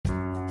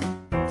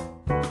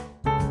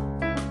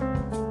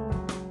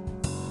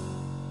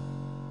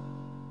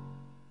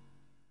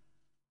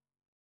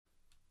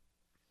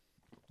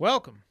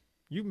Welcome.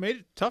 You've made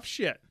it tough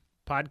shit.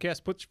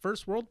 Podcast puts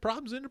first world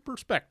problems into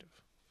perspective.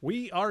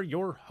 We are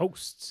your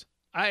hosts.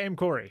 I am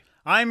Corey.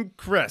 I'm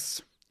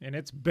Chris. And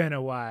it's been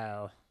a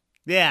while.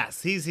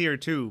 Yes, he's here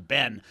too,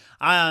 Ben.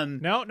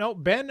 No,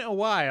 been a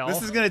while.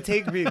 This is gonna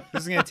take me.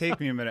 This is gonna take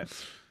me a minute.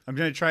 I'm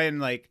gonna try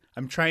and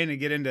I'm trying to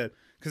get into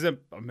because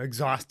I'm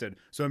exhausted.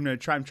 So I'm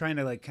trying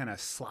to kind of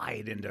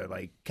slide into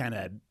what do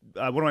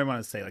I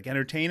want to say,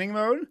 entertaining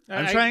mode.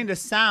 I'm trying to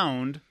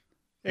sound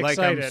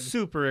excited. like I'm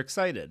super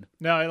excited.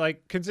 No,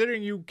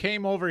 considering you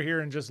came over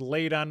here and just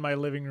laid on my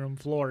living room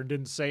floor and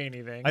didn't say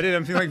anything. I did.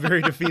 I'm feeling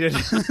very defeated.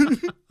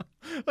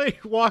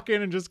 Walk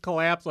in and just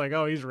collapse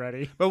oh, he's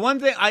ready. But one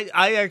thing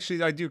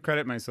I do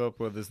credit myself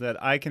with is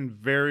that I can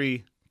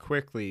very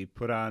quickly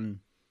put on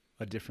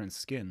a different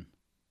skin.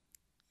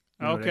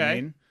 You know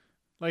okay.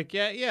 what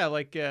I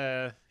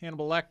mean?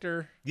 Hannibal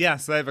Lecter.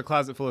 Yes, I have a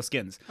closet full of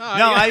skins. Oh,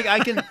 no,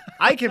 yeah.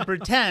 I can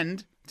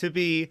pretend to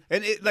be,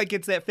 and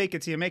it's that fake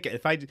it till you make it.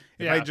 If I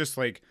just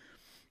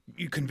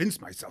you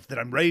convince myself that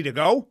I'm ready to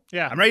go.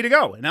 Yeah, I'm ready to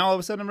go, and now all of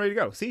a sudden I'm ready to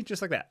go. See,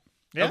 just like that.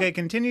 Yeah. Okay,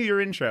 continue your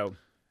intro.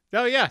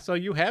 Oh yeah, so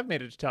you have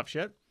made it to tough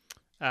shit.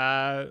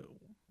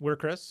 We're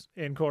Chris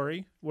and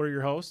Corey. We're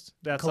your hosts.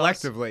 That's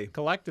collectively. Us.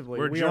 Collectively,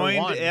 we're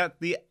joined at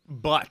the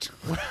butt.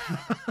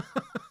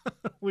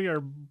 We are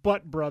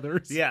butt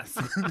brothers. Yes.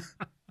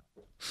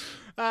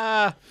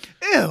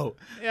 Ew.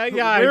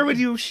 Yeah. Where would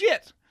you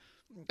shit?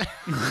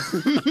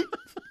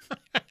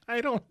 I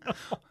don't know.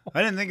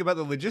 I didn't think about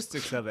the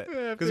logistics of it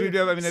because we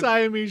do.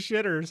 Siamese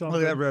shit or something.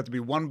 Well, there would have to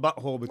be one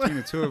butthole between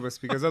the two of us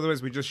because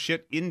otherwise we just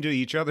shit into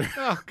each other.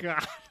 Oh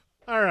God.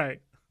 All right.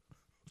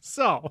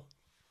 So,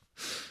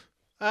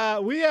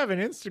 we have an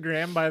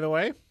Instagram, by the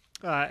way,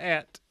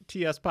 at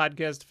TS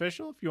Podcast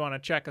Official. If you want to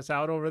check us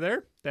out over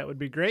there, that would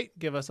be great.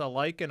 Give us a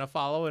like and a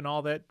follow and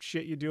all that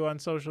shit you do on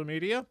social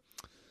media.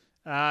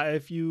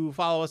 If you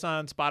follow us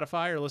on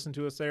Spotify or listen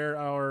to us there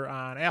or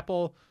on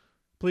Apple,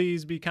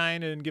 please be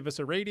kind and give us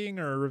a rating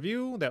or a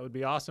review. That would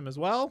be awesome as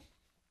well.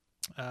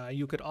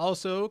 You could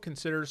also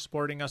consider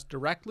supporting us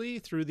directly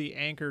through the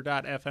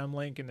anchor.fm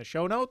link in the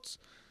show notes.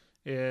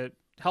 It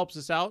helps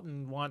us out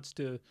and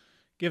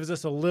gives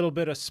us a little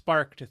bit of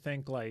spark to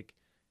think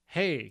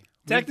hey,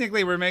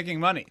 technically we're making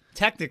money.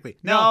 Technically.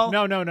 No.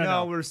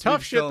 We're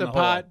Tough Shit the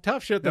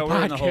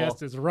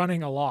podcast is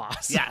running a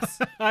loss. Yes.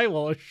 I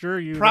will assure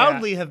you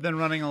proudly have been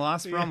running a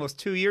loss for almost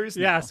 2 years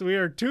now. Yes, we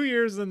are 2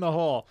 years in the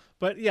hole.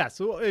 But yes,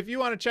 so if you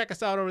want to check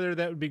us out over there,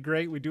 that would be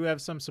great. We do have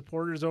some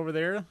supporters over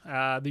there.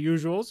 The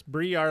usuals: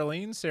 Bree,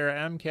 Arlene, Sarah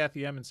M,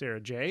 Kathy M, and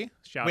Sarah J.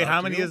 Wait,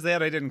 how many is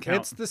that? I didn't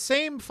count. It's the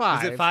same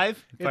 5. Is it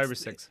 5? 5 or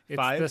 6? It's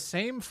 5? the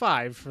same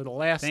 5 for the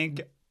last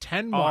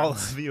 10 months. All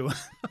of you.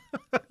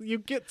 You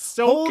get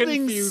so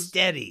holding confused.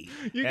 Steady.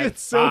 You get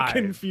so 5.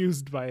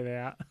 Confused by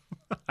that.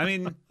 I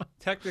mean,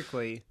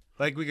 technically,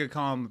 we could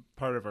call them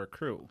part of our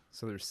crew.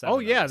 So there's 7. Oh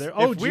yeah, they're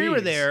OGs. If we were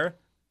there,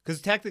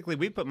 because technically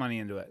we put money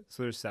into it,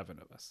 so there's 7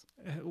 of us.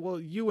 Well,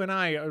 you and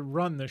I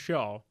run the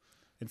show.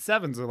 And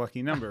 7's a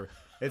lucky number.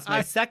 It's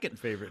my second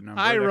favorite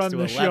number. I run the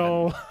 11.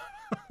 show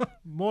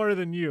more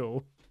than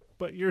you,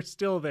 but you're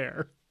still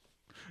there.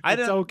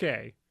 It's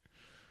okay.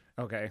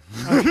 Okay.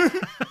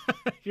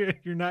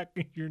 You're not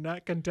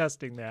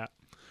contesting that.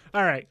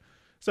 All right.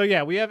 So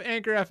yeah, we have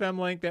Anchor FM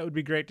link. That would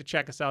be great to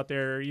check us out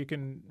there. You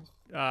can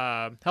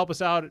help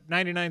us out at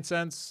 99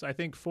 cents, I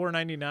think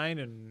 $4.99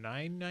 and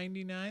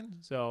 $9.99.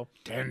 So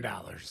 $10.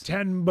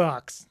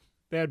 $10.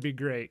 That'd be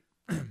great.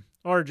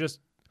 Or just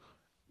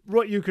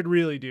what you could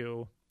really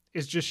do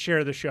is just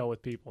share the show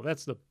with people.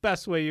 That's the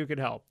best way you could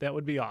help. That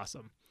would be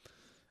awesome.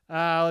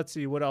 Let's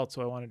see. What else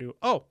do I want to do?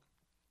 Oh,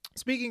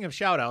 speaking of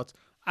shout outs,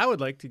 I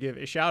would like to give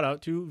a shout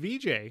out to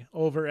VJ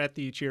over at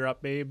the Cheer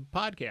Up Babe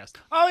podcast.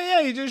 Oh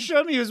yeah, he just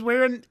showed me he was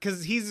wearing,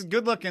 because he's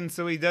good looking,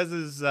 so he does he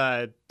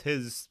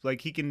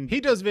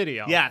does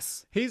video.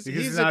 Yes,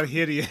 he's not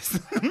hideous.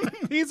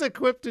 He's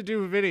equipped to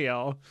do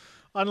video,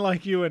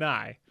 unlike you and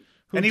I.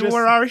 And he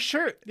wore our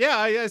shirt. Yeah,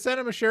 I sent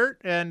him a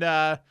shirt and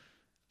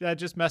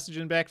just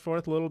messaging back and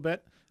forth a little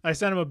bit. I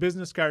sent him a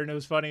business card, and it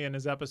was funny in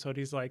his episode.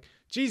 He's like,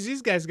 geez,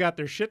 these guys got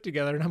their shit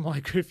together. And I'm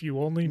like, if you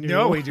only knew.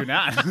 No, we do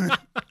not.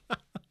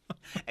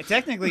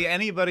 Technically,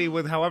 anybody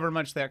with however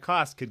much that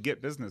cost could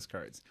get business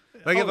cards.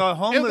 If a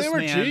homeless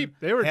man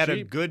had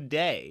a good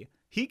day,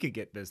 he could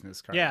get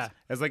business cards. Yeah.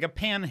 As a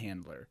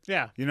panhandler.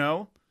 Yeah.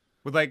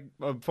 With a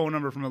phone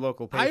number from a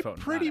local payphone. I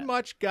pretty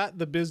much got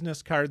the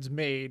business cards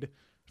made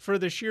for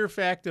the sheer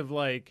fact of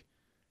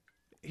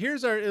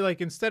here's our,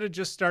 instead of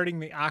just starting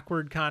the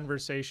awkward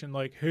conversation,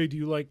 hey, do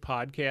you like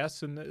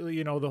podcasts? And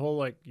the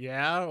whole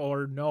yeah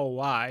or no,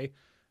 why?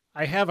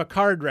 I have a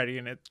card ready,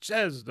 and it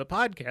says the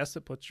podcast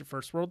that puts your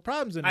first world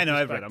problems in. I know,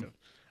 I've read them.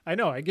 I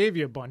know, I gave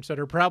you a bunch that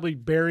are probably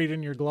buried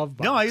in your glove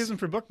box. No, I use them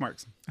for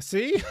bookmarks.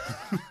 See?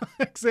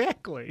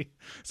 Exactly.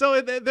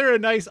 So they're a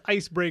nice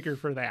icebreaker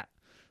for that.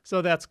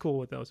 So that's cool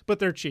with those. But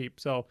they're cheap.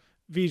 So,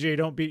 VJ,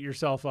 don't beat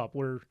yourself up.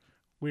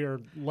 We are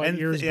light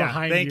years yeah,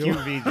 behind thank you. you,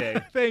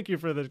 VJ. Thank you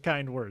for the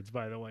kind words,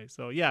 by the way.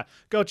 So, yeah,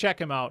 go check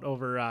him out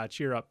over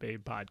Cheer Up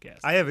Babe podcast.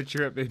 I have a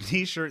Cheer Up Babe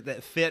t-shirt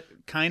that fit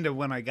kind of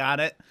when I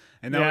got it,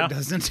 and now Yeah. it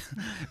doesn't.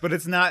 But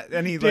it's not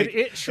any Did like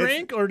it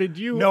shrink or did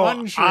you No,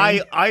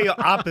 unshrink? I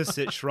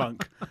opposite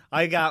shrunk.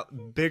 I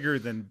got bigger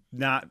than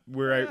not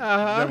where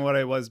I than what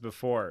I was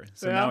before.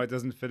 So Yeah. now it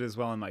doesn't fit as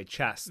well in my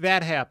chest.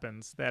 That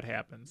happens. That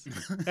happens.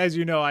 As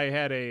you know, I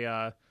had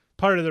a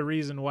part of the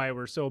reason why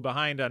we're so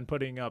behind on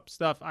putting up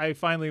stuff. I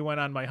finally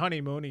went on my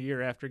honeymoon a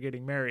year after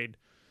getting married.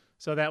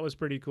 So that was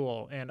pretty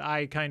cool. And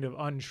I kind of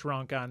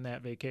unshrunk on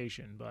that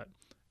vacation, but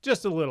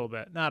just a little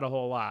bit, not a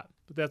whole lot.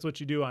 But that's what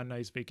you do on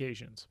nice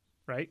vacations,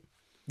 right?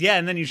 Yeah,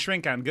 and then you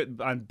shrink on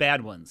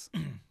bad ones,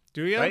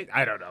 Do you? right?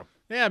 I don't know.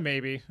 Yeah,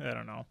 maybe. I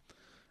don't know.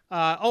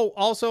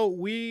 Also,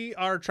 we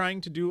are trying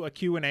to do a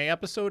Q&A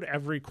episode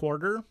every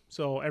quarter,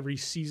 so every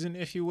season,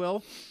 if you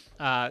will.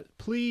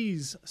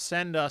 Please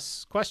send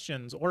us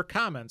questions or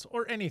comments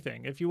or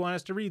anything if you want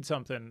us to read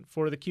something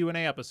for the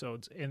Q&A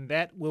episodes, and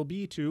that will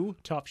be to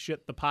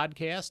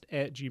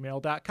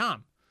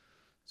toughshitthepodcast@gmail.com.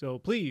 So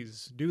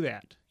please do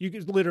that. You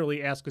can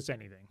literally ask us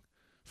anything,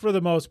 for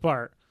the most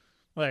part.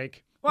 Well,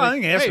 I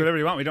think ask hey, whatever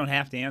you want. We don't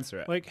have to answer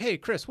it. Like, hey,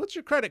 Chris, what's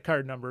your credit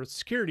card number,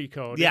 security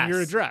code, Yes. and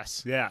your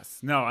address? Yes.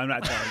 No, I'm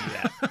not telling you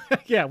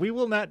that. Yeah, we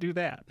will not do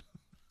that.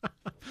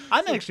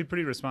 I'm actually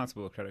pretty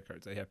responsible with credit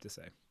cards, I have to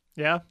say.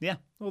 Yeah? Yeah.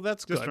 Well,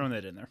 that's Just good. throwing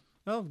that in there.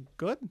 Oh,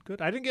 good.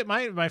 I didn't get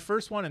my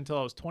first one until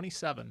I was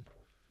 27.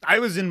 I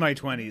was in my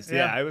 20s. Yeah.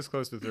 Yeah, I was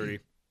close to 30.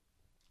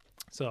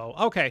 So,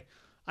 okay.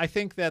 I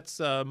think that's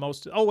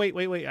most... Oh, wait.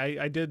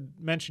 I did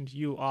mention to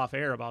you off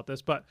air about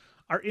this, but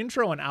our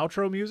intro and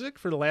outro music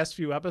for the last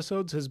few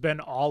episodes has been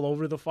all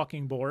over the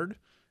fucking board.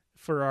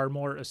 For our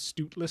more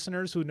astute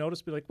listeners who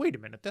notice, be like, wait a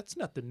minute, that's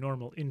not the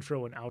normal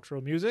intro and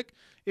outro music.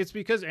 It's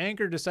because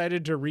Anchor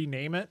decided to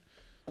rename it,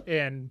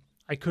 and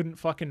I couldn't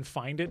fucking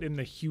find it in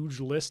the huge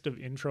list of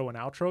intro and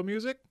outro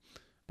music.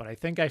 But I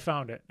think I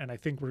found it, and I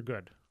think we're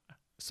good.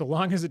 So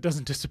long as it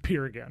doesn't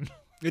disappear again.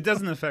 It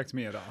doesn't affect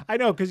me at all. I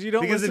know, because you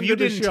don't Because listen if you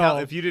to the didn't show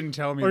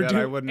tell me or that, do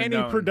I wouldn't have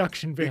any known.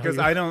 production value. Because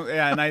I don't,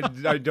 yeah, and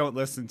I don't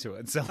listen to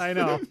it. So I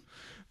know.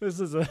 This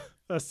is a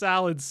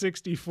solid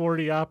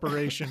 60-40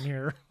 operation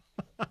here.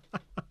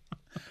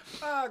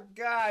 Oh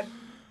God.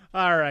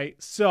 All right.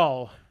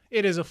 So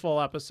it is a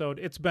full episode.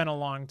 It's been a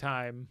long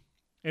time.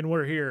 And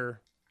we're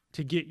here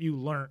to get you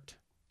learnt,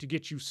 to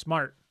get you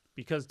smart,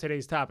 because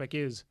today's topic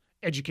is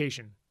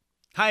education.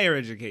 Higher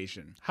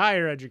education.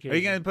 Higher education. Are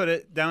you going to put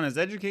it down as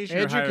education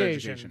or higher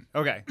Education. education?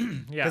 Okay.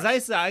 Yeah. Because I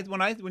said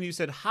when you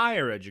said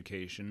higher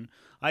education,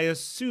 I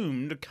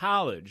assumed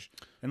college.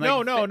 And No.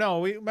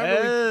 We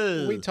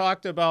Oh. we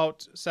talked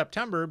about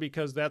September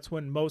because that's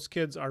when most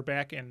kids are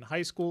back in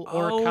high school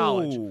or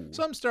college. Oh.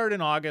 Some start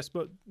in August,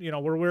 but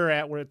where we're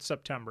at, it's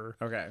September.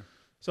 Okay.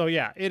 So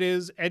yeah, it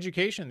is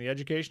education, the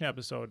education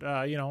episode.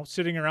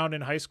 Sitting around in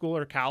high school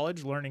or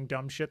college, learning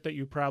dumb shit that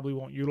you probably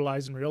won't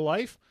utilize in real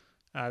life.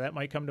 That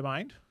might come to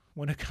mind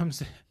when it comes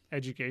to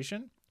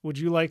education. Would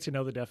you like to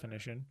know the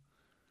definition?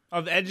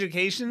 Of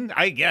education?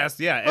 I guess,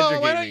 yeah. Well,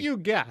 educate why don't me. you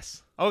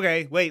guess?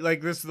 Okay, wait,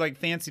 like this is like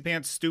fancy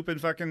pants, stupid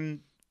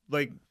fucking,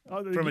 like,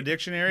 from a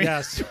dictionary?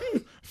 Yes.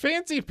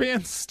 Fancy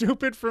pants,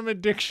 stupid from a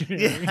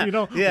dictionary.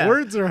 Yeah, yeah.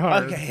 Words are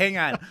hard. Okay, hang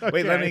on.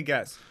 Wait, let Okay. me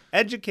guess.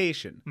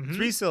 Education.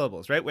 3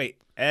 syllables, right? Wait.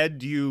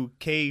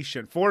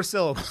 Education. 4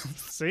 syllables.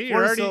 See,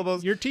 4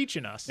 syllables. you're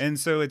teaching us. And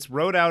so it's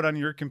wrote out on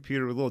your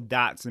computer with little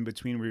dots in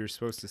between where you're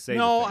supposed to say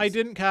No, the I things.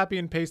 didn't copy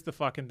and paste the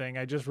fucking thing.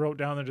 I just wrote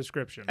down the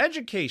description.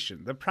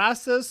 Education. The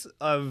process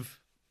of...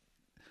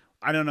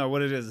 I don't know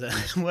what it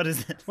is. What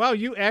is it? Wow,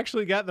 you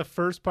actually got the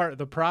first part of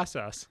the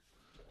process.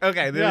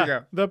 Okay, there you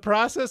go. The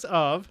process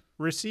of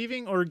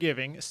receiving or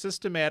giving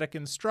systematic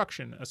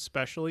instruction,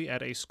 especially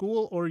at a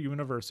school or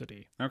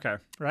university. Okay.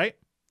 Right?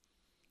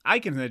 I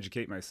can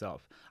educate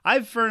myself.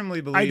 I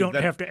firmly believe I don't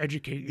that, have to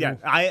educate you. Yeah,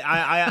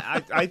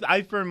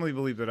 I firmly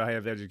believe that I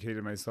have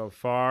educated myself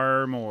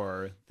far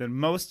more than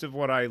most of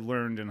what I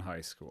learned in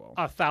high school.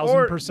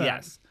 1,000%.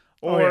 Yes.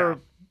 Oh, Or yeah.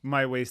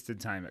 my wasted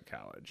time at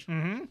college.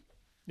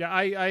 Yeah,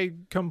 I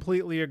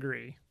completely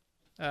agree.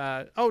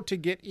 To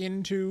get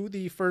into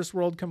the first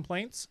world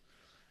complaints,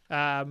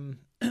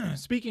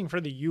 speaking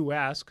for the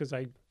U.S., because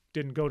I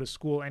didn't go to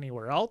school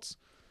anywhere else,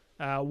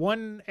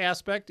 one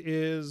aspect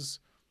is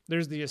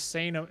there's the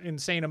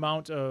insane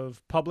amount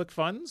of public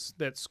funds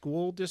that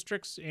school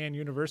districts and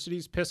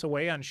universities piss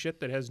away on shit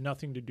that has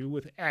nothing to do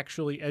with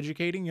actually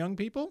educating young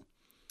people.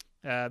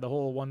 The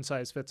whole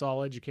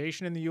one-size-fits-all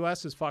education in the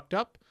U.S. is fucked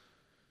up.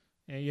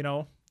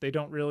 And, they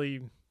don't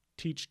really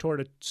teach toward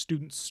a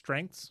student's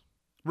strengths.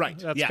 Right.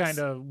 That's yes. kind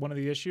of one of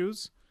the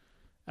issues.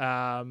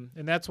 And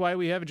that's why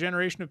we have a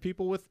generation of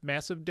people with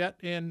massive debt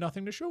and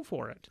nothing to show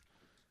for it.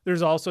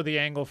 There's also the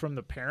angle from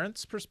the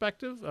parents'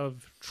 perspective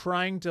of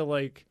trying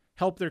to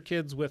help their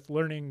kids with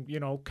learning,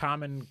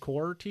 common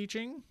core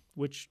teaching,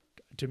 which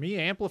to me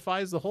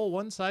amplifies the whole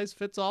one size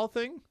fits all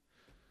thing.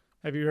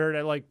 Have you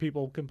heard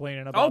people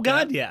complaining about Oh,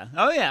 God, that? yeah.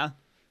 Oh, yeah.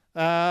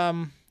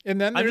 And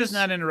then I'm there's, just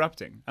not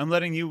interrupting. I'm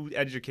letting you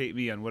educate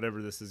me on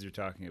whatever this is you're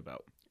talking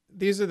about.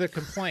 these are the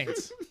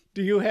complaints.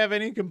 Do you have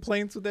any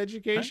complaints with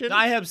education?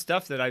 I have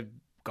stuff that I've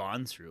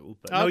gone through,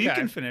 but no, you Okay.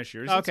 can finish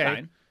yours. Okay. It's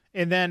fine.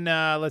 And then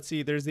let's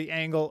see. There's the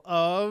angle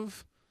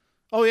of,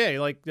 oh yeah,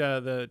 like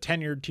the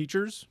tenured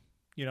teachers.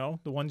 You know,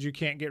 the ones you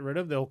can't get rid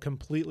of. They'll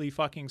completely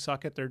fucking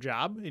suck at their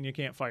job, and you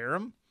can't fire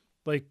them.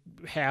 Like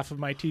half of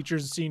my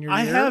teachers senior year.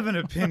 I have an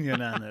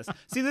opinion on this.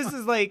 See, this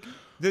is like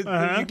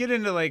Uh-huh. you get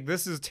into like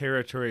this is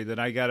territory that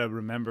I gotta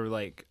remember.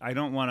 Like I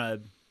don't want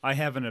to. I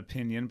have an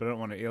opinion, but I don't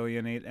want to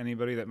alienate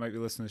anybody that might be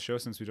listening to the show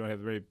since we don't have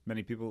very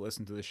many people that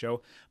listen to the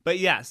show. But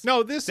yes,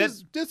 No, this that-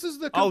 is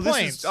the oh,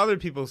 complaints. this is other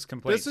people's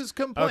complaints. This is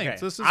complaints. Okay.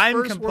 This is I'm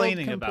first world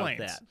complaining about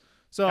complaints. that.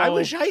 So I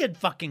wish I had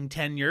fucking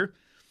tenure.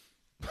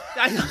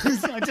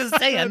 I'm just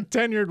saying.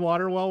 tenured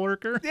water well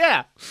worker.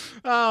 Yeah.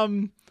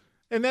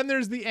 And then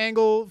there's the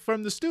angle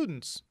from the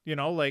students, you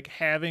know, like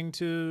having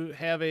to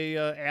have a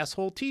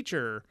asshole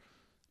teacher.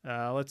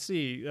 Let's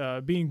see,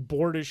 being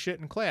bored as shit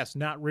in class,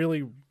 not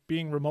really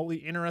being remotely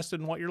interested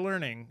in what you're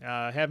learning,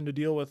 having to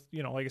deal with,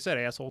 you know, like I said,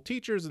 asshole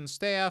teachers and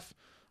staff,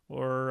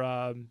 or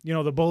you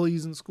know, the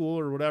bullies in school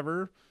or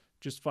whatever.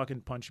 Just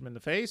fucking punch them in the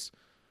face.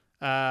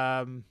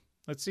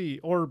 Let's see,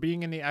 or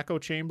being in the echo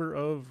chamber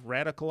of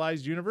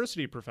radicalized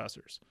university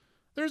professors.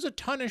 There's a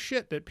ton of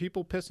shit that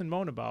people piss and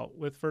moan about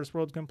with first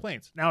world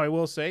complaints. Now, I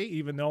will say,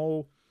 even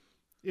though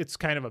it's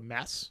kind of a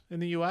mess in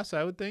the U.S.,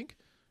 I would think,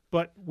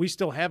 but we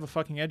still have a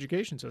fucking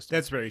education system.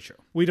 That's very true.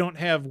 We don't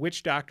have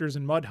witch doctors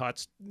and mud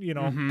huts, you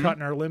know,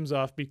 cutting our limbs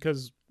off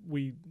because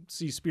we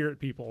see spirit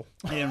people,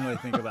 I didn't really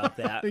think about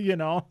that. you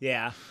know?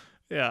 Yeah.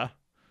 Yeah.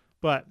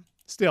 But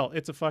still,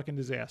 it's a fucking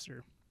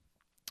disaster.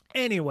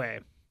 Anyway,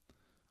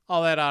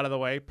 all that out of the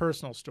way,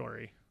 personal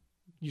story.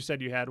 You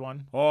said you had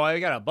one Oh, I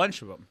got a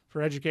bunch of them.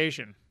 for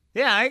education.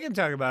 Yeah, I can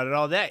talk about it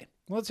all day.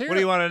 Let's hear What it. do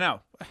you want to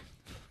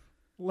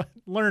know?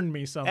 Learn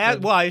me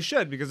something. Well, I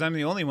should because I'm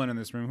the only one in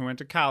this room who went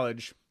to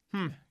college.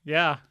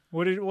 Yeah.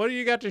 What do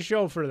you got to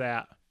show for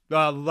that?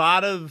 A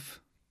lot of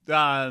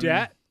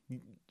Debt?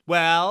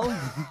 Well,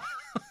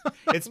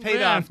 it's paid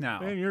Man, off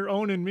now. Man, you're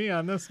owning me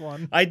on this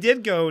one. I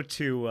did go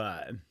to.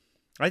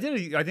 I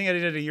think I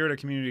did a year at a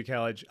community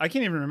college. I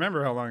can't even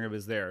remember how long I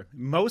was there.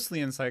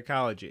 Mostly in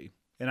psychology,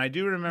 and I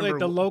do remember Like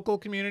the local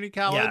community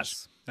college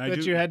Yes, I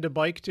that do- you had to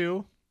bike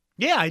to.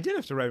 Yeah, I did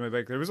have to ride my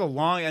bike there. It was a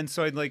long, and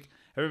so I'd like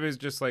everybody's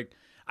just like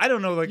I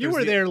don't know, like You it was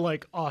were the- there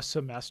like a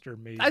semester,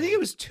 maybe. I think it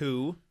was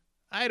 2.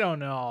 I don't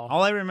know.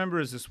 All I remember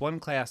is this one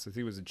class. I think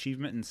it was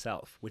Achievement in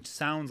Self, which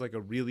sounds like a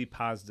really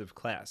positive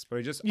class. But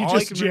I just You all I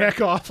just can remember-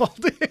 jack off all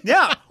day.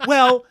 Yeah,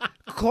 well,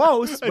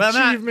 close. Well,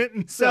 not- Achievement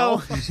in so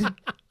self.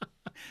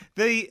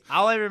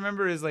 all I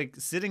remember is like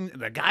sitting.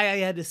 The guy I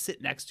had to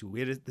sit next to.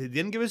 They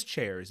didn't give us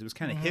chairs. It was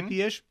kind of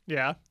hippie-ish.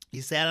 Yeah.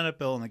 He sat on a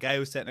bill, and the guy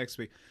who sat next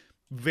to me,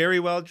 very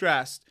well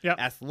dressed, Yep.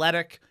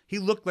 athletic. He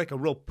looked like a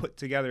real put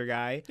together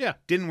guy. Yeah.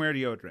 Didn't wear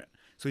deodorant.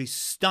 So he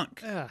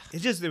stunk. Ugh.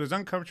 It was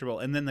uncomfortable.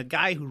 And then the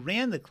guy who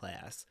ran the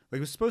class, like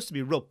it was supposed to be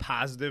a real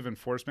positive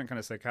enforcement kind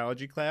of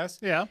psychology class.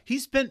 Yeah. He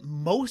spent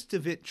most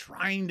of it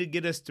trying to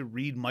get us to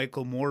read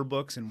Michael Moore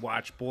books and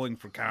watch Bowling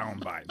for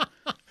Columbine.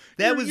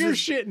 You're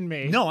shitting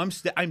me. No,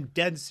 I'm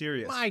dead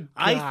serious. My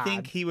I God.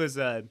 think he was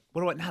not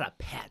a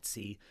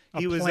patsy.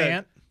 He A was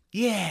plant?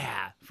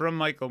 from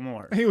Michael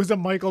Moore. He was a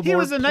Michael He Moore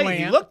was a plant. nice.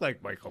 He looked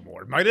like Michael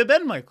Moore. Might have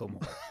been Michael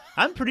Moore.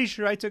 I'm pretty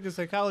sure I took a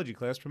psychology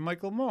class from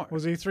Michael Moore.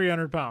 Was he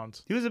 300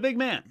 pounds? He was a big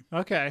man,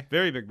 Okay.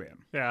 very big man.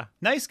 Yeah.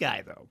 Nice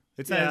guy though.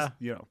 It's Yeah. nice,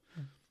 you know.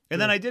 And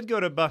then I did go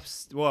to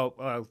Buffs. Well,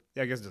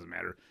 I guess it doesn't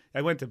matter.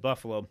 I went to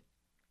Buffalo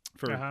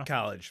for Uh-huh.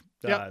 college.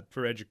 Yep.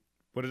 For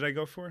What did I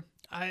go for?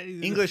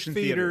 English English and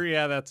theater.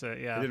 Yeah, that's it.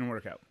 Yeah. It didn't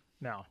work out.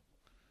 No.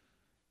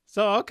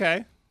 So,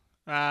 okay.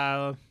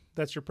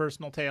 That's your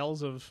personal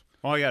tales of.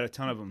 Oh, I got a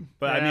ton of them,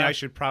 but I mean, Yeah. I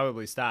should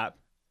probably stop.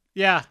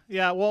 Yeah.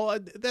 Yeah. Well,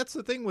 that's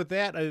the thing with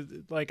that.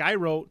 Like I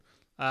wrote,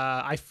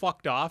 I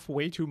fucked off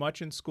way too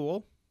much in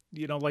school.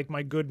 You know, like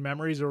my good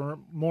memories are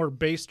more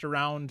based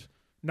around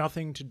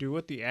nothing to do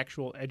with the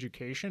actual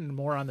education,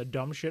 more on the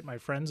dumb shit my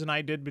friends and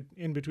I did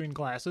in between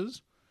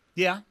classes.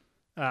 Yeah.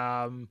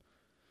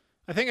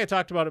 I think I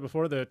talked about it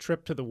before, the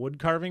trip to the wood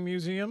carving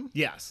museum,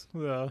 Yes.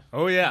 the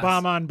Oh yeah.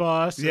 bomb on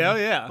bus. and- Yeah,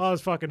 yeah. Oh, it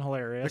was fucking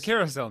hilarious. The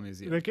Carousel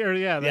Museum. The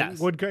Yes.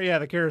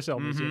 the carousel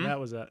museum. That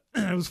was it.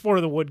 It was for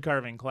the wood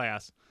carving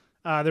class.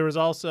 There was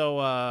also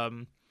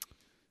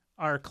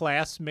our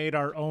class made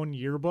our own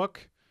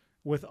yearbook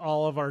with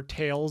all of our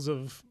tales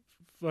of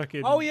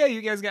fucking. Oh yeah,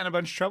 you guys got in a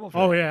bunch of trouble for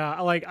Oh that. yeah,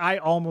 like I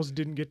almost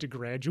didn't get to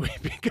graduate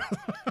because.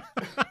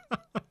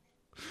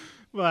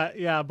 But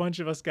yeah, a bunch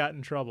of us got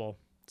in trouble.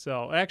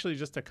 So actually,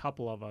 just a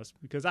couple of us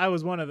because I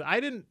was one of the. I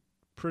didn't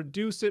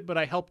produce it, but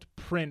I helped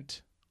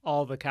print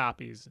all the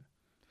copies.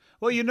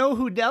 Well, you know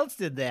who else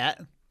did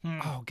that? Hmm.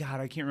 Oh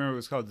God, I can't remember what it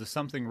was called. The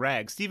something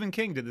rag. Stephen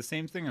King did the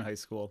same thing in high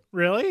school.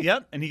 Really?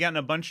 Yep, and he got in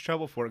a bunch of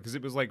trouble for it because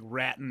it was like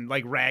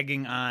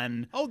ragging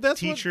on. Oh,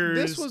 that's teachers.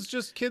 What, this was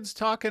just kids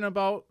talking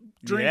about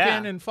drinking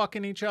Yeah. and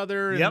fucking each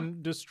other Yep.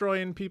 and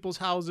destroying people's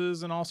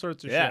houses and all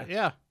sorts of Yeah. shit.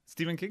 Yeah.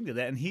 Stephen King did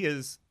that, and he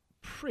is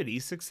pretty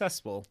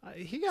successful. I've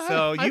You heard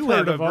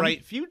have a of him.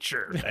 bright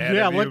future. ahead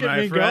Yeah, of you, look at my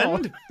me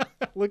friend.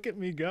 go. Look at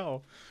me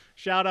go.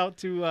 Shout out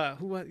to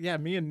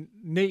me and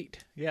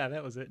Nate. Yeah,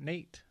 that was it.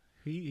 Nate.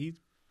 He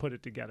put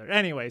it together.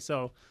 Anyway,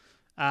 so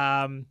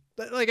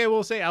but like I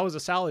will say, I was a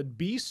solid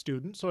B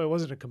student, so it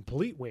wasn't a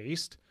complete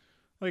waste.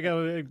 Like I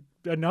was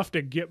enough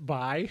to get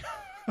by,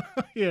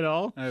 you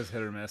know. That was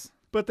hit or miss.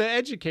 But the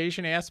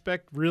education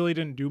aspect really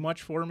didn't do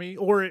much for me,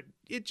 or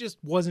it just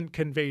wasn't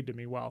conveyed to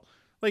me well.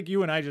 Like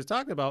you and I just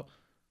talked about,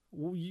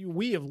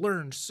 we have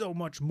learned so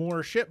much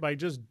more shit by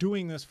just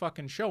doing this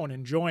fucking show and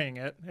enjoying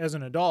it as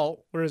an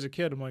adult. Whereas a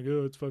kid, I'm like,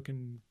 oh, it's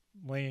fucking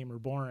lame or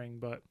boring.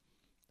 But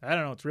I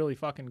don't know, it's really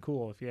fucking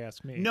cool if you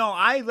ask me. No,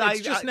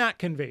 It's just not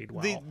conveyed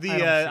well.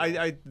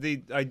 I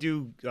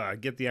do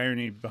get the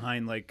irony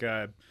behind, like,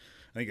 I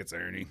think it's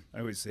irony. I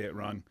always say it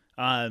wrong.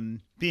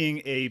 Being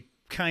a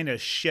kind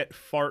of shit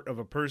fart of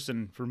a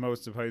person for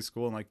most of high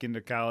school and like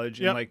into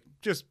college, Yep. and like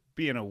just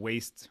being a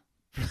waste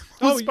for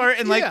the most part,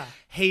 and like yeah.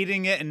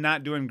 hating it and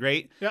not doing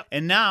great. Yep.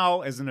 And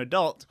now as an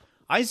adult,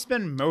 I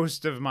spend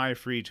most of my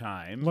free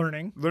time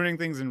Learning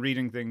things and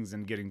reading things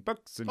and getting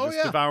books and Oh, just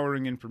yeah.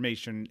 devouring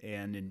information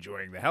and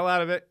enjoying the hell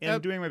out of it and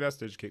Yep. doing my best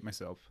to educate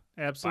myself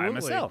Absolutely. by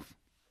myself.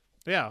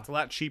 Yeah. It's a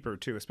lot cheaper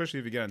too, especially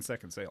if you get on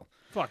second sale.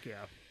 Fuck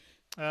yeah.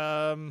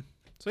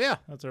 So yeah,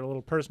 that's our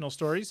little personal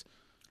stories.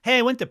 Hey,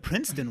 I went to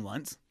Princeton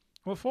once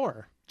What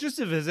for? just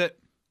to visit.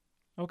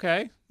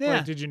 Okay. Yeah.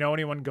 Wait, did you know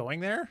anyone going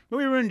there?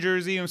 We were in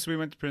Jersey, and so we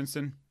went to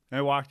Princeton. And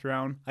I walked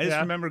around. I just Yeah.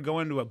 remember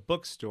going to a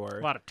bookstore.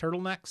 A lot of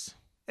turtlenecks.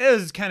 It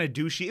was kind of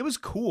douchey. It was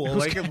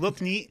cool. It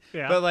looked neat.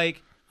 Yeah. But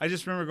like, I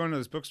just remember going to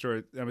this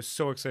bookstore. I was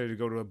so excited to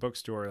go to a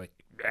bookstore like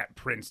at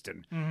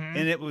Princeton. Mm-hmm.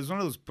 And it was one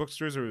of those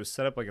bookstores where it was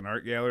set up like an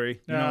art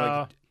gallery. You know, Oh.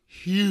 like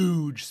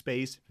huge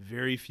space,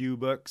 very few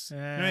books. You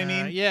know what I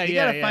mean? yeah, You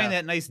yeah, gotta yeah. find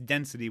that nice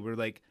density where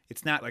like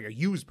it's not like a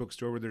used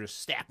bookstore where they're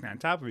just stacked on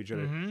top of each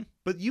other. Mhm.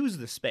 But use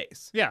the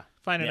space. Yeah,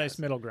 find a Yes. nice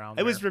middle ground.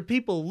 It was there. for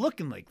people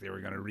looking like they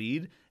were gonna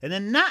read and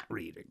then not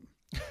reading.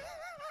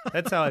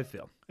 That's how I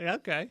feel. Yeah,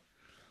 okay.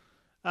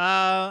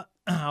 I'll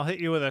hit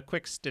you with a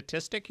quick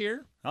statistic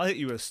here. I'll hit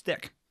you with a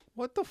stick.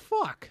 What the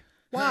fuck?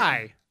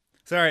 Why?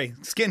 Sorry,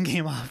 skin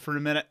came off for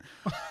a minute.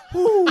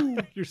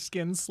 Your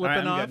skin's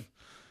slipping I'm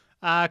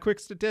off. Quick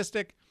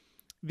statistic.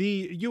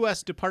 The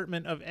U.S.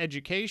 Department of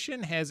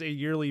Education has a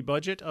yearly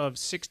budget of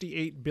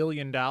 $68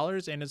 billion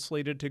and is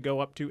slated to go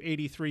up to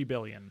 $83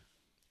 billion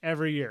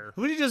every year.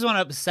 Would you just want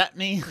to upset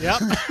me? Yep.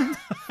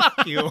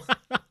 Fuck you.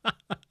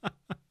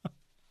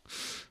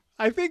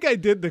 I think I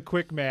did the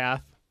quick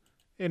math,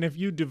 and if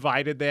you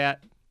divided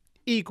that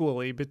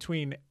equally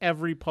between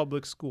every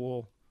public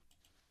school,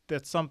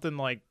 that's something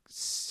like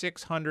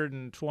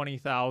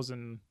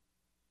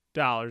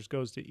 $620,000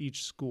 goes to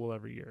each school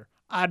every year.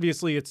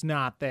 Obviously, it's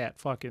not that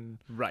fucking.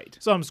 Right.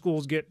 Some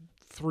schools get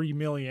 3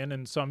 million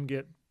and some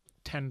get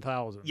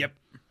 10,000. Yep.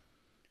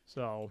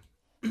 So,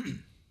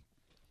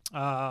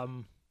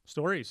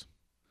 stories.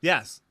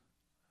 Yes.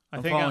 I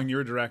I'm think following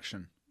your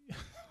direction.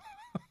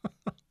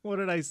 what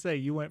did I say?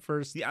 You went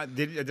first. Yeah.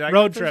 Did I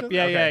Road go trip. first?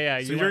 Yeah, Okay. yeah,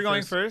 yeah. So You you're went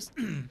going first?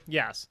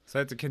 Yes. So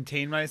I have to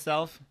contain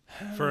myself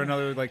for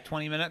another like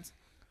 20 minutes?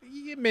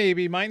 Yeah,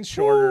 maybe mine's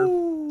shorter.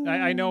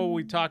 I know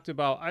we talked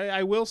about.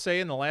 I will say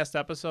in the last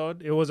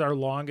episode, it was our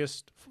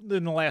longest.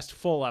 In the last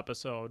full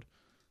episode,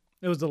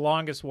 it was the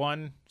longest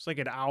one. It's like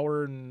an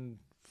hour and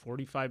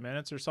 45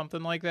 minutes or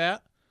something like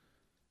that.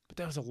 But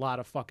that was a lot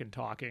of fucking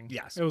talking.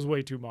 Yes. It was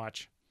way too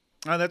much.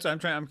 Oh, that's what I'm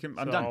trying. I'm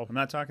done. So- I'm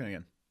not talking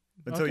again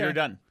until Okay. you're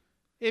done.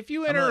 If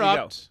you I'm gonna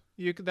let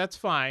you interrupt, that's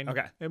fine.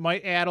 Okay. It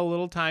might add a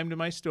little time to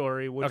my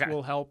story, which Okay.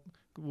 will help.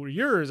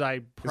 Yours, I way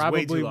too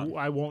probably long.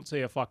 I won't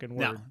say a fucking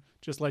word. No.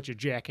 Just let you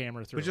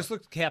jackhammer through. But just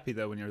look happy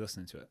though when you're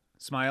listening to it.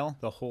 Smile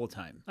the whole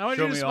time. I want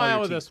Show you to me all smile your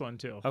with teeth. this one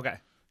too. Okay.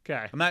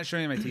 Okay. I'm not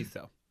showing you my teeth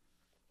though.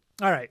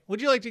 All right. Would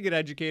you like to get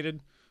educated?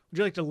 Would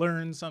you like to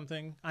learn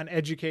something on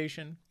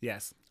education?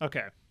 Yes.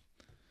 Okay.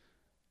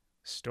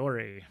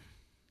 Story.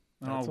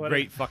 That's Oh, what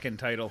great fucking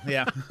title.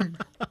 Yeah.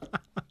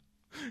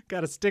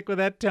 Got to stick with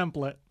that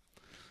template.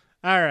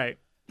 All right.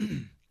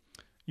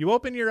 You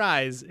open your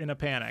eyes in a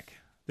panic.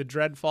 The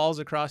dread falls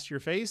across your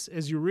face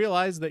as you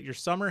realize that your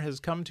summer has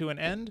come to an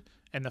end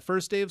and the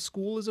first day of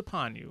school is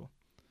upon you.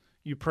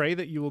 You pray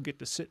that you will get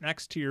to sit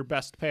next to your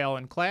best pal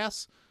in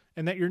class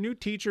and that your new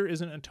teacher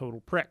isn't a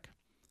total prick.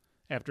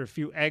 After a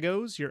few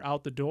egos, you're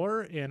out the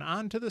door and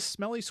onto the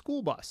smelly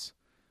school bus.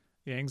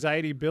 The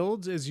anxiety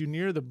builds as you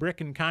near the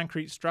brick and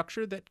concrete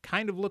structure that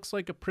kind of looks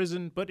like a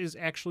prison but is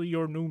actually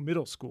your new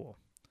middle school.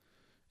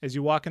 As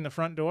you walk in the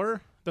front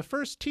door, the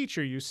first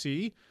teacher you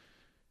see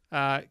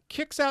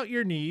kicks out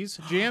your knees,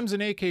 jams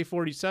an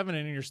AK-47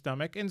 in your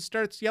stomach, and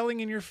starts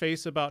yelling in your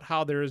face about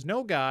how there is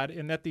no God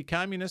and that the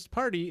Communist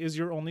Party is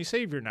your only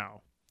savior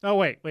now. Oh,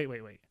 wait.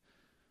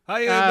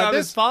 I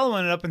was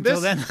following it up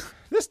until this- then.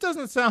 This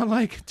doesn't sound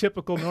like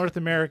typical North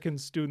American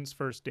student's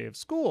first day of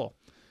school.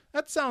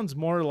 That sounds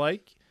more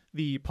like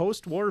the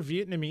post-war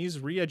Vietnamese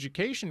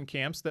re-education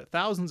camps that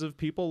thousands of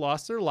people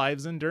lost their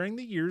lives in during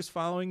the years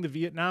following the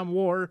Vietnam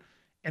War,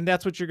 and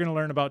that's what you're going to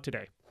learn about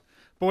today.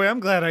 Boy,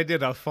 I'm glad I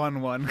did a fun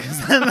one because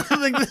I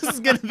think this is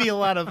going to be a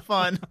lot of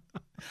fun.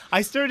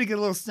 I started to get a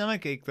little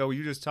stomach ache, though,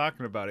 you just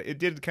talking about it. It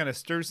did kind of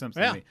stir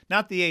something in me.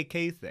 Not the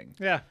AK thing.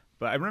 Yeah.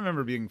 But I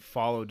remember being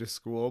followed to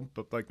school,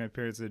 but like my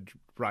parents would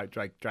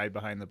drive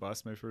behind the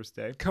bus my first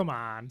day. Come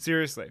on.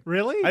 Seriously.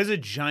 Really? I was a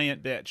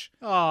giant bitch.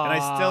 Aww. And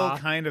I still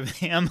kind of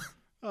am.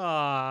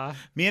 Aww.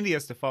 Mandy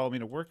has to follow me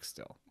to work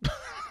still.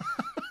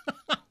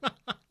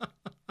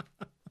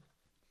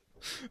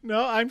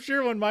 No, I'm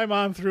sure when my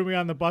mom threw me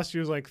on the bus, she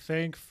was like,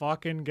 thank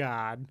fucking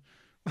God.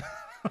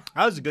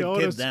 I was a good Go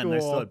kid to then. school. I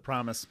still had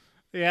promise.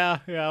 Yeah.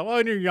 Well,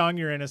 when you're young,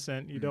 you're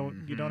innocent. You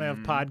don't have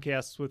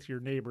podcasts with your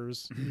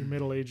neighbors, your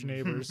middle-aged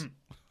neighbors.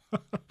 All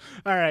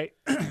right.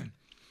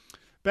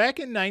 Back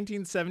in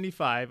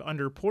 1975,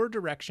 under poor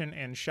direction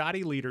and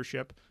shoddy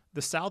leadership,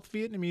 the South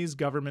Vietnamese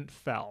government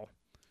fell,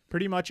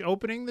 pretty much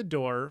opening the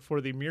door for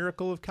the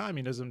miracle of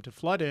communism to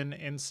flood in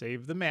and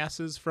save the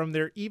masses from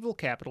their evil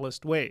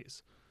capitalist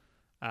ways.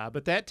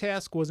 But that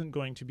task wasn't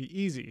going to be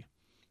easy.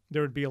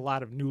 There would be a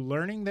lot of new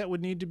learning that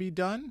would need to be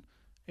done,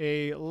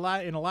 a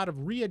lot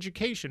of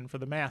re-education for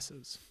the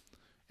masses.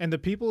 And the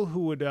people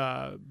who would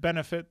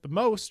benefit the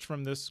most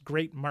from this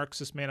great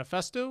Marxist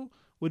manifesto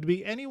would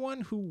be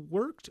anyone who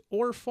worked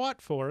or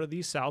fought for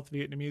the South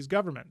Vietnamese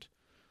government.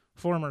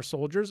 Former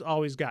soldiers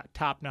always got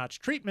top-notch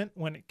treatment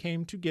when it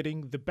came to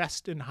getting the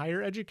best in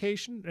higher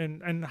education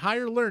and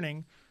higher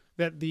learning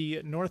that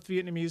the North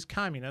Vietnamese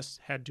communists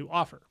had to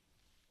offer.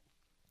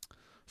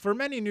 For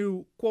many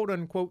new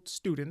quote-unquote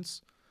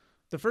students,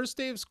 the first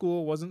day of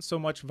school wasn't so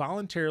much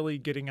voluntarily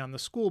getting on the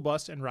school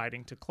bus and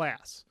riding to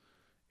class.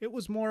 It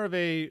was more of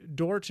a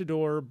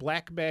door-to-door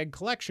black bag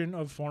collection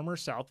of former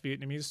South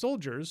Vietnamese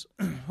soldiers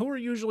who were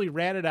usually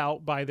ratted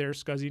out by their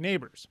scuzzy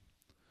neighbors.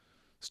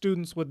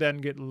 Students would then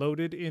get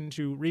loaded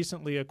into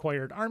recently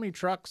acquired army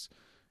trucks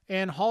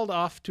and hauled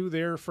off to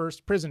their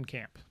first prison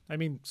camp.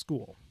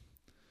 School.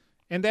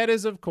 And that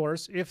is, of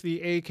course, if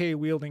the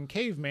AK-wielding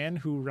caveman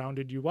who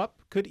rounded you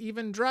up could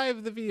even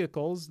drive the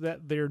vehicles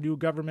that their new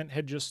government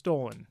had just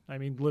stolen.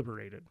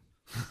 Liberated.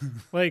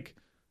 Like,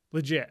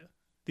 legit.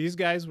 These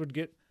guys would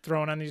get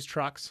thrown on these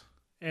trucks,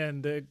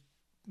 and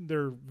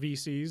their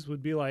VCs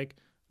would be like,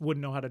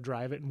 wouldn't know how to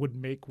drive it and would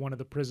make one of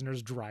the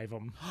prisoners drive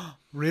them.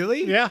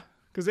 Really? Yeah,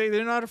 because they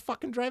didn't know how to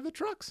fucking drive the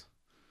trucks.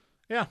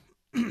 Yeah.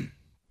 Wow.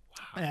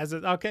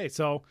 Okay,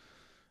 so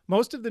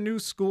most of the new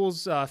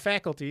school's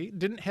faculty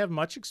didn't have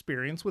much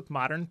experience with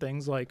modern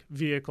things like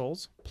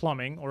vehicles,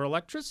 plumbing, or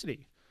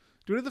electricity,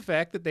 due to the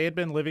fact that they had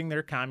been living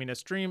their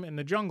communist dream in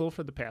the jungle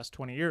for the past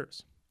 20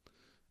 years.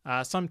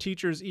 Some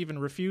teachers even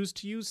refused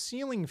to use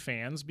ceiling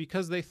fans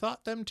because they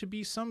thought them to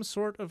be some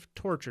sort of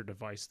torture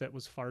device that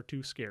was far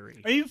too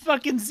scary. Are you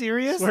fucking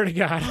serious? Swear to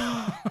God.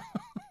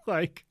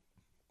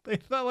 They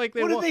thought like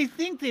they... What did they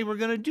think they were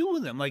going to do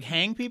with them? Like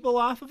hang people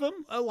off of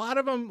them? A lot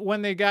of them,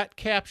 when they got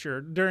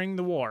captured during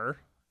the war,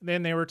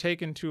 then they were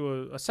taken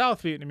to a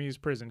South Vietnamese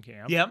prison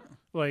camp. Yep.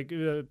 Like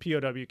a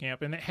POW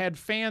camp, and it had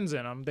fans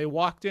in them. They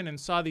walked in and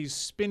saw these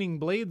spinning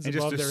blades and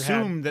above just their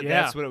head. assumed that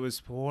that's what it was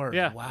for.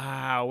 Yeah.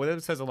 Wow. Well,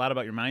 that says a lot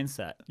about your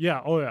mindset.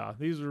 Yeah. Oh, yeah.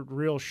 These are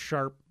real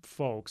sharp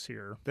folks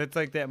here. That's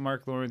like that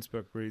Mark Lawrence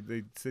book where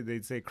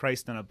they'd say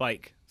Christ on a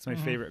bike. It's my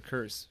favorite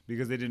curse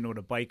because they didn't know what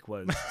a bike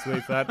was. So they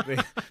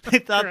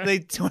thought they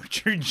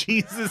tortured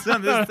Jesus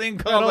on this thing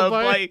called a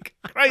bike.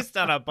 Christ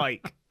on a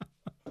bike.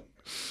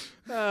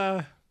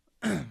 All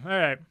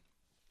right.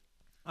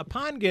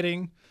 Upon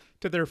getting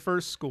to their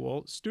first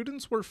school,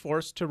 students were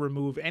forced to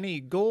remove any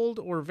gold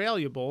or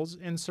valuables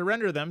and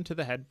surrender them to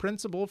the head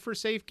principal for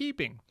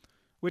safekeeping,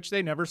 which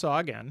they never saw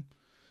again.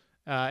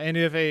 And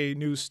if a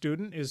new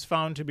student is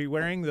found to be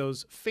wearing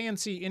those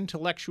fancy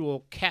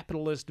intellectual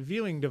capitalist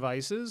viewing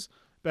devices,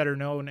 better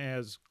known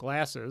as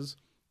glasses,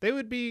 they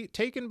would be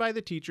taken by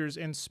the teachers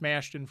and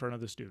smashed in front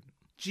of the student.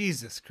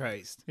 Jesus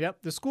Christ.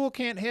 Yep, the school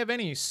can't have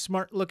any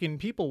smart-looking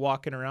people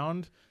walking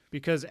around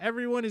because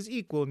everyone is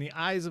equal in the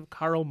eyes of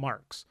Karl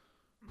Marx,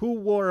 who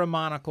wore a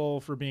monocle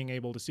for being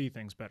able to see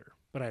things better.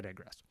 But I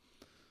digress.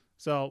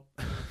 So...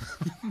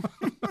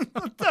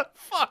 What the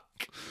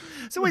fuck?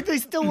 So wait, they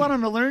still want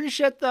them to learn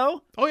shit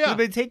though? Oh yeah.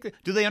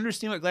 Do they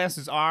understand what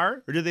glasses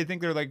are, or do they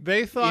think they're like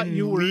they thought in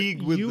you were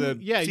league with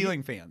the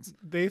ceiling fans?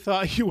 They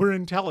thought you were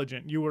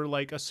intelligent. You were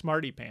like a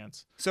smarty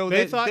pants. So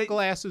they thought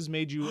glasses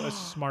made you a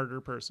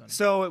smarter person.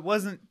 So it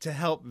wasn't to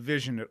help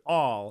vision at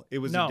all. It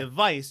was a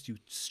device you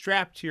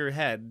strapped to your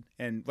head,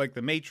 and like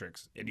the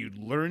Matrix, and you'd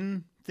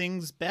learn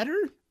things better.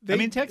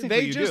 Technically,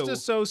 they just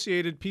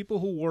associated people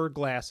who wore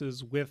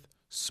glasses with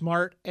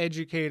smart,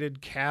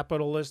 educated,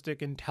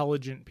 capitalistic,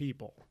 intelligent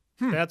people.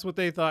 That's what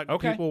they thought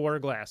people who wore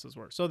glasses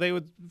were. So they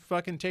would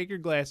fucking take your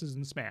glasses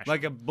and smash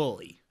like them. A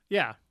bully.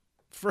 Yeah.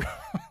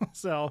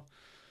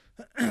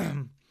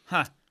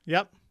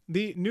 Yep.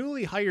 The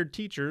newly hired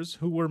teachers,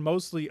 who were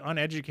mostly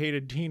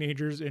uneducated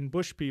teenagers and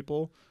bush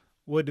people,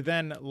 would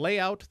then lay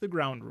out the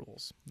ground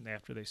rules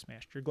after they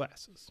smashed your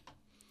glasses.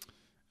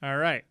 All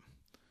right,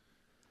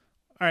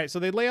 so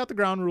they lay out the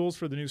ground rules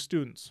for the new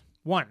students.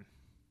 1,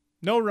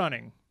 no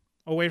running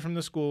away from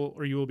the school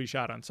or you will be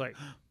shot on sight.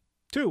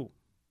 2,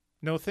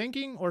 No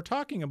thinking or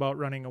talking about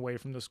running away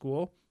from the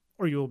school,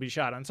 or you will be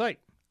shot on sight.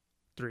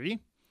 3.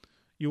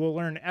 You will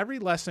learn every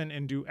lesson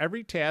and do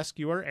every task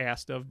you are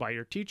asked of by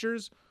your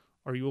teachers,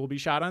 or you will be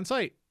shot on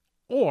sight.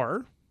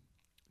 Or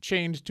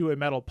chained to a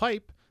metal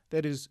pipe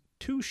that is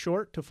too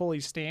short to fully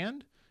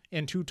stand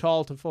and too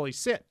tall to fully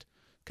sit.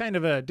 Kind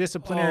of a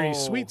disciplinary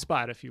sweet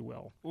spot, if you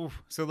will.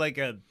 Oof. So like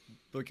a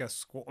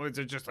squat. It's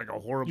just like a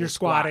horrible. You're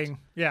squat. squatting.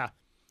 Yeah,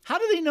 How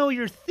do they know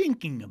you're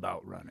thinking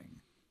about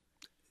running?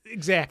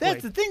 exactly.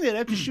 That's the thing. They'd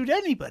have to shoot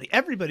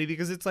everybody,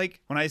 because it's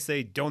like when I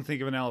say don't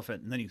think of an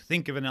elephant, and then you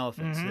think of an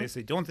elephant. So they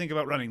say don't think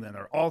about running. Then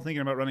they're all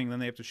thinking about running. Then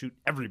they have to shoot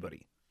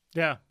everybody.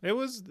 Yeah, they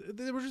were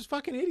just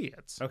fucking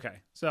idiots.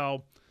 Okay.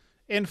 So,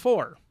 and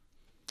 4,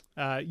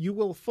 you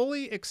will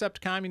fully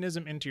accept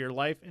communism into your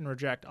life and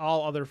reject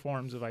all other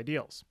forms of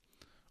ideals.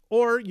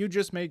 Or you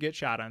just may get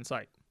shot on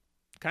sight.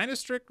 Kind of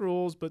strict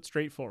rules, but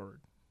straightforward.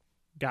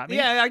 Got me?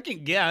 Yeah, I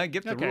can. Yeah, I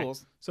get the Okay.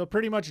 rules. So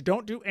pretty much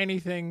don't do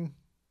anything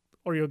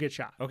or you'll get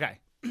shot. Okay.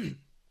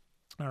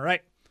 All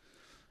right.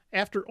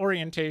 After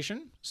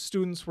orientation,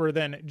 students were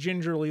then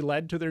gingerly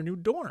led to their new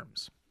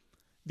dorms.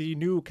 The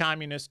new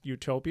communist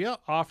utopia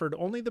offered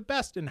only the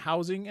best in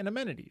housing and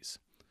amenities.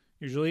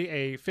 Usually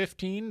a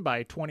 15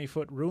 by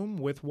 20-foot room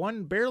with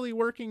one barely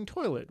working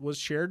toilet was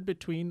shared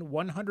between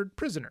 100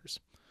 prisoners.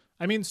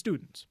 I mean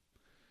students.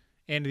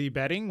 And the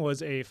bedding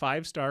was a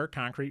 5-star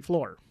concrete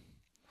floor.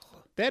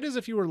 That is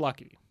if you were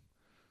lucky.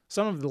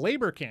 Some of the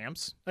labor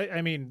camps,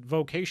 I mean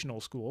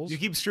vocational schools. You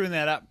keep screwing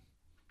that up.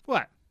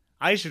 What?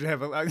 I should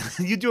have.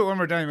 You do it one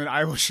more time, and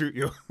I will shoot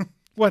you.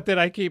 What did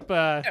I keep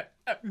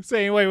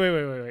saying?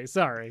 Wait.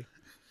 Sorry.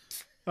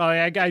 Oh,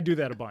 yeah, I do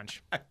that a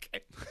bunch.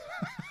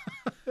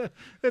 Okay.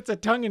 It's a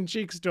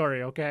tongue-in-cheek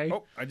story, okay?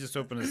 Oh, I just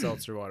opened a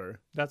seltzer water.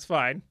 That's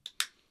fine.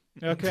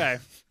 Okay.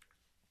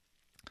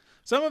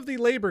 Some of the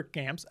labor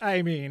camps,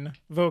 I mean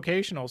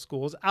vocational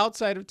schools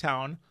outside of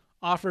town,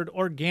 offered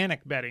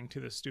organic bedding to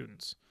the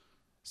students.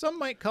 Some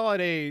might call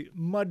it a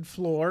mud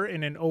floor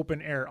in an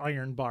open-air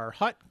iron bar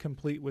hut,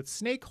 complete with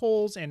snake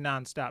holes and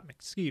nonstop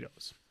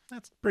mosquitoes.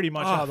 That's pretty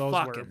much how those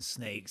fucking were.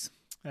 snakes.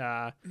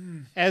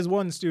 As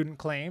one student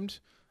claimed,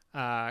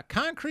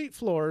 concrete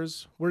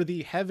floors were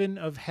the heaven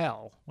of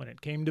hell when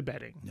it came to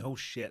bedding. No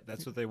shit.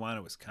 That's what they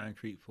wanted, was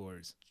concrete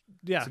floors.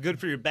 Yeah. It's good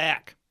for your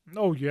back.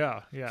 Oh,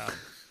 yeah.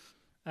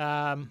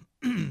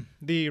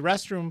 The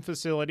restroom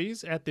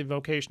facilities at the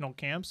vocational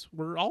camps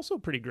were also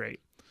pretty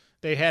great.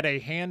 They had a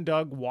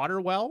hand-dug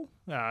water well,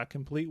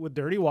 complete with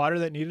dirty water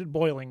that needed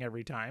boiling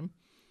every time,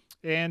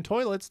 and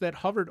toilets that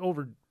hovered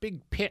over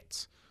big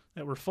pits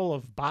that were full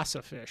of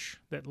bassa fish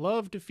that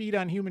loved to feed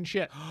on human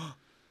shit.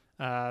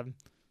 So,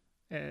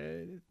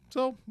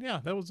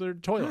 yeah, that was their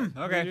toilet.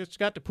 Okay. They just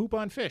got to poop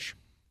on fish.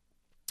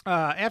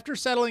 After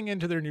settling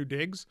into their new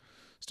digs,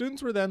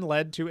 students were then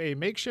led to a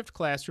makeshift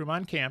classroom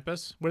on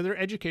campus where their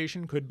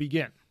education could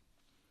begin.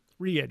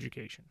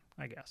 Re-education,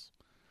 I guess.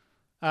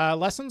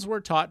 Lessons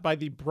were taught by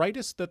the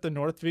brightest that the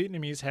North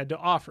Vietnamese had to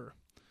offer.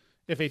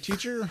 If a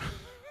teacher...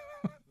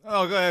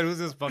 Oh, go ahead. Who's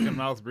this fucking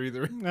mouth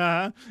breather?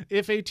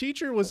 If a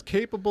teacher was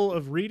capable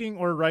of reading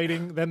or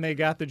writing, then they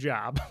got the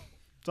job.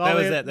 That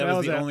was it. That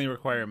was the only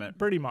requirement.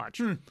 Pretty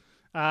much.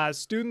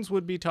 Students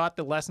would be taught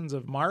the lessons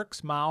of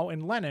Marx, Mao,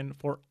 and Lenin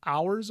for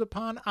hours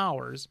upon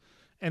hours,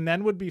 and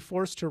then would be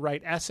forced to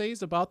write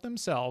essays about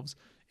themselves,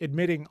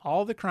 admitting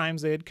all the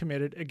crimes they had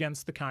committed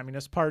against the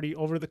Communist Party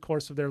over the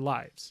course of their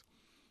lives.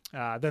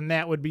 Then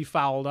that would be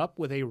followed up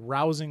with a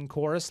rousing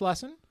chorus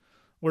lesson,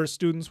 where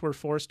students were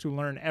forced to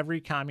learn every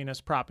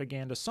communist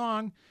propaganda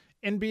song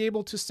and be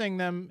able to sing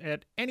them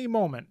at any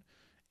moment.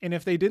 And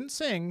if they didn't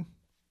sing,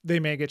 they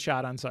may get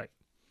shot on sight.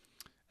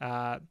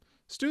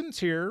 Students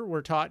here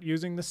were taught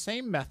using the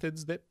same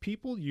methods that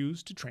people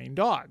use to train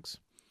dogs.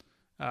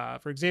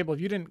 For example,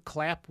 if you didn't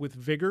clap with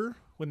vigor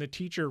when the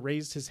teacher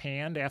raised his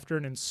hand after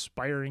an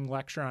inspiring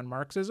lecture on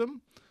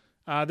Marxism,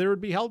 there would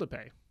be hell to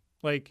pay.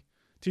 Like,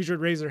 teacher would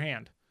raise their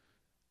hand,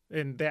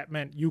 and that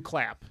meant you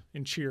clap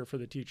and cheer for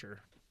the teacher.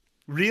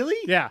 Really?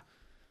 Yeah.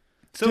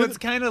 So it's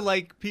kind of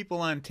like people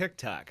on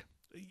TikTok.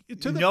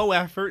 No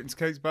effort.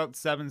 It's about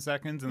 7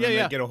 seconds, and then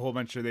they get a whole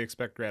bunch of they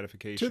expect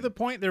gratification. To the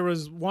point, there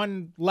was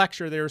one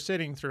lecture they were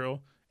sitting through,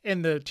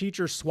 and the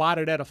teacher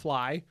swatted at a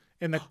fly,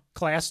 and the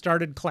class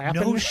started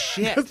clapping. No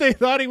shit. Because they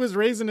thought he was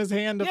raising his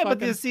hand to fucking...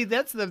 but you see,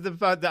 that's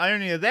the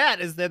irony of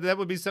that is that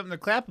would be something to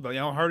clap about.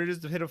 You know how hard it is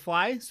to hit a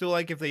fly? So,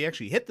 like, if they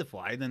actually hit the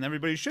fly, then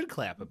everybody should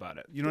clap about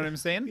it. You know what I'm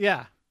saying?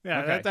 Yeah.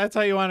 Okay. That's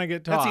how you want to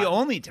get taught. That's the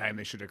only time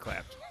they should have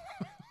clapped.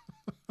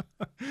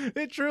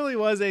 It truly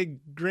was a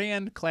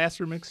grand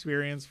classroom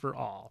experience for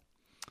all.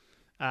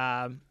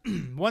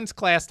 Once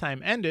class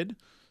time ended,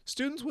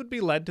 students would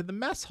be led to the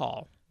mess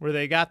hall, where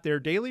they got their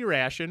daily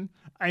ration,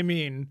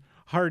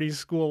 hearty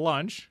school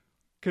lunch,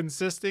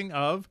 consisting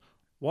of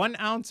 1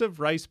 ounce of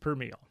rice per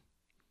meal.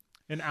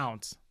 An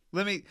ounce.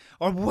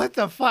 What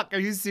the fuck? Are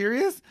you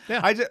serious?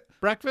 Yeah.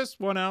 Breakfast,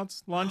 1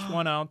 ounce. Lunch,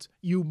 1 ounce.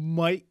 You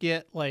might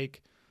get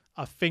like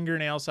a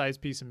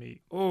fingernail-sized piece of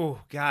meat. Oh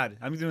God,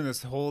 I'm doing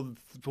this whole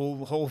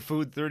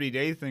food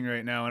 30-day thing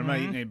right now, and I'm not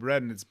eating any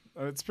bread, and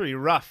it's pretty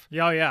rough.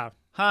 Yeah, yeah.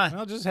 Huh.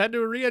 Well, just head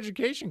to a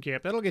re-education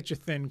camp. That'll get you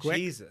thin quick.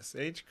 Jesus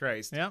H.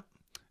 Christ. Yeah.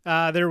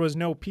 There was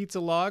no pizza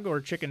log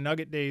or chicken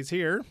nugget days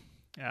here.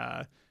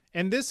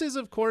 And this is,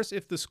 of course,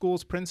 if the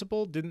school's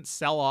principal didn't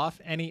sell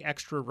off any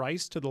extra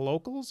rice to the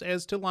locals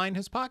as to line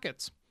his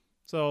pockets.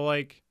 So,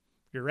 like,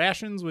 your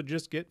rations would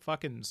just get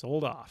fucking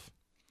sold off.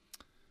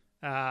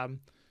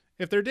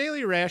 If their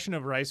daily ration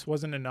of rice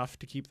wasn't enough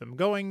to keep them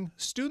going,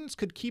 students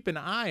could keep an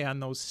eye on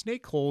those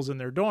snake holes in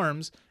their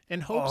dorms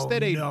in hopes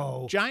that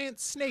a giant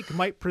snake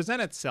might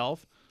present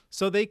itself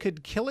so they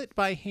could kill it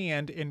by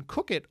hand and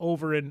cook it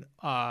over an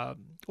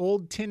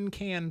old tin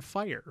can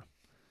fire.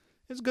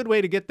 It's a good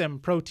way to get them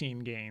protein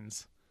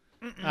gains.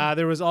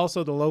 There was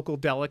also the local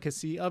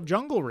delicacy of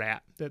jungle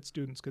rat that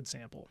students could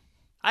sample.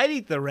 I'd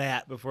eat the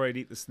rat before I'd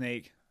eat the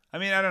snake. I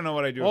mean, I don't know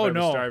what I'd do if I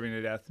was starving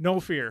to death. No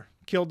fear.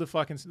 Killed the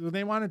fucking...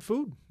 They wanted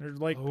food. They're,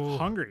 like,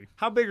 hungry.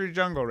 How big are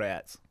jungle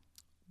rats?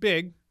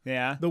 Big.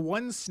 Yeah. The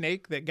one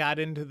snake that got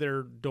into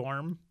their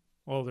dorm,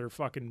 their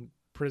fucking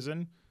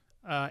prison,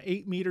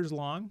 8 meters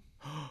long.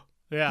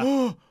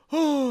 Yeah.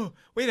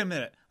 Wait a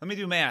minute. Let me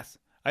do math.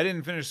 I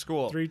didn't finish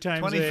school. 3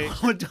 times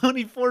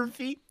 24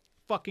 feet?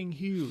 Fucking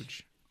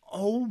huge.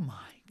 Oh,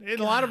 my And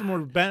a lot of them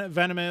were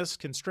venomous,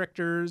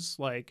 constrictors.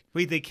 Like,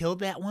 wait, they killed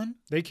that one?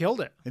 They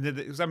killed it. And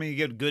you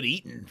get good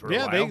eating for a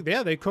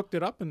while. They cooked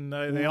it up and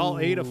they all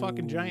ate a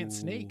fucking giant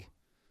snake.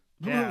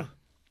 Yeah.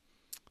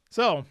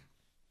 So,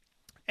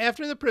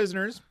 after the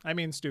prisoners,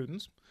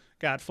 students,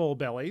 got full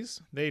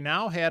bellies, they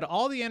now had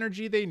all the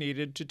energy they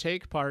needed to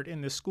take part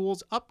in the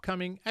school's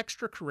upcoming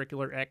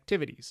extracurricular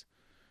activities.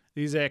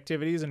 These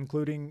activities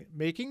including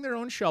making their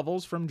own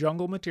shovels from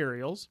jungle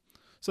materials,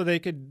 so they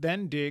could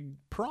then dig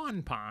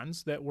prawn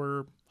ponds that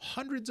were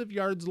hundreds of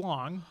yards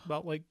long,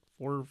 about like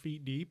 4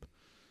 feet deep.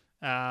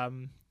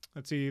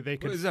 Let's see, they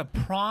could... Is a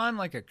prawn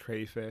like a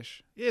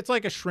crayfish? It's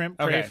like a shrimp,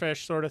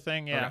 crayfish sort of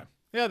thing, yeah. Okay.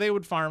 Yeah, they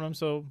would farm them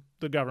so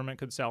the government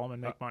could sell them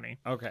and make money.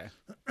 Okay.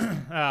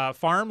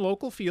 Farm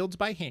local fields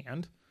by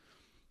hand.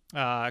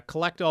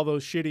 Collect all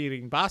those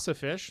shit-eating bassa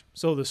fish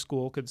so the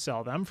school could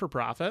sell them for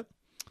profit.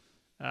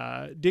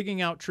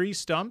 Digging out tree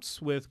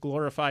stumps with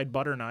glorified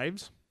butter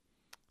knives.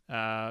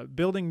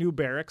 Building new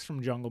barracks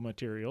from jungle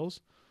materials,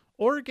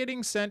 or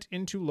getting sent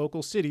into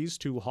local cities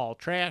to haul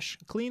trash,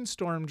 clean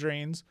storm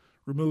drains,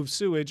 remove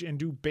sewage, and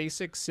do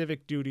basic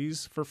civic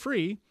duties for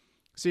free,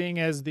 seeing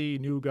as the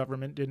new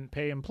government didn't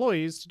pay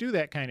employees to do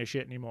that kind of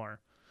shit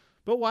anymore.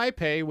 But why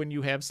pay when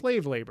you have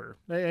slave labor?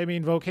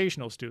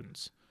 Vocational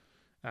students.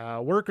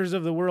 Workers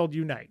of the world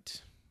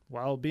unite,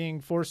 while being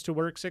forced to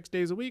work 6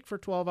 days a week for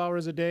 12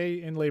 hours a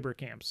day in labor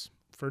camps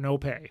for no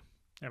pay.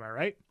 Am I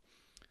right?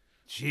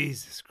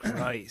 Jesus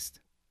Christ.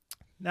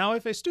 Now,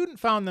 if a student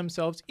found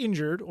themselves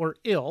injured or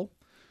ill,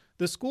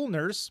 the school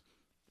nurse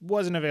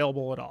wasn't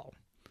available at all.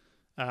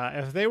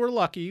 If they were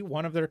lucky,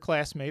 one of their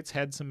classmates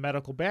had some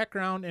medical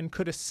background and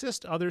could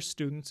assist other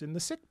students in the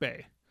sick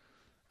bay.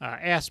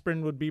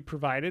 Aspirin would be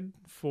provided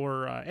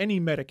for any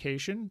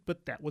medication,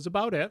 but that was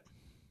about it.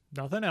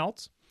 Nothing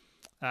else.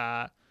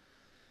 And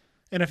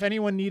if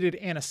anyone needed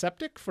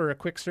antiseptic for a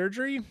quick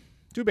surgery,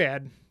 too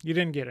bad, you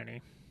didn't get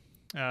any.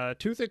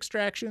 Tooth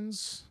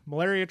extractions,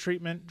 malaria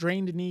treatment,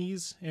 drained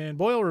knees, and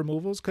boil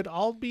removals could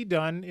all be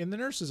done in the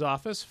nurse's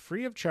office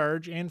free of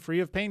charge and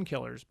free of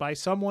painkillers by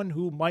someone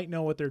who might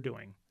know what they're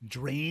doing.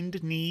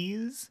 Drained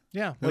knees?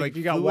 Yeah, like if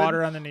you got fluid?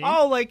 Water on the knee.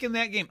 Oh, like in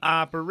that game.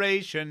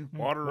 Operation,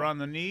 water on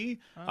the knee,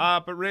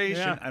 operation.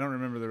 Yeah. I don't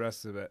remember the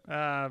rest of it.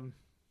 Yeah,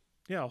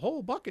 a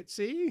whole bucket,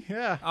 see?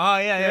 Yeah. Oh,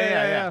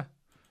 yeah.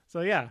 So,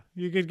 yeah,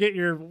 you could get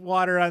your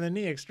water on the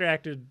knee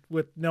extracted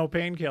with no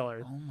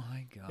painkiller. Oh,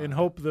 my God. And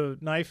hope the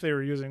knife they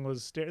were using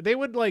was... They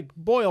would,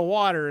 boil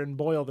water and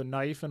boil the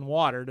knife in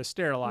water to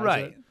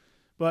sterilize it.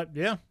 But,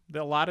 yeah,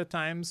 a lot of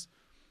times...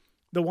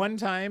 The one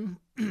time,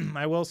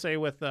 I will say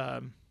with...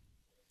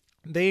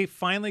 they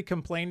finally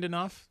complained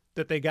enough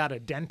that they got a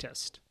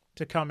dentist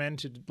to come in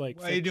to, Why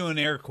are you doing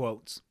air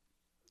quotes?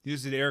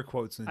 Use the air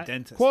quotes in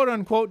dentist. Quote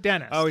unquote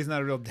dentist. Oh, he's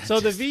not a real dentist. So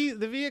the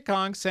Viet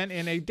Cong sent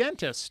in a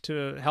dentist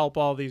to help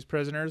all these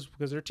prisoners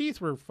because their teeth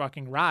were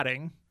fucking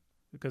rotting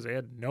because they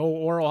had no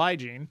oral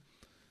hygiene.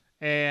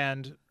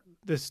 And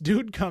this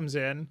dude comes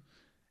in,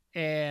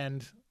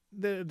 and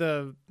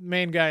the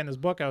main guy in this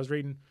book I was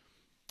reading,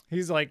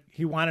 he's like,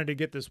 he wanted to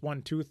get this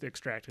one tooth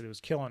extracted. It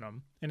was killing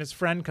him. And his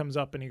friend comes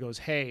up and he goes,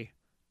 "Hey,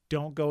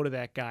 don't go to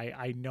that guy.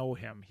 I know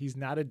him. He's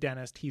not a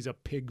dentist. He's a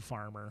pig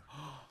farmer."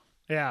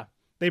 Yeah.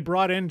 They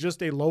brought in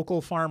just a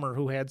local farmer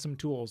who had some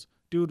tools.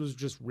 Dude was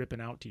just ripping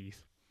out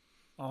teeth.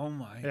 Oh,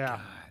 my God.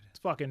 It's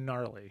fucking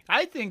gnarly.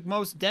 I think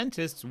most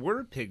dentists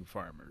were pig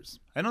farmers.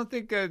 I don't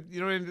think, I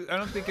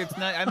don't think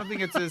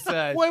it's this.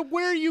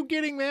 Where are you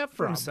getting that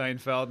from?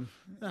 Seinfeld.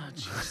 Oh,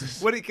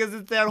 Jesus. Because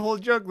it's that whole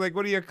joke. Like,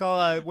 what do you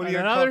call,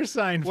 another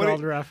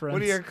Seinfeld reference. What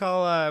do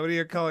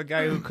you call a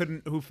guy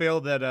who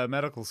failed at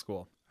medical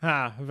school?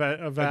 A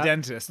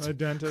dentist. A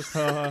dentist.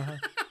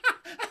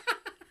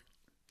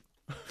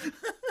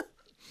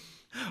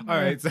 All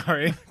right,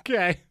 sorry.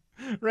 Okay.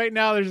 Right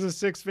now, there's a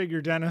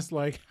 6-figure dentist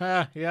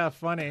yeah,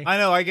 funny. I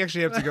know. I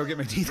actually have to go get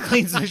my teeth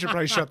cleaned, so I should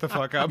probably shut the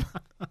fuck up.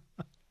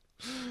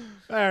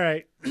 All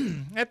right.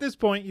 At this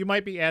point, you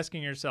might be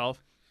asking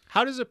yourself,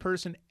 how does a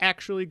person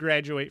actually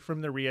graduate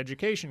from the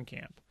re-education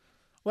camp?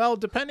 Well,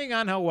 depending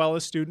on how well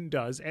a student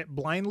does at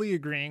blindly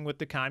agreeing with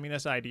the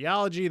communist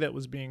ideology that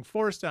was being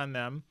forced on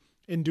them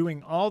and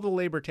doing all the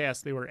labor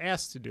tasks they were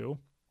asked to do,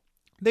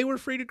 they were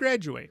free to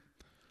graduate.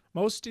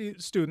 Most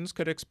students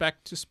could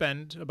expect to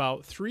spend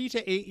about 3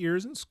 to 8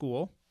 years in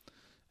school.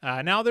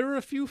 Now, there are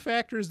a few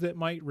factors that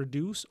might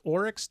reduce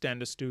or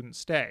extend a student's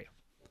stay.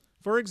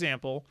 For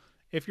example,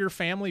 if your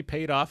family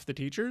paid off the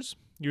teachers,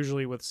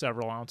 usually with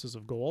several ounces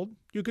of gold,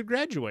 you could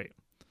graduate.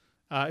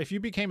 If you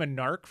became a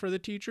narc for the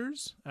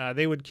teachers,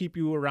 they would keep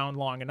you around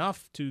long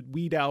enough to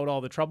weed out all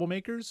the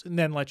troublemakers and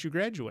then let you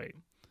graduate.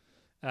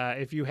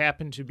 If you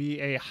happen to be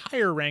a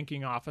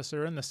higher-ranking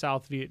officer in the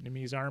South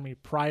Vietnamese Army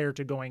prior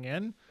to going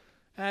in,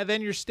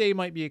 then your stay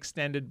might be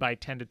extended by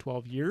 10 to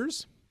 12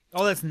 years.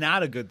 Oh, that's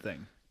not a good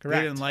thing.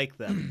 Correct. They didn't like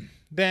them.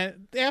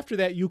 Then after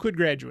that, you could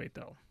graduate,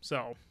 though.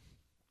 So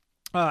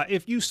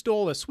if you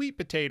stole a sweet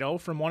potato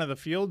from one of the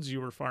fields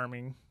you were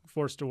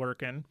forced to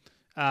work in,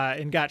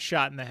 and got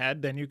shot in the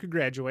head, then you could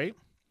graduate.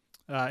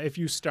 If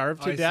you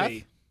starved to death,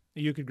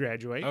 you could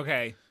graduate.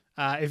 Okay.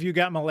 If you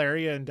got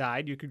malaria and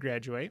died, you could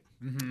graduate.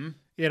 Mm-hmm.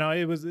 You know,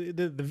 it was the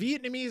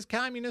Vietnamese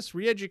communist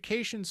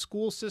re-education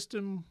school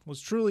system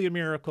was truly a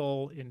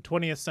miracle in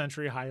 20th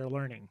century higher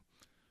learning.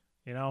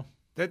 You know,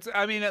 That's.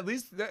 I mean, at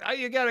least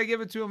you gotta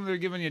give it to them. They're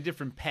giving you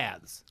different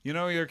paths. You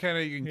know, you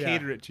can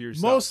cater it to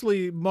yourself.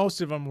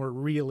 Most of them were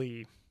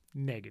really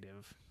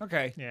negative.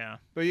 Okay. Yeah.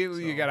 But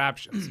you got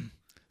options.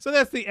 So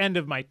that's the end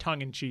of my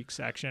tongue-in-cheek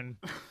section.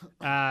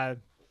 Now,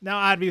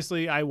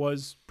 obviously, I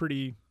was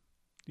pretty,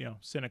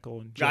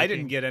 cynical and joking. I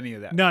didn't get any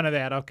of that. None of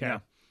that. Okay.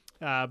 No.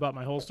 About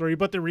my whole story.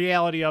 But the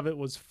reality of it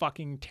was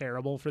fucking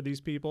terrible for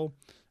these people.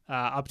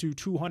 Up to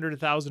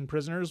 200,000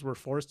 prisoners were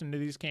forced into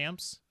these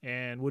camps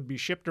and would be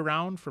shipped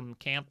around from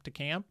camp to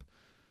camp.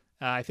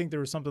 I think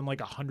there was something like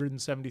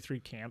 173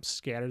 camps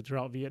scattered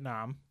throughout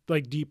Vietnam,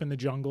 like deep in the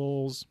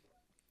jungles.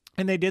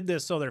 And they did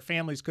this so their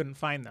families couldn't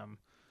find them.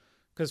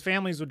 Because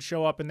families would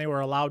show up and they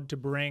were allowed to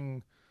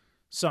bring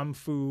some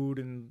food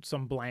and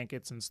some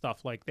blankets and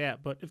stuff like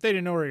that. But if they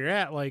didn't know where you're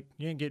at, like,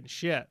 you ain't getting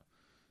shit.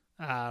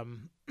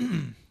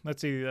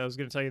 Let's see. I was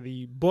going to tell you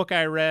the book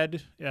I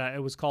read.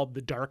 It was called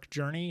The Dark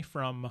Journey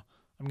from,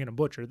 I'm going to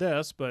butcher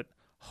this, but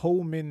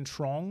Ho Min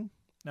Trong,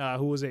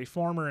 who was a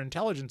former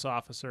intelligence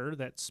officer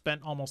that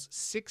spent almost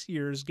 6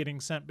 years getting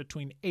sent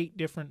between 8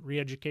 different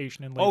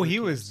re-education and labor Oh, he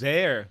camps. was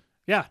there.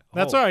 Yeah,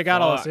 that's Oh, where I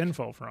got all this fuck.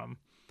 info from.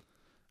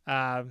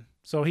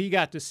 So he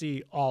got to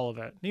see all of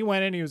it. He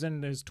went in, he was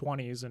in his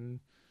 20s,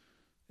 and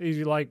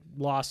he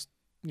lost,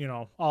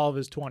 all of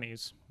his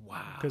 20s.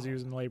 Wow. Because he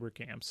was in labor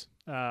camps.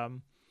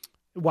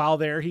 While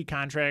there, he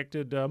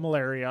contracted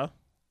malaria,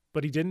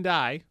 but he didn't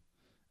die.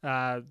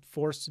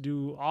 Forced to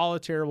do all the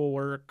terrible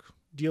work,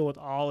 deal with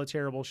all the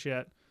terrible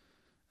shit.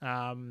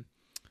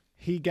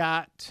 He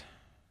got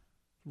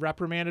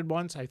reprimanded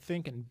once, I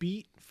think, and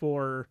beat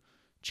for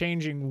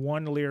changing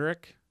one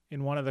lyric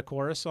in one of the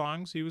chorus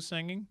songs he was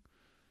singing.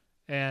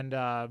 And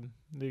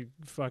they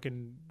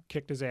fucking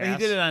kicked his ass. And he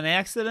did it on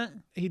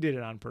accident? He did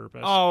it on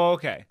purpose. Oh,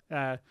 okay.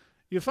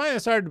 You find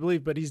this hard to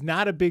believe, but he's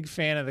not a big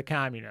fan of the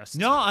communists.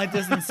 No, it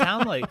doesn't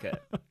sound like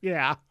it.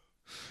 Yeah.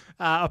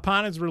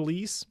 Upon his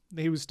release,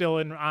 he was still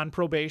on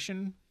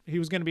probation. He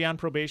was going to be on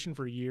probation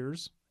for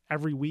years.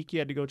 Every week he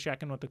had to go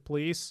check in with the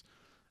police.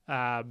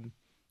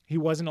 He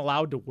wasn't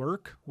allowed to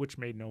work, which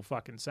made no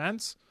fucking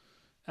sense.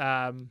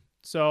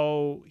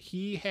 So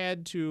he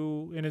had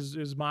to, and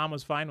his mom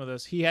was fine with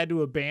this, he had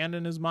to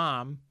abandon his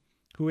mom,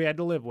 who he had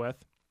to live with,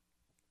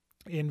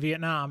 in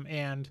Vietnam,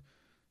 and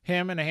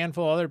him and a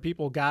handful of other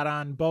people got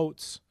on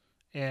boats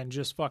and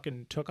just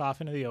fucking took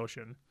off into the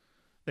ocean.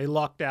 They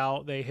lucked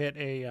out. They hit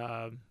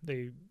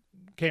they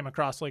came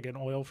across like an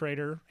oil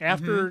freighter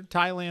after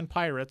Thailand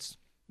pirates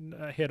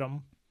hit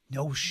them.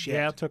 No shit.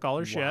 Yeah, took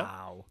all their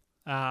Wow.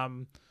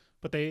 shit.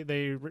 But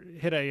they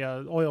hit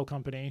a oil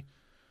company,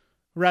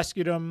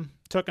 rescued him,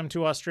 took him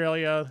to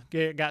Australia,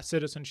 got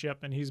citizenship,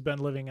 and he's been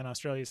living in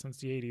Australia since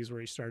the 80s,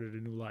 where he started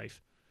a new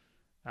life.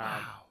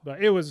 Wow.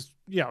 But it was,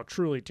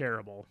 truly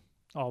terrible,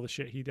 all the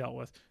shit he dealt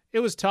with. It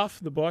was tough,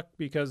 the book,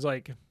 because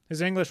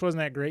his English wasn't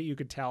that great. You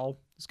could tell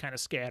it's kind of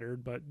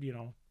scattered, but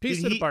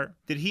pieced it apart.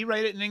 Did he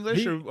write it in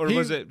English, or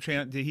was it?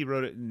 Did he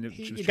wrote it?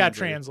 It got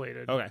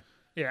translated. Okay.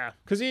 Yeah,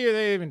 because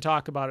they even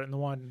talk about it in the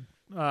one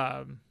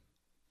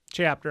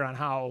chapter on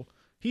how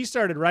he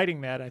started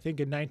writing that, I think,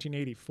 in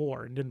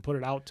 1984 and didn't put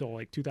it out till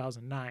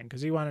 2009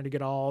 because he wanted to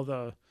get all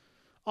the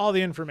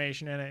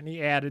information in it, and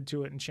he added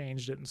to it and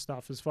changed it and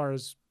stuff as far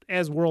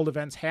as world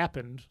events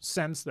happened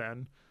since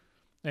then.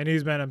 And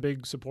he's been a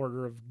big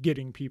supporter of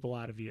getting people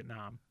out of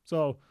Vietnam.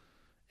 So,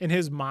 and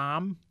his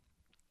mom,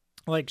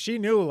 she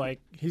knew,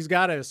 he's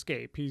got to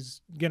escape.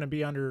 He's going to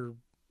be under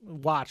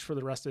watch for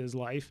the rest of his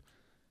life.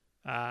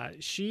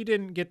 She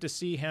didn't get to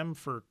see him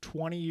for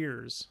 20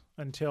 years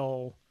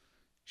until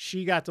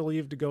she got to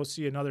leave to go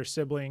see another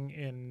sibling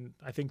in,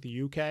 I think,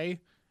 the UK.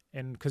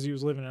 And because he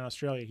was living in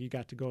Australia, he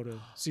got to go to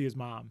see his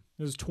mom.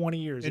 It was 20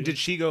 years. And did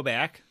she go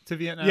back to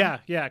Vietnam?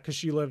 Yeah, because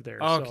she lived there.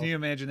 Oh, so. can you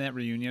imagine that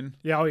reunion?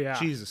 Yeah, oh yeah.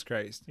 Jesus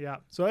Christ. Yeah,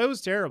 so it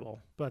was terrible,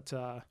 but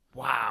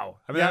Wow.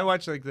 I mean, Yeah. I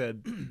watched like the,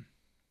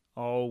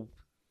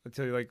 I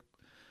tell you, like,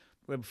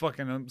 I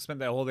fucking spent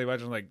that whole day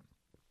watching like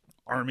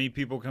army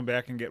people come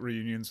back and get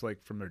reunions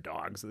like from their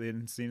dogs that they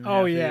hadn't seen in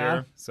half a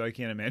year. So I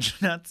can't imagine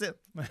that's it.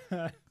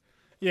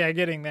 yeah,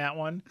 getting that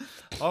one.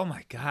 Oh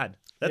my God.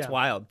 That's Yeah.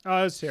 wild.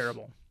 Oh, it was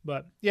terrible.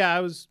 But yeah,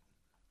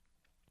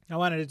 I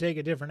wanted to take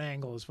a different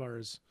angle as far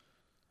as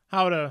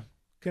how to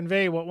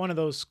convey what one of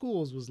those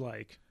schools was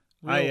like.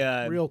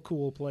 Real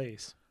cool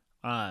place.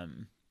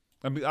 I'm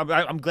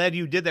glad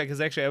you did that because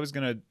actually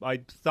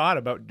I thought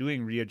about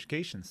doing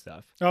re-education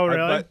stuff. Oh,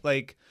 really?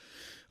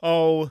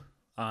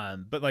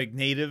 But like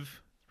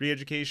native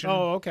re-education.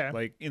 Oh, okay.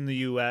 Like in the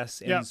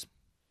U.S. and Yeah.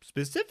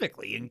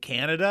 specifically in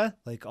Canada,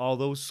 like all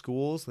those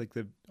schools, like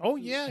Oh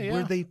yeah, yeah.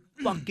 where they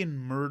fucking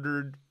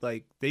murdered,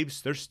 like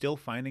they're still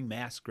finding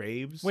mass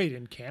graves. Wait,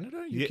 in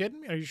Canada? You Yeah.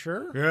 kidding me? Are you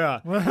sure? Yeah.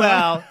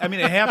 Well, I mean,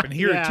 it happened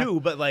here Yeah. too,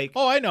 but like,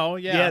 Oh, I know.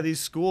 Yeah. these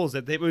schools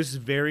it was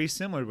very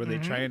similar where they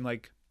try and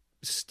like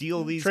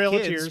steal these Trail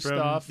of kids Tears from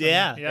stuff and-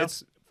 yeah, yep.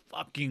 it's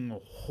fucking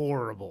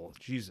horrible.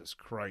 Jesus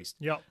Christ.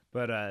 Yep.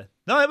 But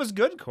no, that was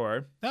good,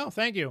 Core. No,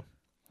 thank you.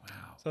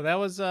 Wow. So that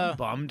was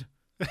Bummed.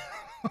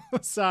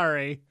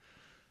 sorry.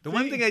 The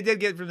one thing I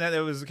did get from that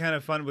was kind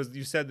of fun was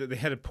you said that they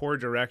had a poor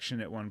direction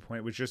at one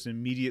point, which just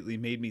immediately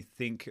made me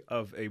think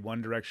of a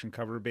One Direction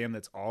cover band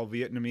that's all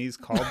Vietnamese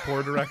called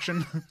Poor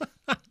Direction.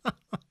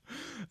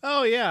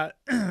 Oh yeah,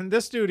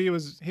 this dude he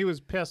was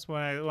pissed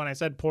when I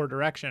said poor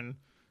direction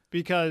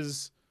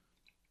because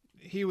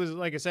he was,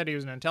 like I said, he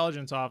was an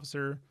intelligence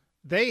officer.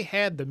 They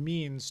had the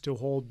means to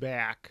hold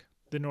back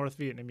the North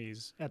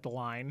Vietnamese at the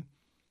line,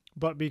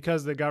 but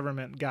because the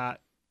government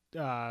got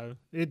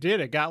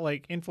it got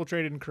like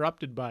infiltrated and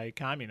corrupted by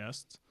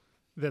communists,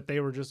 that they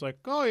were just like,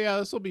 oh yeah,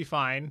 this will be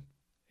fine,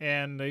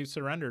 and they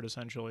surrendered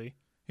essentially.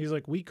 He's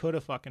like, we could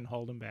have fucking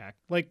held them back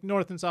like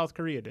North and South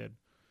Korea did.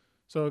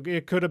 So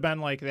it could have been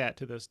like that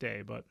to this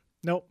day, but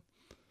nope.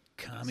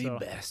 Commie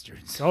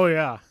bastards. Oh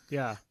yeah,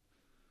 yeah.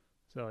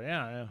 So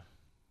yeah.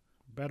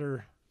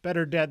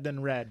 Better dead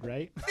than red,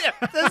 right? Yeah,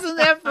 isn't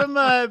that from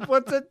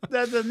what's it?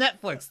 The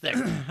Netflix thing.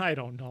 I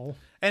don't know.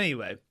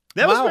 Anyway,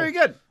 that was Wow. very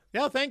good.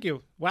 Yeah, thank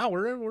you. Wow,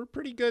 we're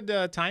pretty good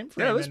time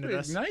frame Yeah, it was into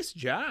pretty this. nice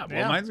job. Yeah.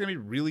 Well, mine's gonna be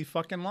really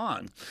fucking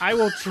long. I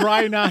will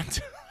try not.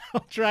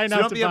 I'll try not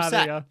don't to be bother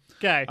upset. you.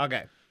 Okay,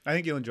 Okay, I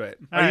think you'll enjoy it.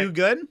 All Are right. you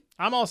good?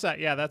 I'm all set.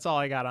 Yeah, that's all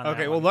I got on. Okay,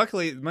 that well, one.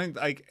 luckily,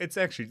 it's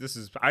actually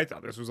I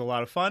thought this was a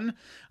lot of fun.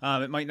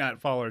 It might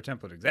not follow our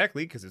template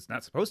exactly because it's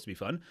not supposed to be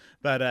fun,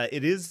 but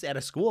it is at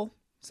a school,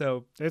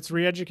 so it's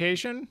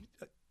re-education.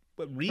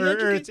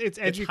 re-education. it's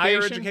education?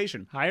 higher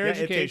education. Higher It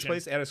takes education.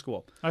 place at a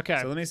school. Okay,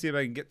 So let me see if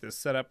I can get this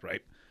set up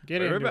right.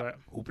 get into it.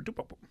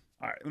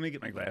 All right, let me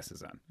get my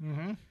glasses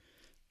on.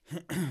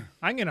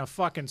 I'm gonna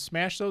fucking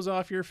smash those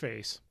off your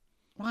face.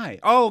 Why?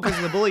 Oh, because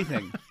of the bully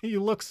thing.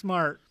 You look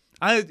smart.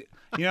 I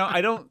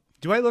don't.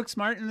 Do I look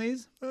smart in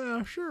these?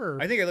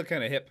 Sure. I think I look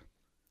kind of hip.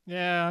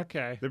 Yeah.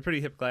 Okay. They're pretty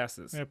hip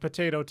glasses. Yeah,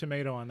 potato,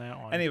 tomato on that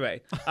one.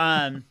 Anyway,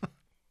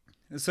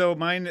 so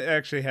mine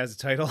actually has a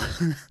title.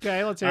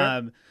 Okay, let's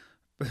hear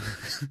it.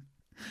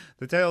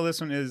 The title of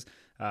this one is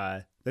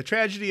 "The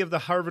Tragedy of the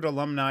Harvard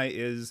Alumni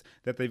is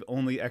that they've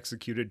only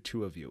executed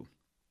 2 of you."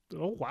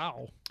 Oh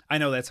wow. I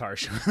know that's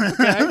harsh.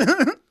 Okay.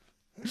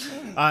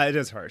 It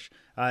is harsh.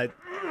 Are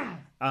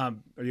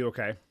you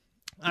okay?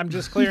 I'm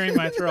just clearing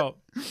my throat.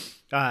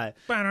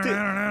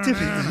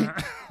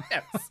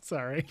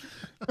 Sorry.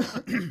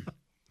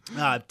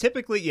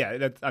 Typically,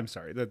 yeah, I'm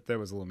sorry, that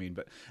was a little mean,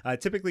 but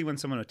typically when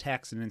someone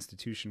attacks an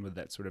institution with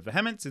that sort of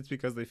vehemence, it's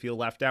because they feel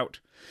left out.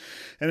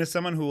 And as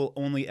someone who will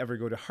only ever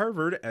go to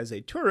Harvard as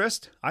a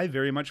tourist, I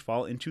very much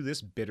fall into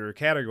this bitter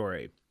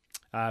category.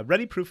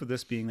 Ready proof of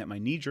this being that my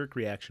knee-jerk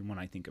reaction when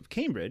I think of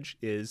Cambridge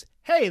is,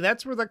 hey,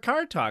 that's where the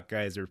Car Talk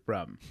guys are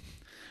from.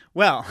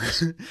 Well,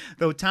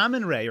 though Tom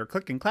and Ray, or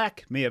Click and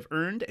Clack, may have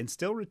earned and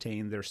still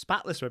retain their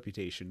spotless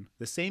reputation,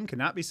 the same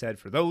cannot be said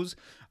for the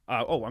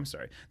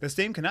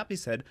same cannot be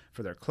said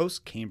for their close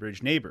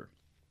Cambridge neighbor.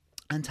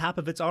 On top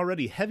of its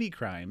already heavy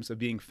crimes of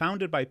being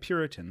founded by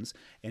Puritans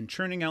and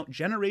churning out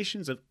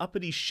generations of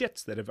uppity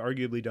shits that have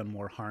arguably done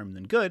more harm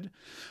than good,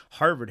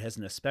 Harvard has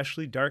an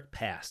especially dark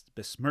past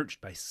besmirched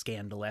by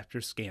scandal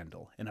after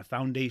scandal and a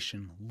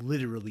foundation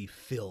literally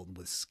filled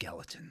with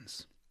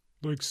skeletons.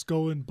 Like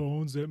Skull and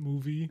Bones, that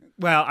movie.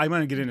 Well, I'm going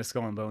to get into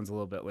Skull and Bones a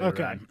little bit later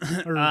Okay. on.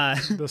 Or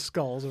the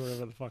skulls or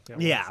whatever the fuck that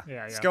was.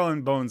 Yeah. Skull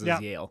and Bones is Yeah.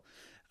 Yale.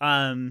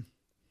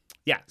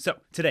 So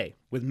today,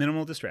 with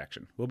minimal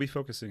distraction, we'll be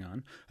focusing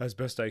on, as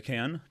best I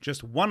can,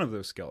 just one of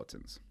those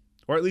skeletons,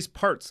 or at least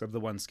parts of the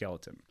one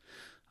skeleton.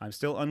 I'm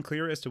still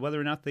unclear as to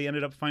whether or not they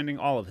ended up finding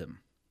all of him.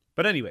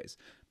 But anyways,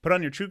 put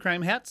on your true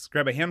crime hats,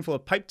 grab a handful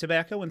of pipe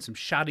tobacco and some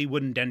shoddy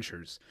wooden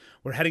dentures.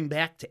 We're heading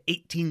back to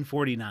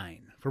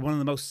 1849 for one of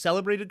the most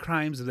celebrated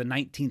crimes of the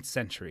 19th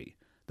century,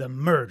 the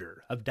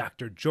murder of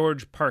Dr.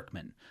 George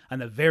Parkman on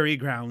the very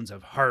grounds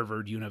of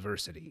Harvard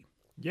University.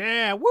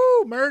 Yeah,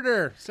 woo,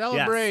 murder.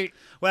 Celebrate.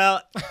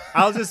 Well,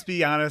 I'll just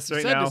be honest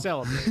right Said now. to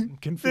celebrate. I'm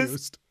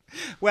confused.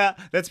 Well,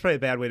 that's probably a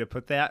bad way to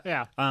put that.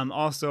 Yeah.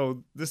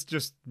 Also, this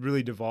just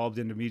really devolved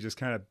into me just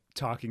kind of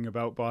talking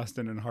about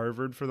Boston and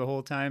Harvard for the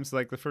whole time. So,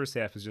 like, the first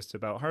half is just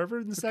about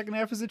Harvard, and the second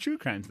half is a true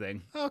crime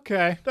thing.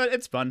 Okay. But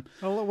it's fun.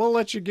 We'll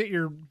let you get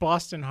your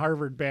Boston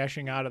Harvard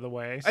bashing out of the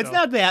way. It's so.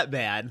 not that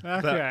bad.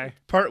 Okay.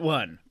 But part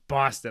one,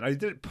 Boston. I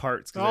did it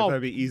parts because I Oh. thought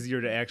it'd be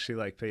easier to actually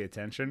like pay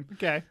attention.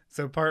 Okay.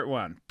 So part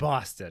one,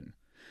 Boston.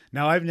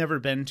 Now, I've never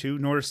been to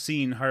nor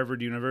seen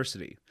Harvard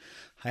University.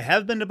 I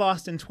have been to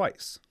Boston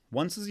twice.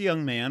 Once as a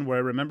young man, where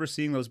I remember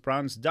seeing those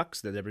bronze ducks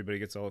that everybody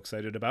gets all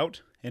excited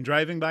about, and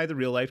driving by the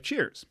real-life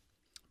Cheers.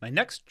 My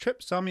next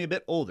trip saw me a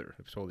bit older,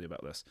 I've told you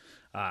about this,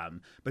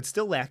 but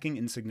still lacking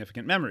in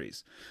significant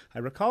memories. I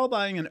recall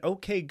buying an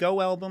OK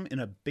Go album in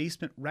a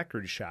basement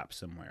record shop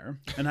somewhere,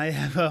 and I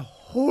have a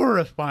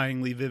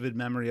horrifyingly vivid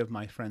memory of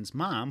my friend's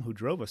mom, who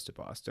drove us to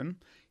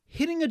Boston,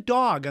 hitting a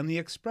dog on the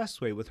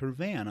expressway with her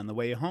van on the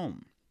way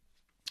home.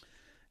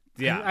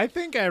 Yeah. I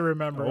think I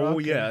remember. Oh,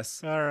 Okay.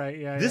 yes. All right.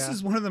 Yeah. This yeah.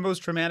 is one of the most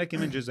traumatic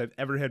images I've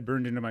ever had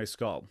burned into my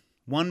skull.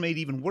 One made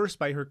even worse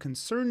by her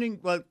concerning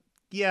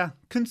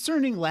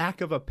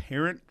lack of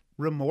apparent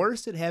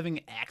remorse at having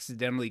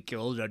accidentally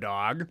killed a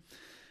dog.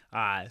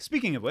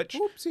 Speaking of which,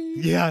 Oopsie.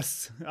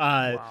 yes.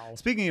 Wow.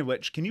 Speaking of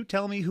which, can you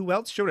tell me who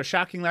else showed a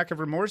shocking lack of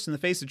remorse in the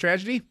face of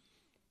tragedy?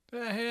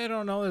 I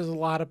don't know. There's a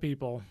lot of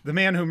people. The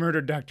man who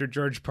murdered Dr.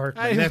 George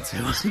Parkman. That's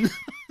who.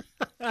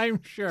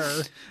 I'm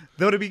sure.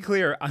 Though to be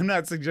clear, I'm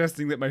not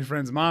suggesting that my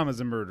friend's mom is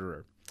a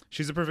murderer.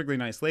 She's a perfectly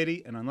nice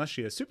lady, and unless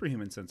she has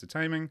superhuman sense of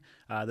timing,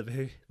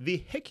 the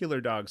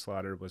vehicular dog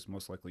slaughter was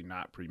most likely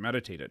not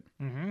premeditated.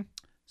 Mm-hmm.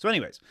 So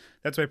anyways,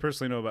 that's what I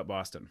personally know about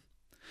Boston.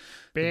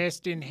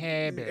 Best in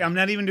habit. I'm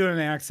not even doing an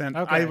accent.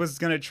 Okay. I was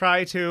going to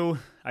try to.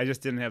 I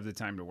just didn't have the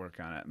time to work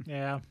on it.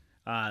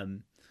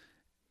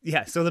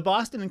 Yeah. So the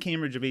Boston and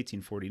Cambridge of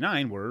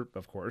 1849 were,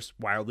 of course,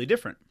 wildly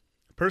different.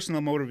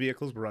 Personal motor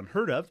vehicles were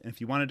unheard of, and if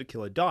you wanted to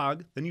kill a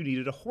dog, then you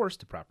needed a horse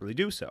to properly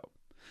do so.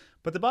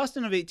 But the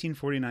Boston of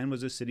 1849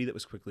 was a city that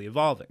was quickly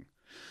evolving.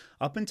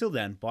 Up until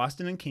then,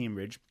 Boston and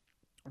Cambridge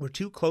were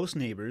two close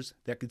neighbors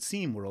that could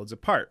seem worlds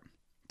apart.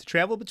 To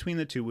travel between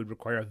the two would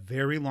require a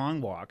very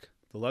long walk,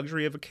 the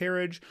luxury of a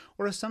carriage,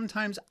 or a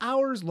sometimes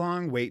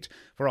hours-long wait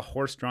for a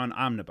horse-drawn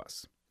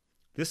omnibus.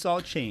 This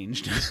all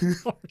changed.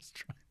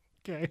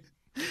 Okay.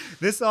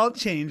 This all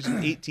changed in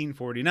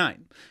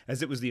 1849,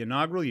 as it was the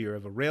inaugural year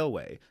of a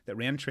railway that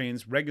ran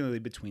trains regularly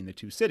between the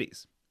two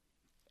cities.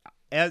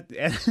 I'm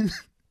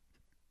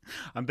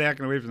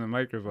backing away from the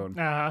microphone.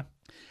 Uh-huh.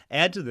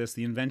 Add to this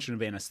the invention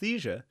of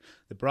anesthesia,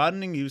 the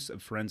broadening use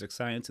of forensic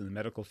science in the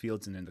medical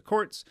fields and in the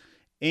courts,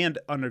 and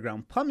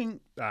underground plumbing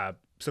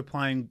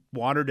supplying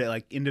water to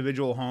like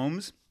individual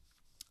homes.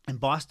 And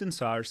Boston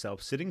saw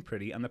herself sitting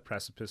pretty on the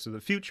precipice of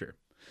the future.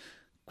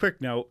 Quick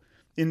note,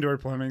 indoor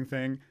plumbing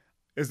thing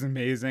is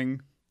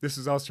amazing. This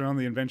is also around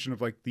the invention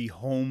of like the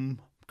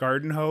home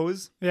garden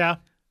hose. Yeah.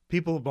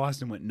 People of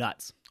Boston went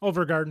nuts.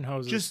 Over garden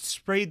hoses. Just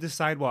sprayed the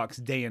sidewalks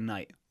day and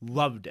night.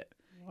 Loved it.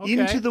 Okay.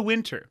 Into the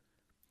winter.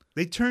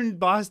 They turned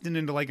Boston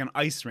into like an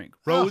ice rink.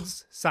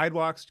 Roads,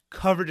 sidewalks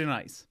covered in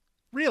ice.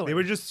 Really? They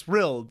were just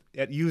thrilled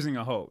at using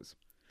a hose.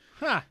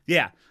 Huh.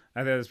 Yeah, I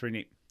thought that was pretty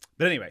neat.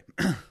 But anyway,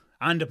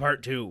 on to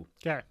part two.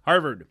 Okay.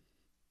 Harvard.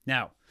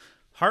 Now,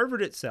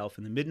 Harvard itself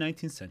in the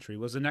mid-19th century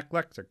was an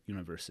eclectic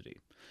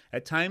university,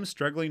 at times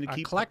struggling to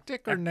keep...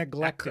 Eclectic or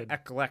neglected?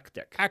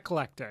 Eclectic.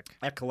 Eclectic.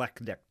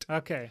 Eclectic.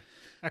 Okay.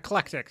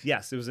 Eclectic.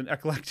 Yes, it was an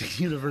eclectic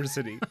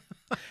university.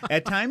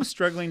 At times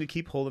struggling to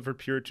keep hold of her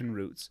Puritan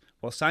roots,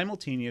 while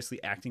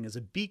simultaneously acting as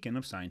a beacon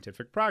of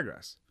scientific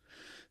progress.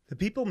 The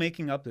people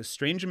making up this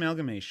strange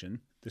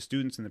amalgamation, the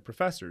students and the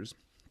professors,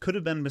 could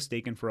have been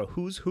mistaken for a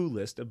who's who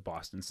list of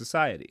Boston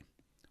society.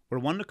 Were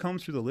one to comb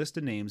through the list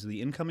of names of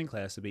the incoming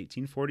class of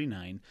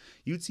 1849,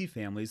 you'd see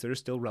families that are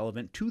still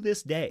relevant to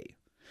this day.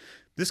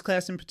 This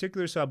class in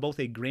particular saw both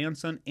a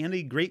grandson and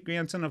a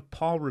great-grandson of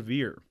Paul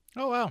Revere.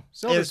 Oh, wow.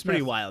 It's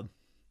pretty wild.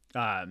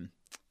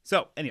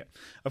 So, anyway,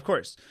 of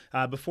course,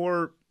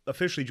 before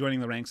officially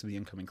joining the ranks of the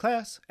incoming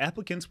class,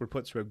 applicants were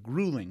put through a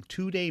grueling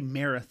 2-day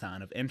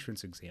marathon of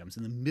entrance exams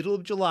in the middle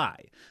of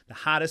July, the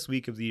hottest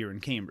week of the year in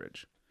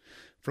Cambridge.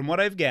 From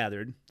what I've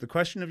gathered, the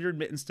question of your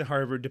admittance to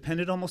Harvard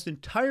depended almost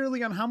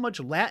entirely on how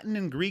much Latin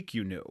and Greek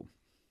you knew,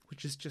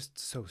 which is just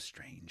so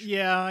strange.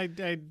 Yeah,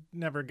 I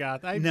never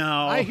got that.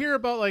 No. I hear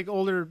about like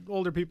older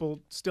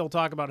people still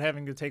talk about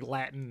having to take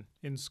Latin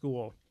in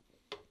school.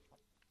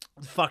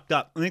 It's fucked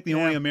up. I think the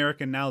only Yeah.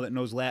 American now that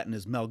knows Latin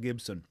is Mel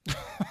Gibson.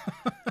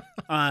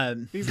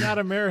 He's not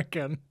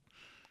American.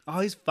 Oh,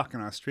 he's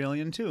fucking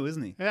Australian too,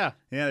 isn't he? Yeah.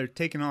 Yeah, they're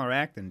taking all our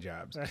acting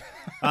jobs.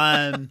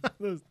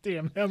 Those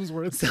damn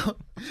Hemsworths. So,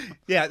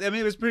 yeah, I mean,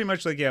 it was pretty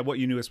much like, what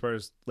you knew as far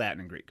as Latin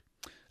and Greek.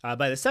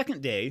 By the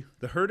second day,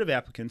 the herd of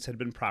applicants had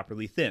been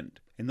properly thinned,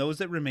 and those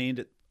that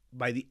remained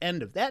by the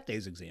end of that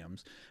day's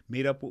exams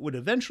made up what would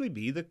eventually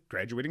be the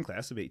graduating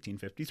class of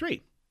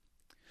 1853.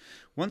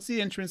 Once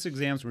the entrance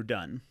exams were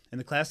done and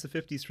the class of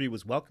 53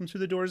 was welcomed through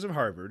the doors of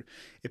Harvard,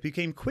 it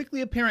became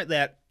quickly apparent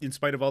that, in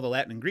spite of all the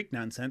Latin and Greek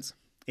nonsense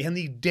and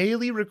the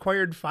daily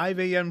required 5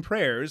 a.m.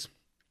 prayers,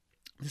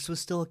 this was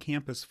still a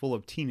campus full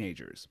of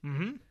teenagers.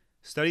 Mm-hmm.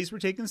 Studies were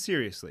taken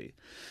seriously,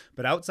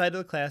 but outside of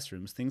the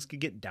classrooms, things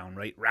could get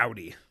downright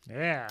rowdy.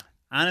 Yeah.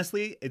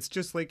 Honestly, it's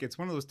just like, it's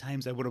one of those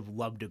times I would have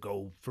loved to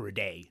go for a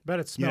day.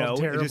 Bet it smelled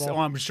terrible. Just,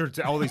 I'm sure it's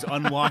all these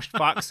unwashed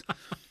fucks.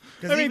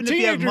 Because I mean, even if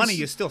you have money,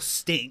 you still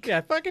stink.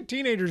 Yeah, fucking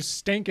teenagers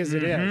stink as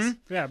it is.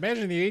 Yeah,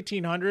 imagine the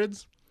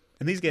 1800s.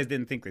 And these guys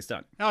didn't think they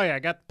stunk. Oh, yeah,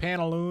 got the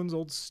pantaloons,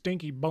 old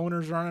stinky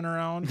boners running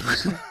around.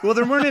 Well,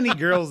 there weren't any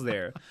girls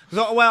there.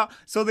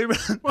 So they were,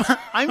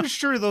 I'm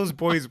sure those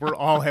boys were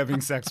all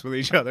having sex with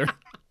each other.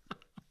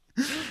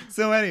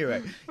 So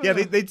anyway, yeah,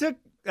 they took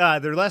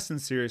their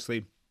lessons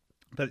seriously.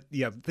 But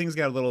yeah, things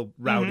got a little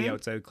rowdy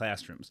outside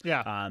classrooms.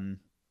 Yeah.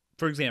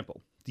 For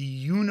example, the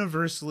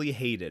universally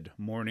hated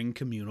morning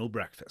communal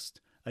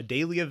breakfast, a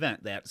daily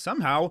event that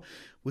somehow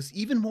was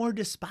even more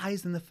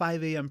despised than the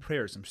 5 a.m.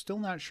 prayers. I'm still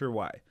not sure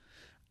why.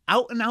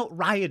 Out-and-out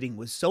rioting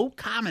was so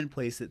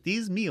commonplace at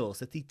these meals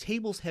that the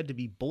tables had to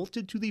be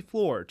bolted to the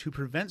floor to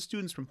prevent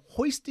students from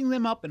hoisting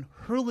them up and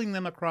hurling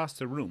them across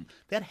the room.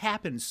 That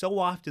happened so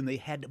often they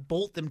had to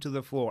bolt them to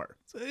the floor.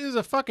 So it was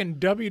a fucking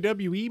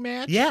WWE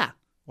match? Yeah.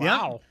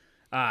 Wow.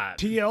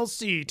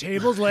 TLC,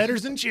 tables,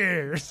 ladders, and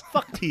chairs.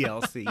 Fuck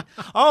TLC.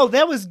 Oh,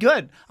 that was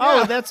good.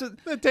 Oh, that's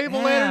the table,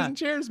 ladders, and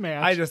chairs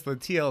match. The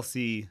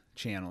TLC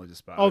channel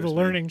just bothers Oh, the me.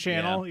 learning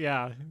channel?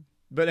 Yeah.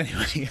 But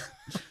anyway,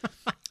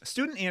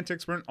 student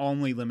antics weren't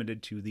only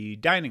limited to the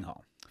dining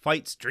hall.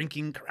 Fights,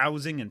 drinking,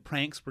 carousing, and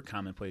pranks were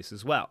commonplace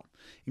as well,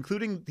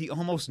 including the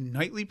almost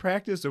nightly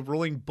practice of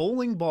rolling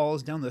bowling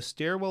balls down the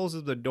stairwells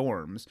of the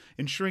dorms,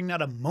 ensuring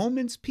not a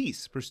moment's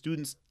peace for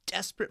students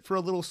desperate for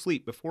a little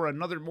sleep before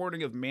another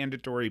morning of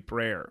mandatory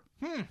prayer.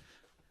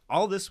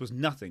 All this was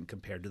nothing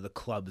compared to the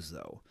clubs,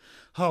 though.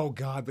 Oh,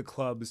 God, the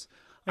clubs.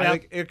 Yeah.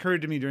 It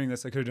occurred to me during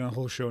this, I could have done a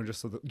whole show on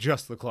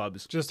just the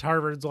clubs. Just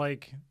Harvard's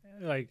like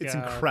it's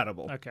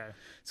incredible. Okay.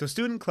 So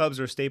student clubs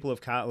are a staple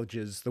of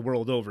colleges the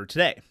world over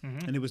today,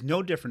 and it was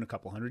no different a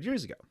couple hundred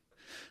years ago.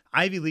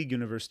 Ivy League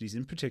universities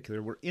in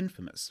particular were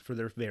infamous for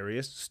their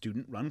various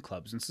student-run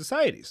clubs and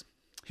societies.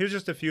 Here's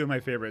just a few of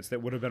my favorites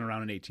that would have been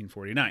around in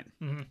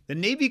 1849. The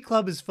Navy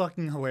Club is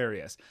fucking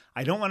hilarious.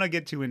 I don't want to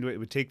get too into it. It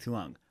would take too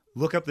long.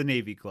 Look up the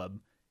Navy Club.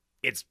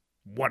 It's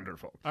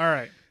wonderful. All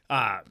right.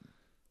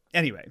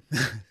 Anyway,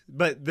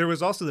 but there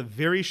was also the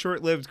very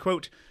short-lived,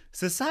 quote,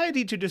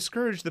 Society to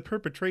Discourage the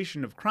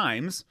Perpetration of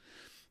Crimes.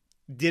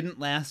 Didn't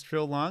last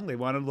real long. They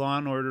wanted law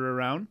and order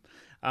around.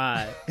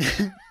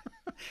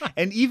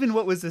 And even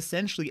what was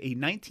essentially a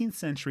 19th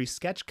century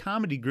sketch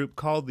comedy group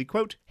called the,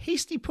 quote,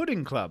 Hasty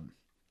Pudding Club.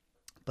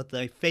 But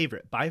the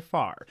favorite, by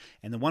far,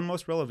 and the one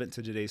most relevant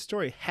to today's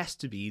story, has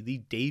to be the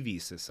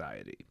Davies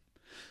Society.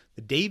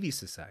 The Davies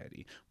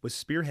Society was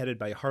spearheaded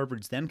by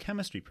Harvard's then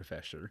chemistry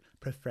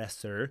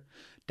professor,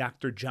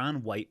 Dr.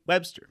 John White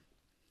Webster.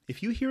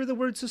 If you hear the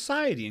word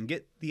society and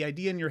get the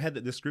idea in your head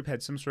that this group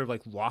had some sort of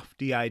like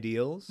lofty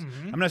ideals,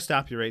 I'm going to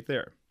stop you right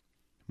there.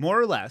 More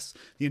or less,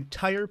 the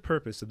entire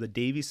purpose of the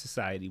Davies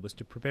Society was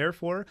to prepare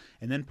for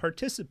and then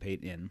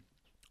participate in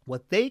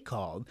what they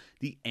called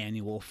the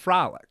annual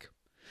frolic.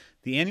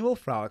 The annual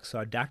frolic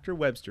saw Dr.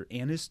 Webster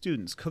and his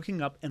students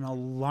cooking up an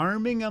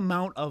alarming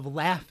amount of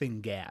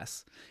laughing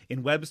gas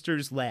in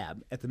Webster's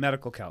lab at the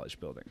medical college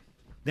building,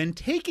 then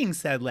taking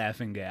said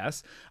laughing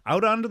gas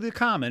out onto the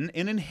common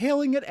and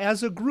inhaling it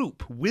as a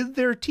group with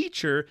their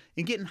teacher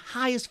and getting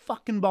high as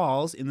fucking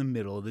balls in the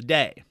middle of the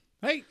day.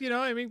 Hey,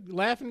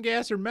 laughing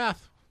gas or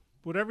meth,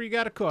 whatever you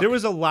got to cook. There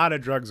was a lot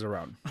of drugs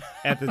around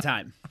at the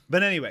time.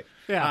 But anyway,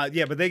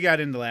 but they got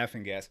into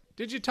laughing gas.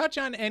 Did you touch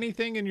on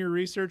anything in your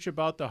research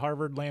about the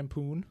Harvard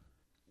Lampoon?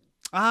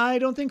 I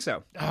don't think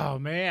so. Oh,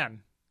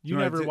 man. You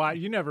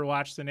never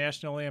watched the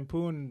National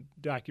Lampoon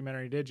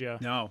documentary, did you?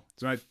 No.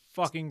 It's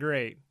fucking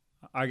great.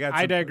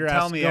 I digress.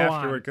 Tell me Go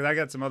afterward, because I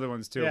got some other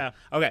ones too. Yeah.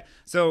 Okay.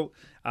 So,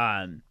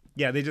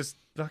 they just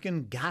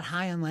fucking got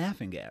high on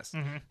laughing gas.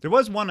 There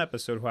was one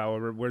episode,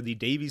 however, where the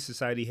Davies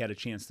Society had a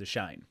chance to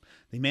shine.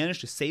 They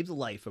managed to save the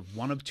life of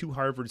one of two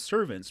Harvard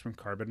servants from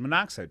carbon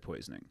monoxide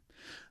poisoning.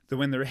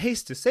 Though in their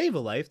haste to save a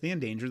life, they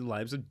endangered the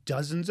lives of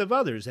dozens of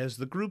others as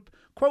the group,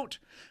 quote,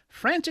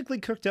 frantically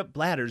cooked up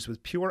bladders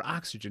with pure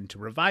oxygen to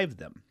revive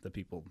them. The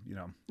people,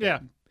 Yeah.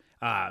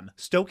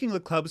 Stoking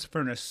the club's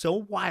furnace so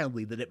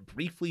wildly that it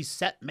briefly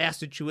set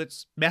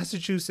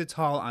Massachusetts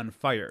Hall on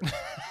fire.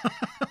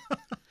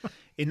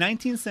 In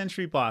 19th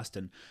century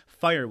Boston,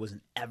 fire was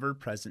an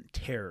ever-present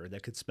terror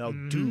that could spell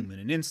doom in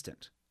an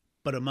instant.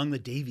 But among the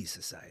Davies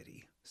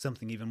Society,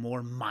 something even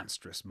more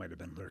monstrous might have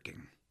been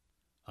lurking.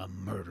 A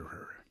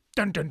murderer.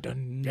 Dun, dun,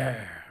 dun.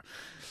 Yeah.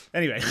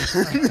 Anyway.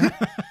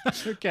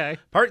 Okay.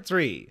 Part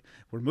 3.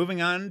 We're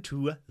moving on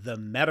to the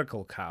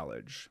medical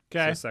college.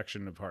 Okay. It's a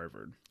section of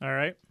Harvard. All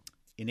right.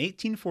 In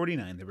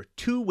 1849, there were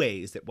two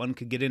ways that one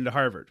could get into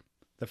Harvard.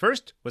 The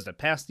first was to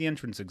pass the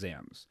entrance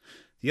exams.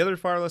 The other,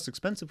 far less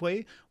expensive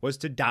way was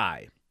to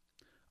die.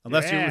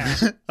 Unless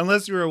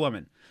you were a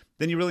woman.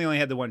 then you really only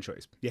had the one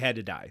choice. You had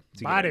to die. To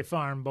get Body in.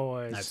 Farm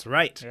Boys. That's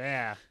right.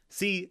 Yeah.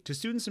 See, to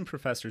students and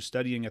professors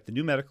studying at the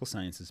new medical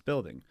sciences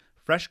building,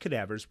 fresh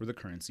cadavers were the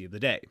currency of the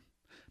day.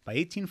 By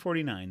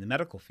 1849, the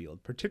medical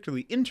field,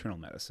 particularly internal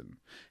medicine,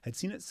 had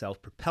seen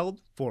itself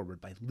propelled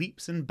forward by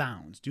leaps and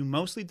bounds, due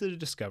mostly to the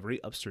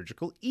discovery of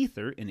surgical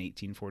ether in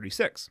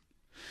 1846.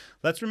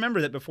 Let's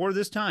remember that before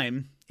this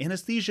time,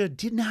 anesthesia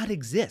did not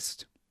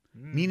exist,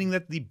 meaning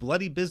that the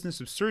bloody business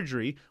of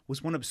surgery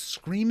was one of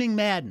screaming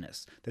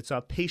madness that saw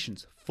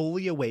patients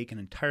fully awake and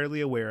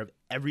entirely aware of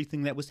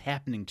everything that was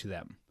happening to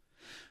them.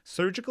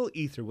 Surgical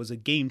ether was a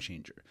game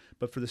changer,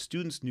 but for the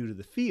students new to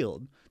the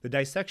field, the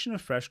dissection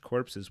of fresh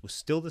corpses was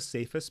still the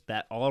safest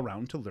bet all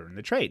around to learn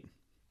the trade.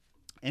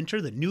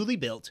 Enter the newly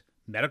built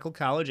Medical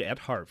College at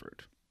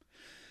Harvard.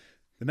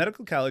 The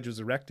Medical College was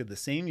erected the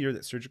same year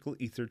that surgical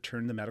ether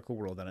turned the medical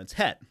world on its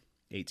head,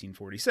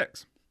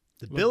 1846.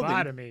 The building.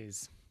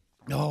 Lobotomies.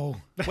 No,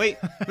 wait,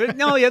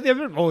 no, yeah,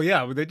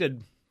 they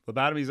did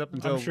lobotomies up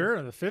until I'm sure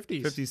in the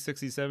 50s. 50s,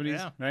 60s, 70s,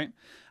 Yeah.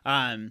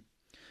 right?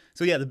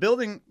 So yeah, the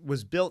building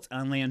was built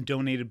on land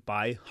donated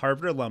by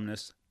Harvard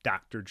alumnus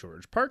Dr.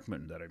 George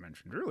Parkman that I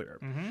mentioned earlier,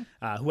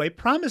 who I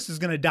promise is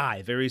going to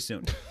die very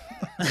soon.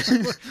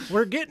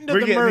 We're getting to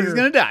the murder. He's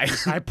going to die.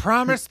 I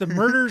promise the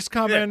murder's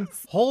coming.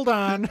 Hold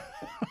on.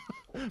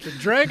 The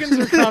dragons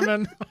are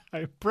coming.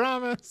 I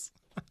promise.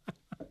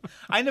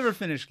 I never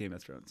finished Game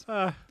of Thrones.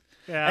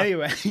 Yeah.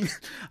 Anyway,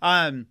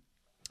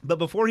 but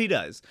before he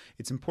does,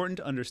 it's important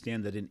to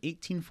understand that in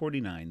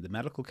 1849, the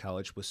medical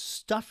college was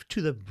stuffed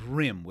to the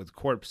brim with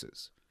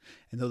corpses.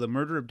 And though the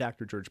murder of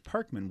Dr. George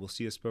Parkman will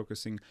see us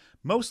focusing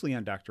mostly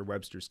on Dr.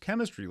 Webster's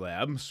chemistry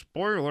lab,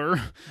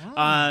 spoiler,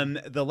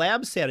 the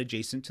lab sat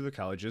adjacent to the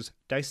college's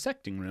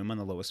dissecting room on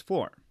the lowest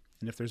floor.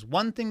 And if there's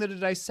one thing that a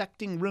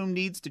dissecting room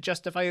needs to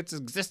justify its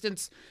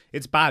existence,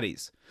 it's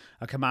bodies,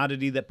 a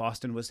commodity that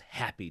Boston was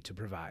happy to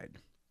provide.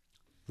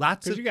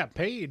 Lots Because of you got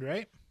paid,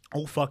 right?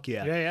 Oh, fuck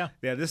yeah. Yeah.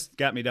 Yeah, this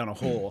got me down a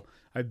hole.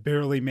 I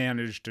barely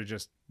managed to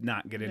just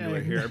not get into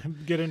it here.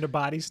 Get into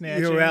body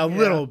snatching. Yeah, a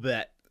little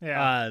bit.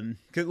 Yeah.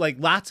 'Cause, like,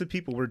 lots of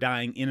people were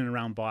dying in and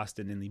around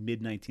Boston in the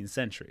mid-19th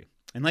century.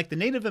 And like the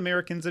Native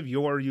Americans of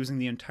yore using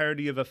the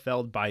entirety of a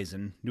felled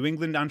bison, New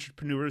England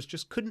entrepreneurs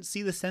just couldn't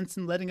see the sense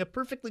in letting a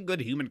perfectly good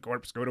human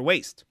corpse go to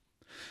waste.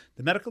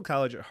 The medical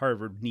college at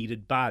Harvard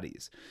needed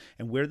bodies,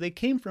 and where they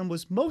came from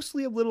was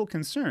mostly of little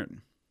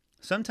concern.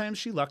 Sometimes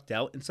she lucked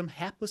out and some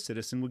hapless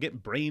citizen would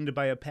get brained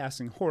by a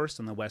passing horse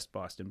on the West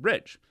Boston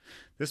Bridge.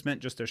 This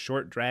meant just a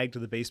short drag to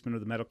the basement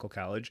of the medical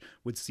college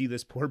would see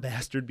this poor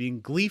bastard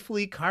being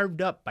gleefully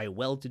carved up by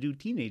well-to-do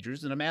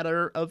teenagers in a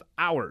matter of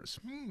hours.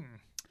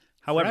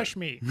 However, Fresh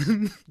meat.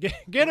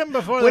 Get him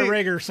before the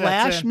rigor sets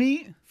flash in.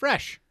 meat?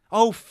 Fresh.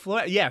 Oh,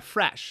 yeah,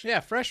 fresh.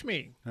 Yeah, fresh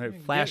meat. All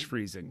right, flash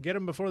freezing. Get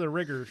him before the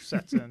rigor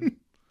sets in.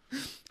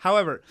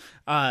 However,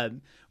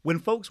 when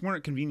folks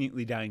weren't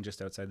conveniently dying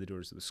just outside the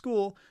doors of the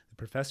school, the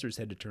professors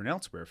had to turn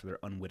elsewhere for their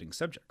unwitting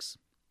subjects.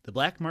 The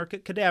black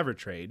market cadaver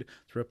trade,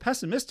 through a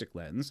pessimistic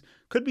lens,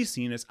 could be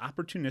seen as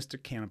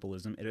opportunistic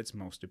cannibalism at its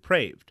most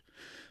depraved.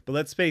 But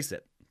let's face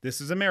it, this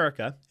is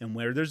America, and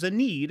where there's a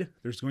need,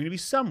 there's going to be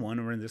someone,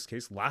 or in this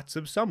case, lots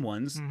of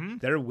someones,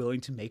 that are willing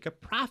to make a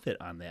profit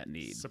on that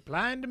need.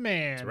 Supply and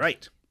demand. That's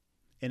right.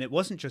 And it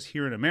wasn't just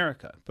here in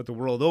America, but the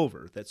world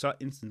over, that saw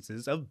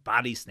instances of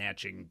body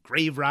snatching,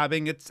 grave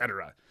robbing,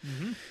 etc.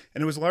 And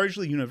it was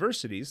largely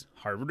universities,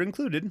 Harvard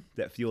included,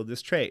 that fueled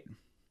this trade.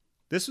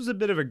 This was a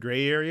bit of a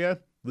gray area,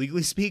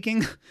 legally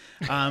speaking,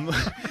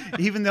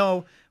 even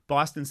though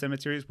Boston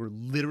cemeteries were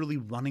literally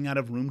running out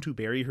of room to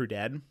bury her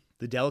dead.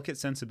 The delicate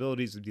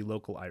sensibilities of the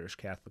local Irish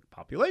Catholic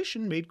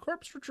population made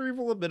corpse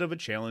retrieval a bit of a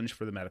challenge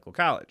for the medical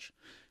college.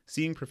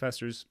 Seeing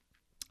professors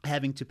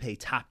having to pay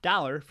top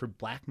dollar for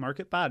black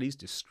market bodies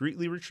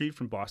discreetly retrieved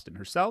from Boston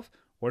herself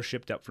or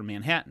shipped up from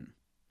Manhattan.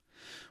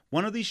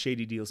 One of these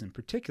shady deals in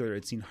particular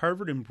had seen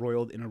Harvard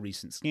embroiled in a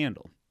recent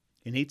scandal.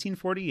 In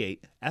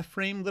 1848,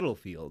 Ephraim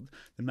Littlefield,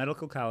 the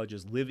medical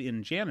college's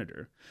live-in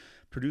janitor,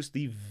 produced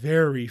the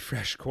very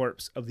fresh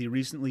corpse of the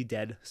recently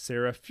dead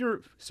Sarah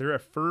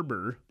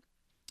Ferber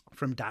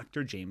from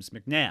Dr. James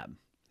McNabb.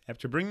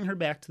 After bringing her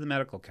back to the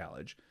medical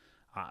college,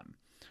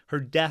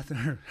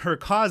 her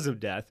cause of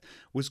death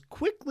was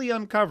quickly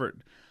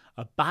uncovered,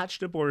 a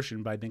botched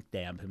abortion by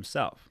McNabb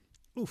himself.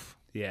 Oof.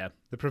 Yeah,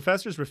 the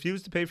professors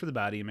refused to pay for the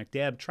body, and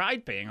McNabb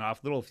tried paying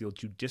off Littlefield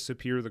to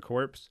disappear the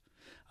corpse.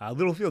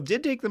 Littlefield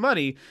did take the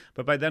money,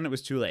 but by then it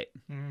was too late.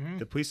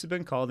 The police had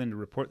been called in to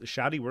report the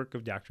shoddy work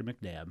of Dr.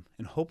 McNabb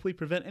and hopefully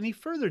prevent any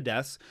further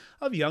deaths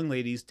of young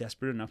ladies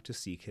desperate enough to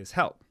seek his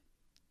help.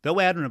 Though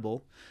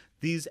admirable,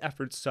 these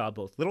efforts saw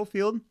both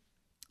Littlefield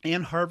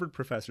and Harvard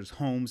professors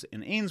Holmes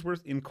and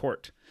Ainsworth in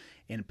court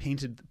and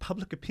painted the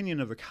public opinion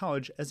of the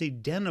college as a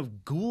den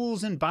of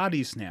ghouls and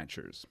body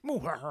snatchers.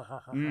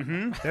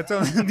 That's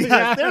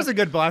yeah, there's a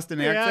good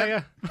Boston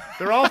accent. Yeah.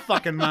 They're all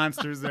fucking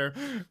monsters there.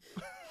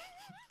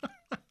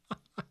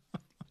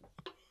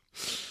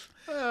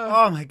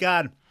 Oh my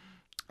God.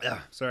 Ugh,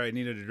 sorry, I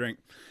needed a drink.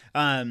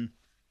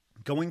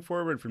 Going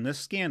forward from this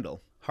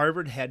scandal,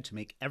 Harvard had to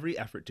make every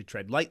effort to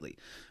tread lightly,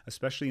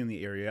 especially in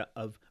the area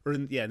of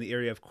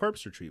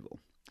corpse retrieval,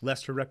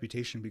 lest her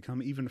reputation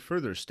become even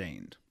further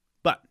stained.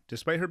 But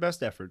despite her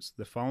best efforts,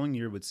 the following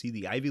year would see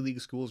the Ivy League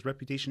school's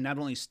reputation not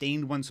only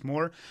stained once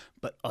more,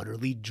 but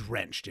utterly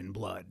drenched in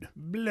blood.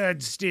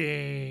 Blood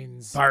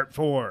stains. Part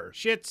 4.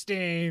 Shit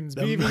stains.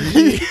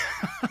 BVDs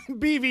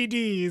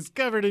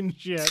covered in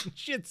shit.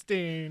 Shit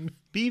stain.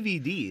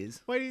 BVDs?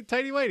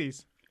 Tidy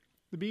whities.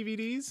 The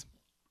BVDs?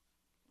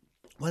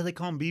 Why do they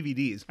call them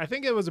BVDs? I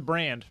think it was a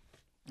brand.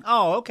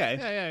 Oh, okay.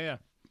 Yeah.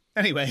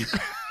 Anyway.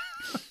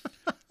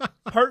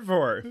 Part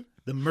 4.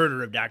 The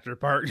murder of Dr.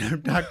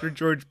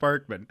 George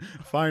Parkman.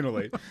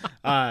 Finally.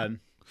 On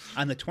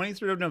the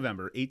 23rd of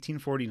November,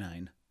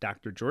 1849,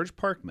 Dr. George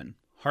Parkman,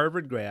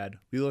 Harvard grad,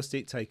 real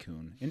estate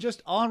tycoon, and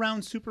just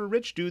all-around super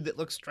rich dude that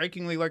looks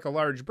strikingly like a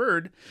large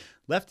bird,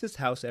 left his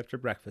house after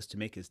breakfast to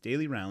make his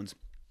daily rounds.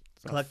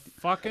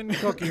 Fucking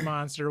Cookie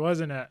Monster,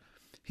 wasn't it?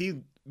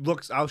 He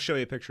looks, I'll show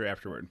you a picture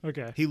afterward.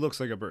 Okay. He looks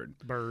like a bird.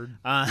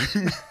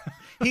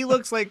 He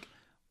looks like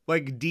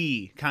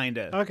D, kind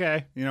of.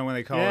 Okay. You know, when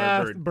they call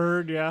her a bird.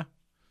 Bird, yeah.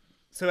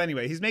 So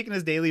anyway, he's making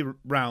his daily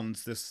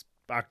rounds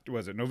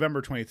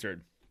November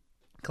 23rd,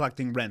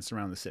 collecting rents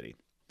around the city.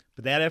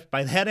 But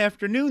by that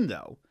afternoon,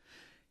 though,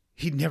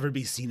 he'd never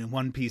be seen in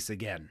one piece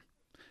again.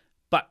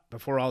 But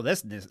before all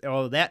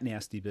of that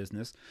nasty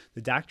business,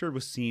 the doctor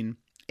was seen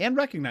and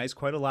recognized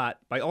quite a lot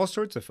by all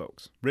sorts of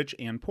folks, rich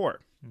and poor.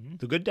 Mm-hmm.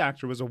 The good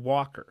doctor was a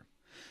walker,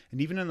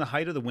 and even in the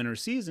height of the winter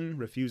season,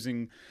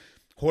 refusing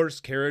horse,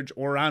 carriage,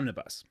 or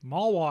omnibus.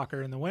 Mall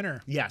walker in the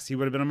winter. Yes, he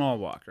would have been a mall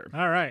walker.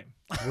 All right.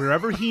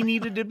 Wherever he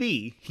needed to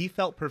be, he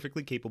felt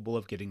perfectly capable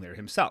of getting there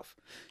himself,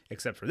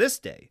 except for this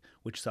day,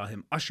 which saw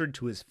him ushered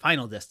to his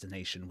final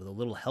destination with a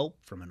little help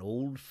from an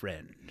old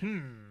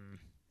friend.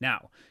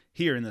 Now,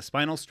 here in the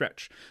final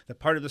stretch, the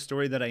part of the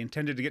story that I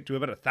intended to get to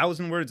about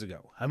 1,000 words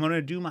ago, I'm going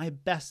to do my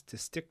best to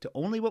stick to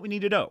only what we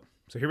need to know.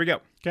 So here we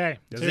go. Okay.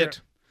 This is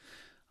it.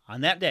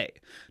 On that day,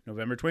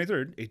 November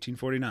 23rd,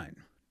 1849,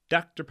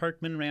 Dr.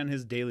 Parkman ran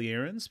his daily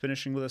errands,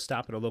 finishing with a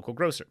stop at a local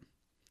grocer.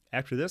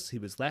 After this, he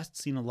was last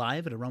seen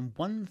alive at around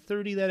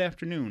 1:30 that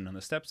afternoon on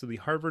the steps of the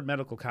Harvard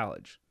Medical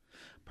College.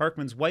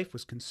 Parkman's wife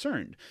was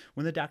concerned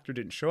when the doctor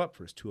didn't show up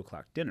for his 2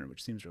 o'clock dinner,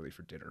 which seems early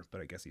for dinner, but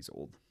I guess he's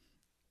old.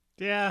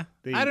 Yeah.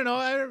 I don't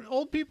know.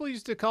 Old people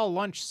used to call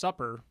lunch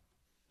supper.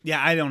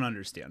 Yeah, I don't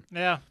understand.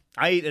 Yeah.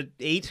 I eat at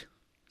 8,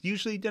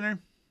 usually dinner,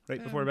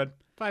 right before bed.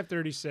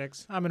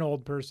 5:36. I'm an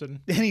old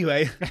person.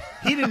 Anyway,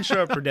 he didn't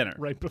show up for dinner.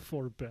 Right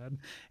before bed.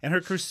 And her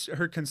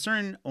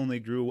concern only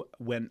grew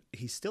when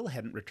he still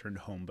hadn't returned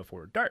home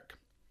before dark.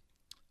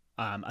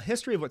 A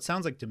history of what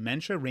sounds like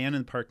dementia ran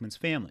in Parkman's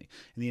family,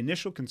 and the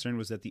initial concern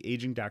was that the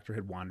aging doctor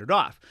had wandered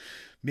off,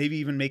 maybe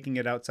even making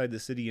it outside the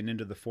city and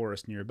into the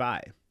forest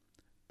nearby.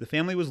 The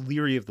family was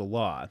leery of the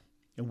law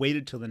and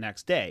waited till the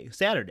next day,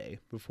 Saturday,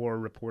 before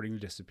reporting the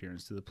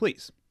disappearance to the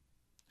police.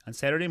 On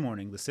Saturday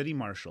morning, the city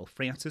marshal,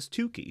 Francis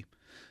Tukey,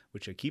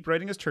 which I keep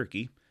writing as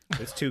Turkey,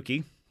 it's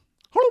Tukey.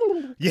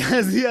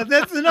 Yes, yeah,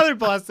 that's another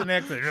Boston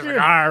accent.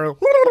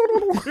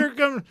 Here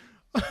comes...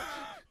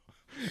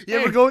 You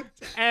ever go?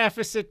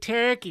 Opposite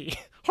turkey.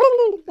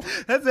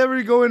 That's ever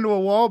you go into a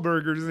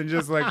Wahlburgers and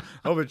just like,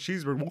 I'll have a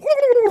cheeseburger.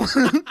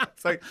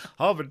 It's like,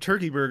 I'll have a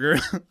turkey burger.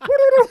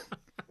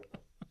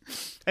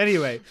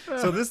 Anyway,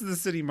 so this is the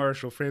city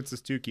marshal, Francis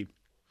Tukey.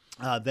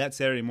 That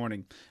Saturday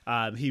morning,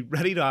 he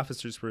readied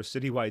officers for a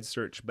citywide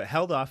search, but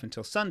held off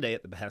until Sunday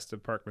at the behest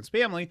of Parkman's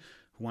family,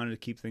 who wanted to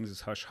keep things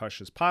as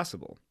hush-hush as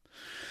possible.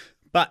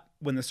 But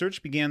when the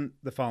search began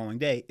the following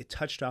day, it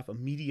touched off a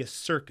media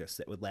circus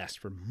that would last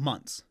for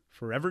months,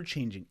 forever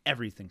changing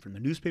everything from the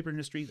newspaper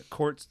industry, the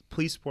courts, the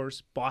police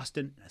force,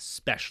 Boston, and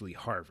especially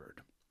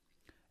Harvard.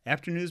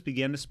 After news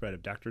began to spread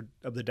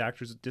of the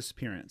doctor's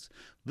disappearance,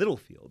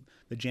 Littlefield,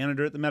 the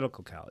janitor at the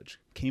medical college,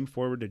 came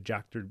forward to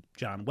Dr.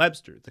 John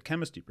Webster, the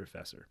chemistry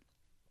professor,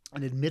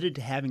 and admitted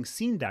to having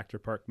seen Dr.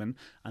 Parkman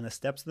on the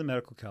steps of the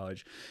medical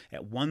college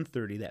at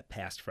 1:30 that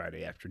past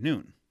Friday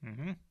afternoon.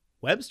 Mm-hmm.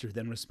 Webster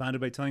then responded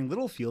by telling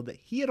Littlefield that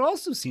he had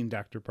also seen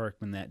Dr.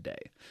 Parkman that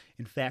day.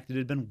 In fact, it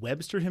had been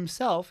Webster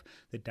himself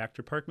that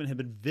Dr. Parkman had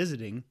been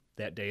visiting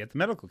that day at the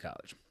medical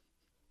college.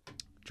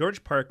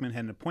 George Parkman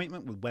had an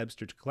appointment with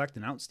Webster to collect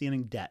an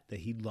outstanding debt that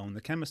he'd loaned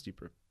the chemistry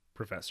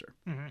professor.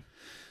 Mm-hmm.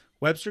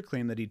 Webster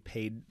claimed that he'd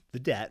paid the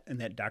debt and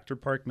that Dr.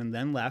 Parkman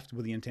then left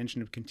with the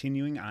intention of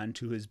continuing on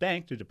to his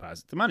bank to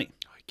deposit the money.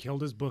 Oh, he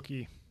killed his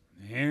bookie.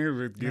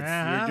 Here it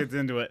gets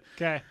into it.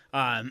 Okay.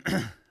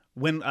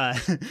 When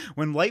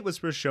light was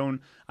first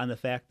shown on the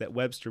fact that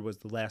Webster was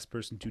the last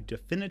person to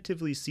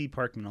definitively see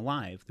Parkman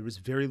alive, there was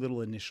very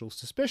little initial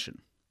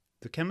suspicion.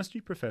 The chemistry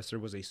professor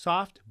was a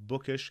soft,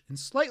 bookish, and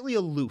slightly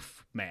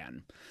aloof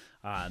man.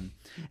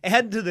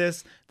 Add to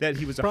this that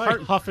he was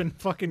huffing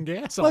fucking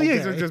gas all day.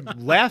 He was just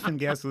laughing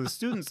gas with the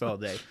students all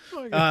day.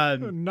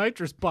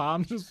 Nitrous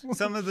bombs.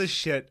 Some of the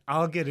shit,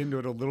 I'll get into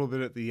it a little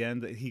bit at the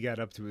end, that he got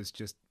up to is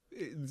just,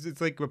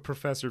 it's like a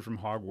professor from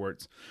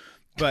Hogwarts.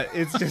 But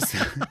it's just,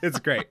 it's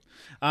great.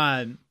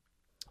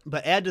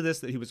 But add to this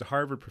that he was a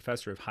Harvard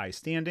professor of high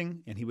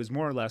standing, and he was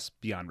more or less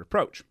beyond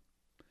reproach.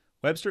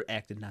 Webster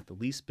acted not the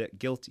least bit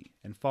guilty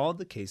and followed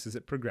the case as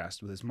it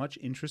progressed with as much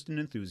interest and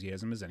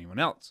enthusiasm as anyone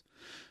else,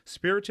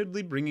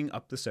 spiritedly bringing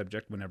up the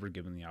subject whenever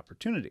given the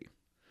opportunity.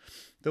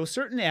 Though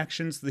certain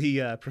actions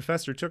the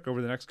professor took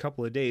over the next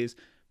couple of days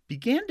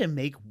began to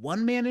make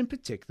one man in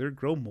particular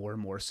grow more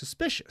and more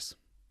suspicious,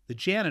 the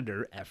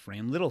janitor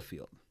Ephraim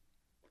Littlefield.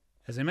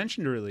 As I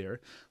mentioned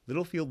earlier,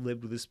 Littlefield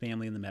lived with his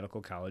family in the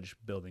medical college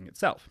building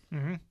itself.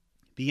 Mm-hmm.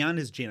 Beyond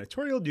his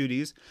janitorial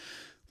duties,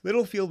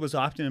 Littlefield was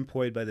often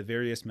employed by the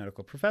various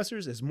medical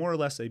professors as more or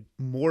less a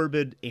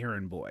morbid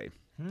errand boy.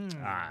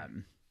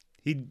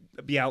 He'd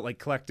be out like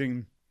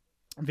collecting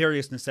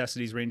various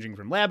necessities ranging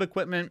from lab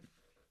equipment,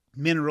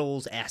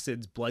 minerals,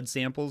 acids, blood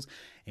samples,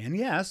 and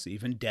yes,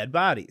 even dead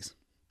bodies.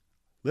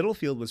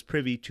 Littlefield was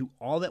privy to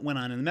all that went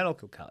on in the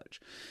medical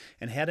college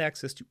and had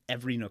access to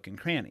every nook and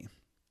cranny.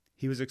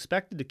 He was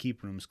expected to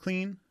keep rooms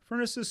clean,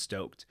 furnaces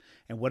stoked,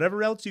 and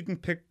whatever else you can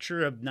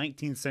picture a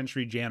 19th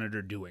century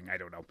janitor doing. I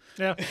don't know.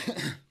 Yeah.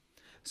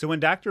 So when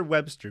Dr.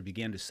 Webster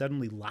began to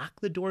suddenly lock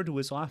the door to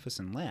his office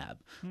and lab,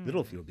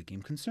 Littlefield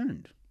became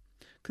concerned.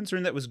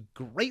 Concern that was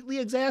greatly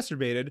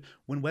exacerbated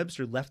when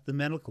Webster left the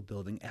medical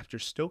building after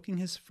stoking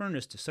his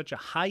furnace to such a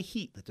high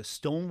heat that the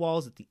stone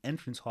walls at the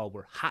entrance hall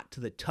were hot to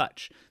the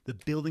touch, the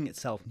building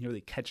itself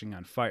nearly catching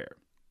on fire.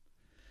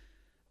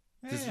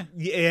 It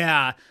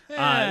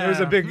was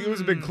a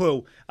big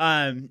clue.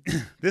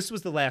 This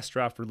was the last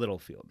straw for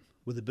Littlefield.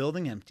 With the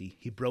building empty,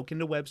 he broke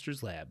into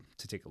Webster's lab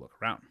to take a look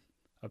around.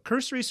 A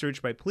cursory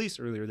search by police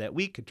earlier that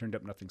week had turned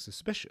up nothing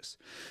suspicious,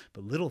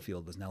 but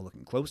Littlefield was now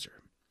looking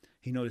closer.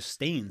 He noticed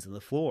stains on the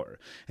floor,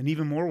 and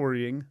even more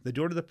worrying, the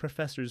door to the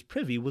professor's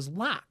privy was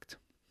locked.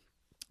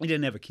 He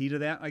didn't have a key to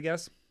that, I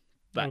guess.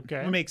 But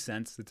it makes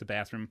sense. It's a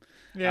bathroom.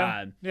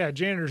 Yeah,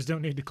 janitors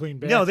don't need to clean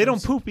bathrooms. No, they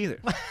don't poop either.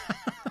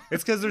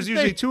 It's because there's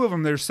usually two of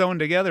them. They're sewn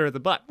together at the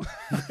butt.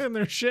 And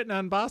they're shitting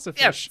on Bossa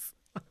fish.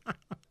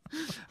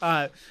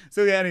 Yes.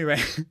 Anyway.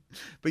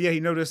 But yeah,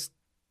 he noticed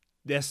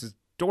this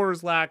door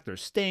is locked.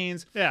 There's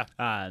stains.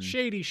 Yeah.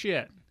 Shady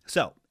shit.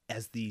 So,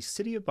 as the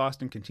city of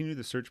Boston continued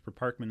the search for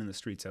Parkman in the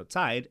streets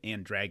outside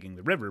and dragging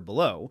the river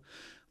below,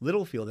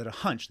 Littlefield had a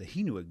hunch that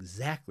he knew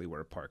exactly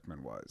where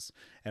Parkman was,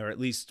 or at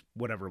least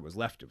whatever was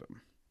left of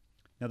him.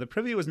 Now, the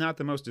privy was not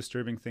the most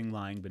disturbing thing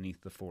lying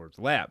beneath the floor of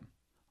the lab.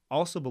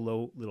 Also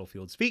below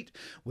Littlefield's feet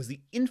was the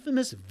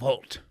infamous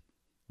vault.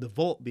 The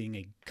vault being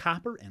a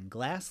copper and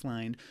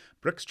glass-lined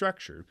brick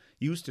structure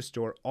used to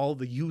store all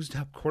the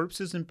used-up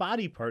corpses and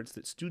body parts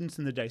that students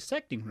in the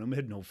dissecting room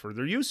had no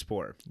further use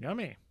for.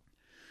 Yummy.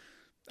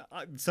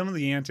 Some of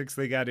the antics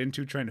they got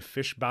into trying to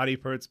fish body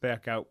parts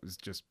back out was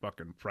just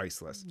fucking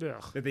priceless.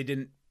 Ugh. That they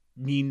didn't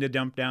mean to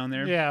dump down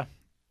there. Yeah.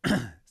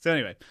 So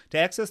anyway, to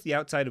access the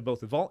outside of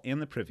both the vault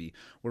and the privy,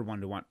 were one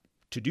to want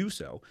to do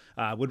so,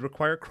 would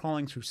require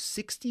crawling through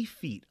 60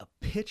 feet of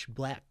pitch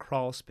black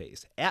crawl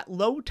space at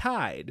low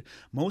tide,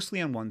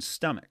 mostly on one's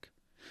stomach.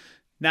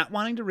 Not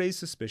wanting to raise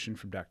suspicion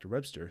from Dr.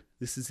 Webster,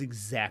 this is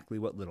exactly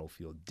what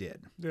Littlefield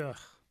did. Ugh.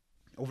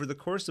 Over the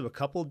course of a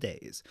couple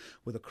days,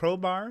 with a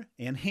crowbar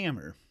and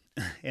hammer,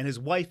 and his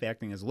wife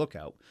acting as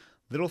lookout,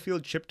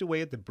 Littlefield chipped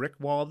away at the brick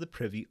wall of the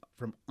privy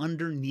from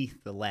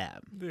underneath the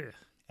lab. Ugh.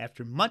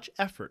 After much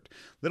effort,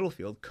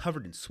 Littlefield,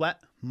 covered in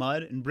sweat,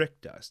 mud, and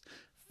brick dust,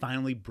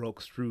 finally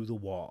broke through the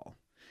wall.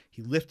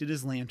 He lifted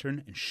his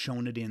lantern and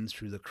shone it in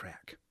through the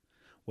crack.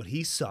 What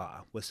he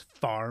saw was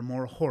far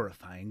more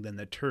horrifying than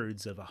the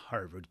turds of a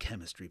Harvard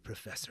chemistry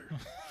professor.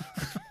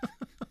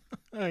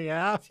 Oh,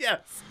 yeah?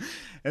 Yes.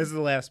 This is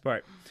the last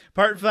part.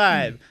 Part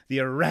 5,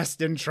 the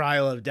arrest and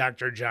trial of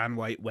Dr. John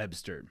White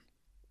Webster.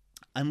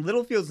 On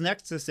Littlefield's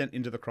next descent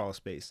into the crawl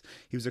space,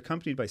 he was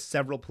accompanied by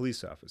several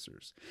police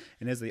officers.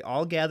 And as they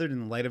all gathered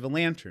in the light of a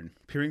lantern,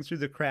 peering through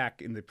the crack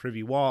in the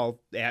privy wall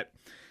at,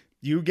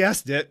 you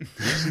guessed it,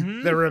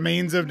 the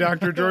remains of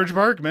Dr. George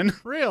Parkman.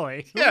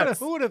 Really? Yes.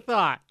 Who would have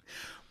thought?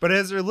 But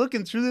as they're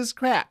looking through this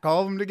crack,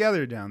 all of them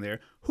together down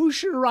there, who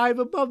should arrive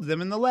above them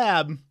in the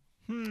lab?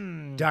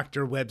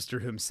 Dr.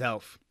 Webster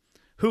himself,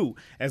 who,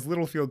 as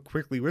Littlefield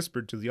quickly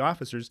whispered to the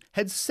officers,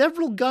 had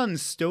several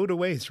guns stowed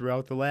away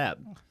throughout the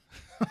lab.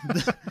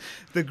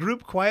 The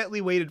group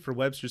quietly waited for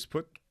Webster's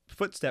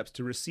footsteps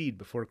to recede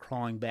before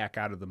crawling back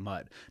out of the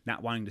mud,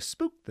 not wanting to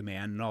spook the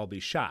man and all be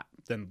shot,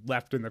 then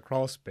left in the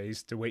crawl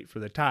space to wait for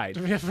the tide.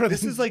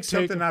 This is like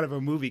something out of a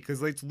movie,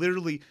 because it's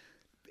literally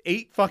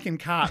 8 fucking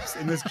cops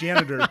and this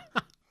janitor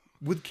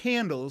with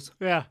candles,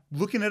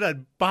 looking at a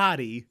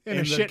body,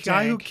 and the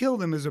guy who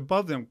killed him is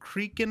above them,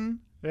 creaking.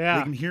 Yeah,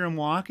 they can hear him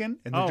walking,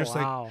 and they're just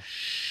like,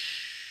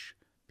 "Shh,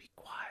 be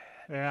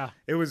quiet."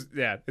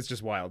 Yeah, it's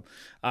just wild.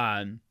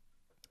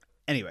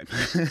 Anyway,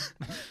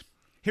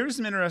 here's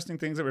some interesting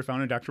things that were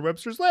found in Dr.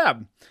 Webster's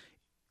lab.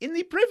 In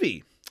the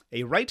privy,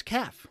 a right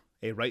calf,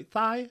 a right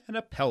thigh, and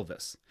a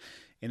pelvis.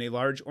 In a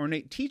large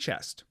ornate tea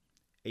chest,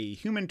 a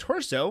human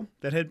torso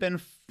that had been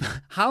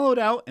hollowed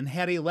out and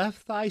had a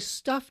left thigh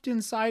stuffed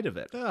inside of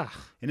it. Ugh.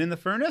 And in the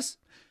furnace,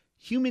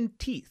 human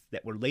teeth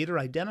that were later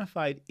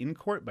identified in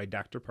court by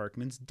Dr.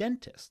 Parkman's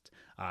dentist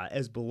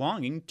as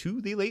belonging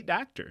to the late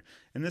doctor.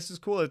 And this is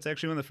cool. It's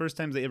actually one of the first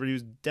times they ever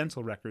used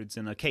dental records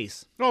in a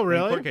case. Oh,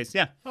 really? In a court case,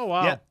 yeah. Oh,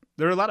 wow. Yeah,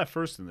 there are a lot of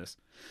firsts in this.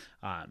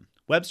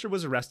 Webster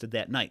was arrested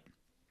that night.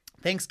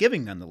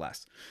 Thanksgiving,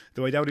 nonetheless.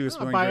 Though I doubt he was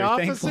feeling By very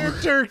Officer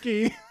thankful.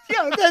 Turkey.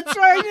 Yeah, that's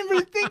right. I didn't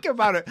even think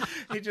about it.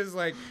 He just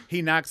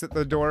he knocks at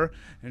the door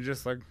and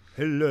just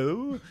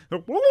hello.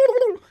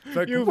 It's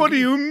like, what do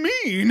you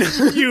mean?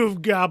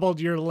 You've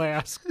gobbled your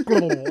last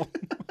gruel.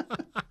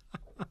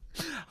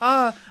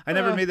 I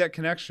never made that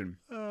connection.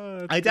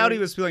 I doubt he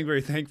great. was feeling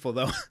very thankful,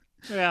 though.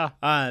 Yeah.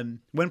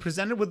 When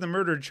presented with the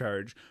murder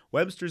charge,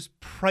 Webster's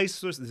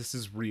priceless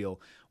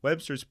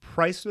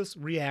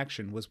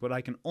reaction was what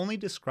I can only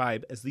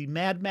describe as the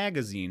Mad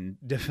Magazine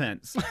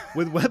defense,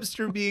 with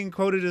Webster being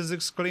quoted as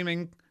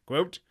exclaiming,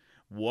 quote,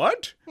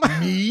 "What?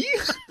 Me?"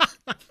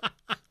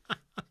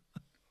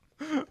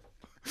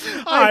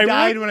 I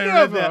died when I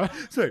read that.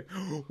 It's like,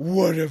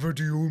 whatever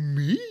do you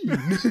mean,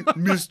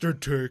 Mr.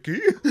 Turkey?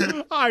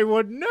 I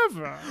would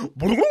never.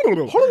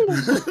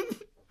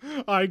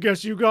 I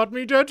guess you got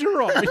me dead to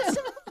rights.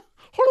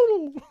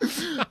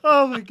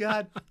 Oh, my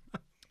God.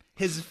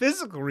 His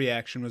physical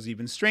reaction was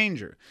even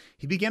stranger.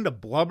 He began to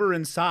blubber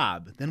and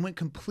sob, then went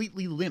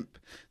completely limp.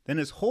 Then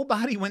his whole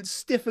body went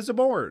stiff as a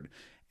board,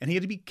 and he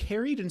had to be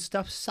carried and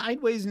stuffed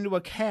sideways into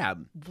a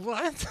cab.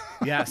 What?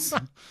 Yes.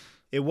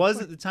 It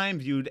was at the time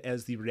viewed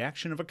as the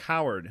reaction of a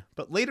coward,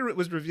 but later it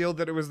was revealed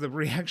that it was the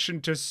reaction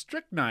to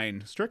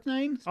strychnine.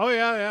 Strychnine? Oh,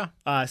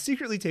 yeah.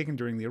 Secretly taken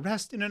during the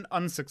arrest in an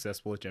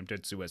unsuccessful attempt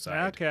at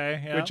suicide.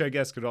 Okay, yeah. Which I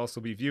guess could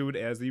also be viewed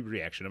as the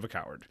reaction of a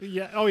coward.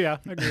 Yeah. Oh, yeah.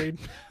 Agreed.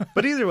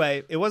 But either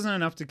way, it wasn't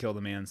enough to kill the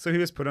man, so he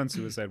was put on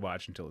suicide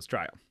watch until his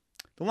trial.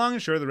 The long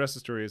and short of the rest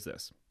of the story is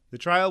this. The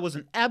trial was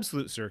an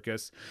absolute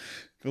circus.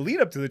 The lead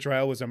up to the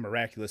trial was a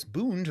miraculous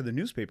boon to the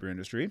newspaper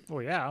industry. Oh,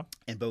 yeah.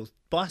 And both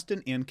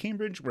Boston and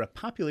Cambridge were a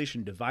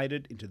population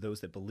divided into those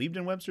that believed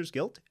in Webster's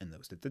guilt and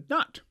those that did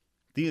not.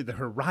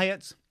 Her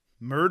riots,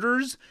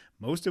 murders,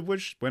 most of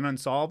which went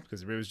unsolved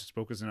because everybody was just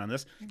focusing on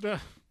this,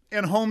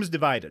 and homes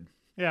divided.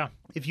 Yeah.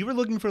 If you were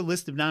looking for a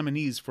list of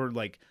nominees for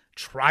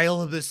trial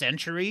of the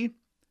century,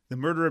 the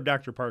murder of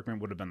Dr.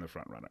 Parkman would have been the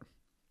front runner.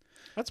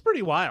 That's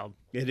pretty wild.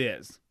 It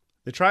is.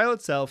 The trial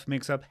itself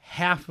makes up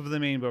half of the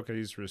main book I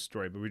used for his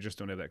story, but we just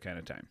don't have that kind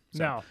of time.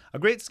 So, No. A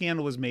great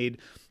scandal was made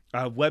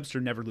of Webster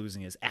never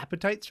losing his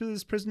appetite through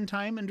his prison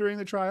time and during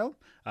the trial.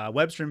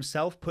 Webster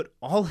himself put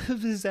all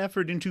of his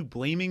effort into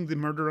blaming the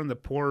murder on the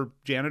poor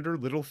janitor,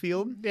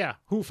 Littlefield. Yeah.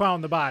 Who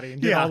found the body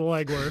and did all the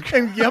legwork.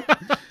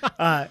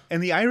 And,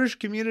 and the Irish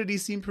community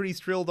seemed pretty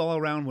thrilled all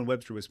around when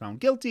Webster was found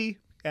guilty,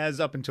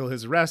 as up until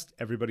his arrest,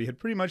 everybody had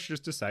pretty much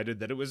just decided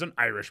that it was an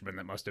Irishman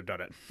that must have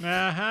done it.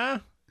 Uh-huh.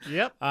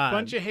 Yep.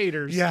 Bunch of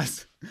haters.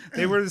 Yes.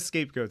 They were the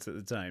scapegoats at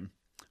the time.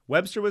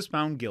 Webster was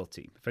found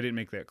guilty, if I didn't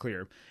make that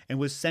clear, and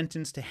was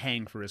sentenced to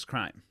hang for his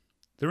crime.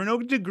 There were no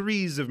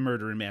degrees of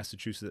murder in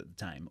Massachusetts at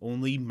the time,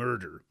 only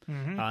murder.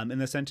 Mm-hmm.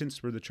 And the sentence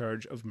for the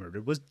charge of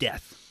murder was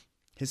death.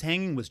 His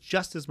hanging was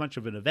just as much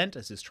of an event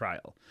as his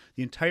trial.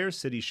 The entire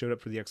city showed up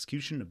for the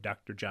execution of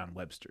Dr. John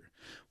Webster,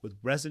 with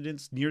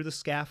residents near the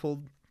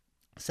scaffold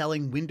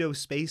selling window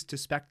space to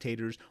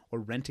spectators or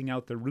renting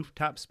out the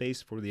rooftop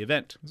space for the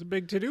event. It was a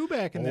big to-do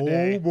back in the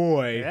day. Oh,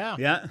 boy.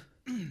 Yeah.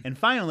 And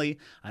finally,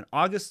 on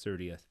August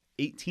 30th,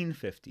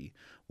 1850,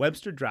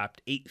 Webster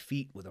dropped 8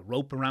 feet with a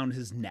rope around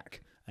his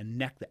neck, a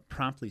neck that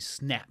promptly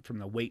snapped from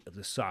the weight of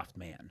the soft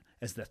man,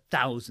 as the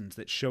thousands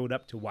that showed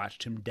up to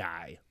watch him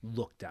die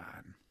looked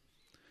on.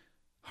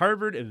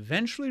 Harvard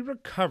eventually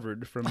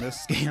recovered from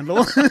this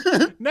scandal.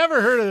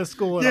 Never heard of this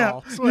school at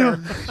all. Swear.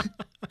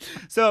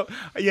 So,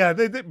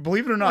 they,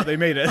 believe it or not, they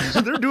made it.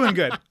 They're doing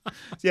good.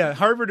 Yeah,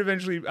 Harvard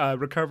eventually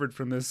recovered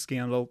from this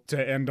scandal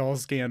to end all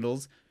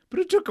scandals, but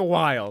it took a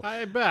while.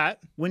 I bet.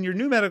 When your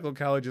new medical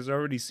college is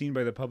already seen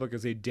by the public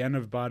as a den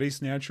of body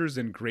snatchers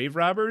and grave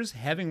robbers,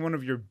 having one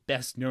of your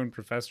best-known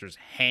professors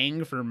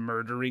hang for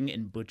murdering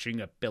and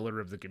butchering a pillar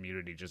of the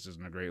community just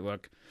isn't a great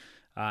look.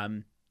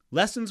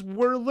 Lessons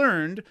were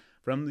learned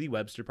from the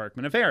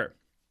Webster-Parkman affair.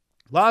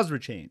 Laws were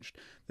changed.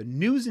 The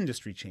news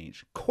industry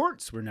changed.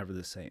 Courts were never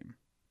the same.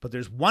 But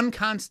there's one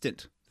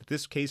constant that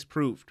this case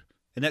proved,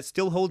 and that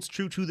still holds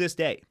true to this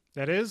day.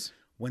 That is?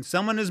 When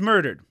someone is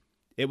murdered,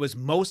 it was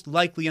most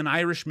likely an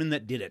Irishman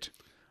that did it.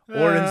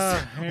 Or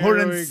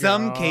in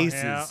some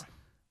cases,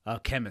 a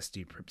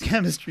chemistry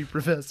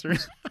professor.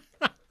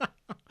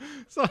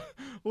 So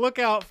look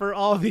out for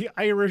all the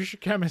Irish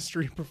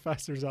chemistry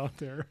professors out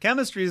there.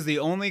 Chemistry is the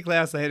only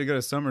class I had to go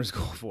to summer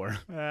school for.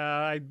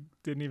 I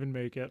didn't even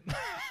make it.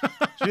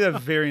 She had a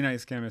very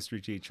nice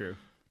chemistry teacher.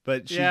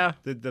 But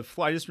the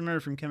floor, I just remember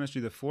from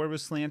chemistry, the floor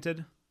was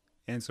slanted,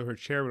 and so her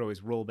chair would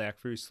always roll back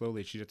very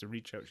slowly. She'd have to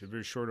reach out. She had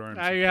very short arms.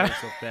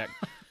 Back.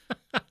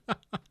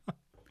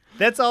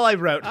 That's all I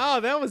wrote. Oh,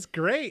 that was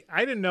great.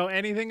 I didn't know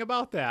anything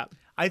about that.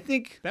 I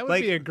think that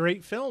would be a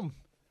great film.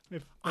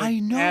 I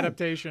know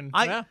adaptation.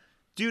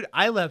 Dude,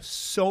 I left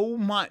so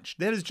much.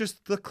 That is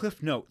just the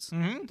Cliff Notes.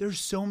 Mm-hmm. There's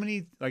so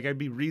many. Like, I'd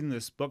be reading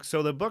this book.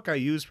 So the book I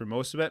used for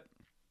most of it.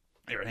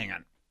 Here, hang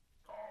on.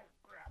 Oh,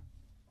 crap.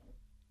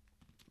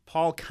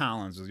 Paul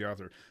Collins was the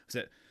author. It's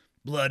that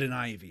Blood and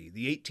Ivy,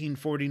 the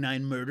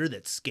 1849 murder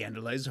that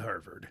scandalized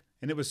Harvard.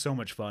 And it was so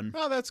much fun.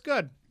 Oh, that's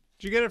good.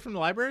 Did you get it from the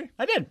library?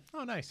 I did.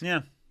 Oh, nice.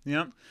 Yeah.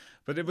 Yeah.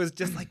 But it was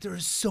just like, there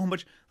was so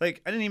much.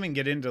 Like, I didn't even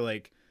get into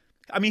like,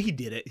 I mean, he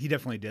did it. He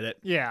definitely did it.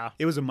 Yeah.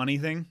 It was a money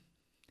thing.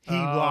 He Oh.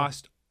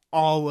 lost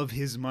all of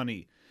his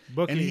money.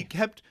 Bookie. And he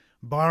kept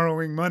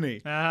borrowing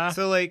money. Uh-huh.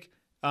 So like,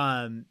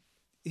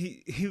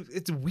 he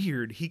it's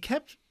weird. He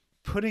kept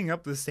putting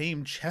up the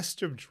same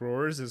chest of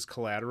drawers as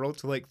collateral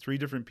to like 3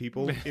 different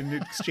people in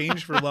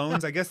exchange for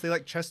loans. I guess they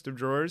like chest of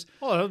drawers.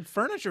 Well,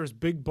 furniture is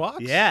big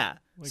bucks. Yeah.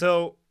 Like-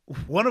 So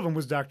one of them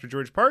was Dr.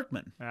 George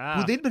Parkman, Ah.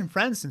 who they'd been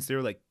friends since they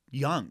were like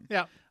young.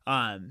 Yeah.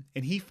 And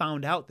he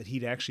found out that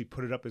he'd actually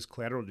put it up as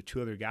collateral to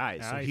 2 other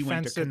guys. So he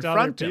went to fenced it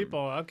confront other him. people.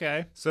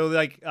 Okay. So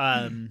like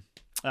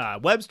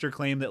Webster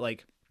claimed that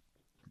like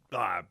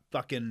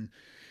fucking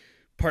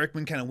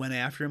Parkman kind of went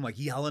after him, like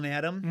yelling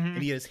at him,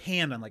 and he had his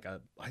hand on like I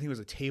think it was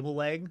a table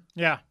leg,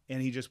 Yeah.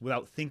 and he just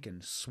without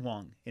thinking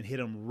swung and hit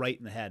him right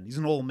in the head. He's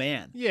an old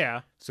man,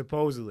 Yeah.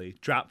 supposedly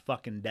dropped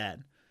fucking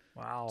dead.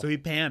 Wow. So he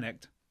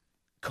panicked,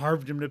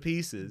 carved him to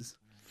pieces.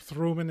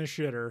 Threw him in the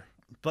shitter.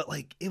 But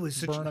like it was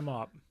such Burn him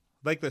up.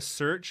 like the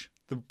search.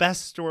 The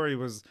best story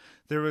was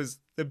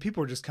the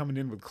people were just coming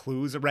in with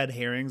clues, red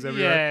herrings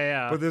everywhere.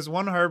 Yeah. But this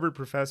one Harvard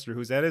professor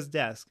who's at his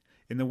desk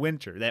in the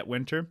winter,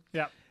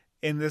 Yeah.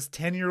 and this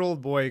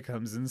 10-year-old boy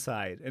comes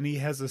inside, and he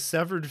has a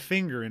severed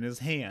finger in his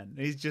hand.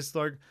 And he's just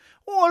like,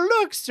 "Oh,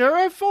 look, sir,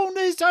 I found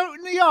this out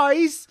in the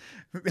ice."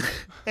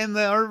 And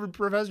the Harvard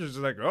professor's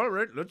like, "All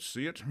right, let's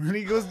see it." And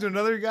he goes to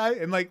another guy,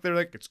 and like they're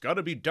like, "It's got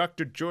to be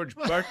Dr. George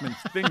Parkman's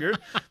finger."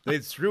 They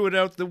threw it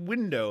out the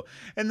window.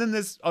 And then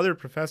this other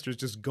professor's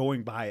just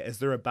going by as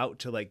they're about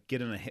to like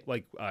get in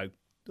a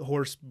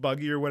horse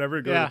buggy or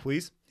whatever, go to Yeah. the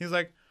police. He's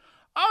like,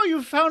 "Oh,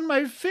 you found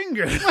my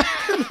finger."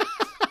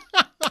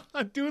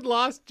 A dude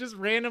just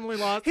randomly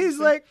lost. He's his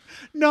thing. like,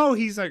 no,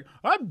 he's like,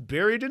 "I'm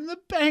buried in the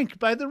bank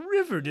by the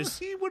river to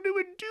see what it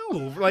would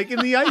do, like in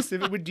the ice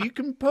if it would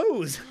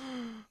decompose."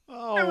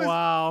 Oh, It was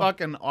wow.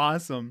 fucking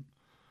awesome.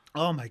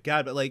 Oh my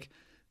God. But like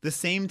the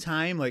same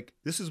time, like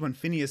this is when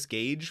Phineas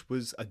Gage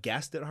was a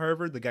guest at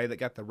Harvard, the guy that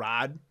got the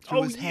rod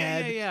through his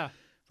head. Yeah.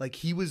 Like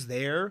he was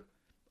there.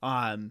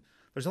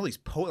 There's all these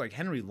like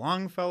Henry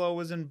Longfellow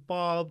was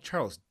involved.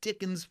 Charles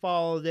Dickens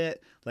followed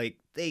it. Like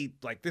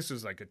this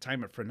was like a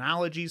time of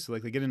phrenology. So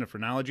like they get into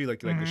phrenology, like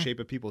the shape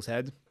of people's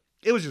heads.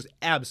 It was just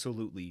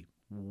absolutely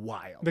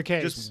wild. The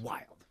case. Just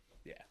wild.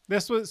 Yeah.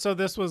 This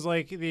was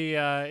like the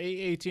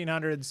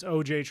 1800s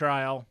OJ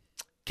trial,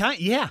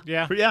 Yeah.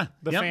 Yeah. Yeah.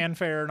 the Yep.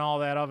 fanfare and all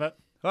that of it.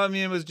 Well, I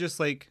mean, it was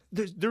just like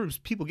there was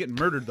people getting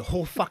murdered the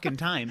whole fucking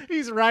time.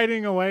 He's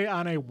riding away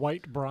on a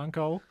white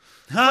Bronco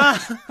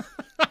at a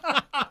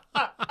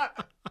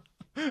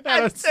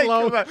Hey,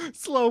 come on.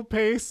 slow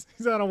pace.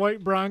 He's on a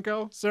white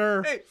Bronco.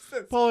 Sir, Hey,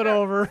 pull it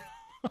over.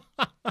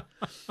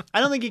 I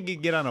don't think he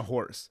could get on a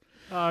horse.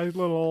 He's a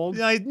little old.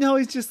 No,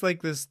 he's just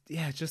like this.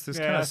 Yeah, just this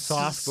kind Yeah, of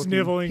soft,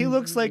 sniveling He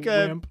looks like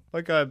wimp.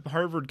 a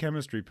Harvard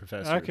chemistry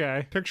professor.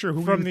 Okay. Picture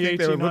who From you the think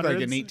they would look like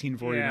in 1800s?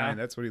 1849. Yeah.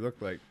 That's what he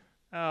looked like.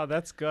 Oh,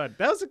 that's good.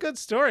 That was a good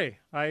story.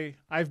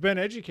 I've been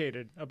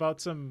educated about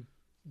some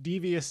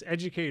devious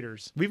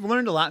educators. We've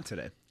learned a lot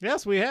today.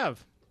 Yes, we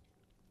have.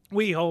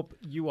 We hope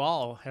you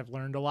all have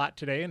learned a lot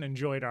today and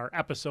enjoyed our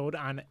episode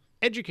on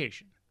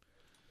education,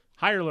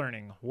 higher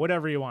learning,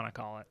 whatever you want to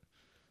call it.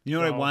 You know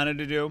what I So- wanted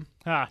to do?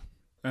 Ah,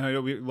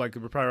 We're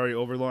probably already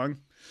over long.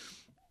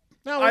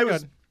 no, we're I good.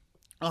 was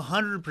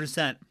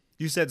 100%.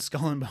 You said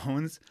Skull and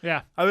Bones.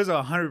 Yeah, I was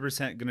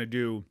 100% gonna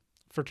do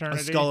a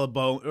fraternity. Skull and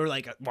Bone, or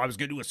like I was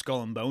gonna do a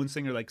Skull and Bones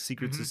thing, or like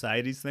secret Mm-hmm.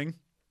 societies thing.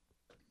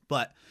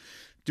 But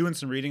doing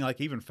some reading,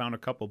 like I even found a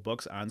couple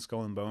books on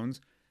Skull and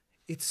Bones.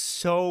 It's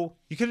so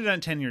you could have done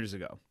it 10 years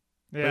ago.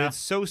 But Yeah. it's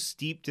so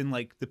steeped in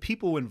like the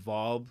people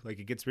involved, like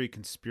it gets very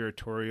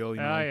conspiratorial,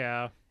 you know. Oh,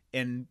 yeah.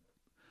 And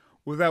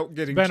without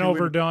getting Been too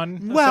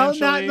overdone. well,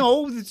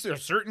 essentially. it's a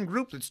certain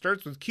group that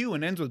starts with Q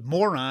and ends with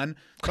moron.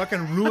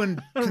 Fucking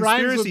ruin Rhymes with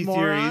conspiracy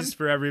moron. theories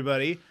for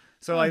everybody.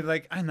 So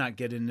I'm not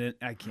getting it.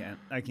 I can't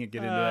get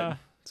into it.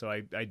 So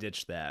I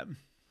ditched that.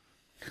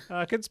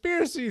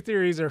 Conspiracy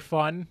theories are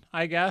fun,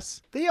 I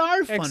guess. They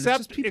are fun. It's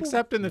just people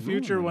Except in the ruin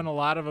future them. when a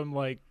lot of them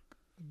like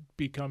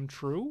become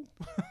true.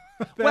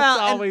 That's Well,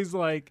 and- always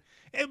like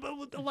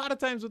but a lot of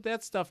times with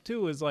that stuff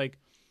too is like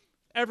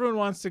everyone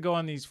wants to go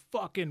on these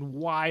fucking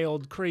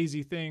wild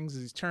crazy things,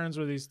 these turns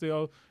where these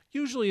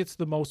usually it's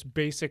the most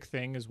basic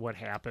thing is what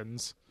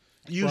happens.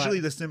 Usually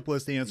the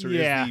simplest answer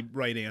Yeah. is the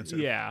right answer.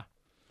 Yeah.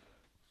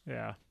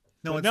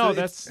 No, But it's no,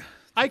 the- that's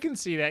I can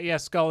see that. Yeah,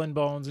 skull and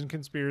bones and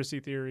conspiracy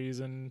theories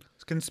and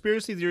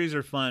Conspiracy theories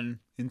are fun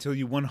until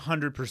you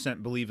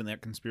 100% believe in that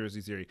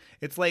conspiracy theory.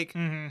 It's like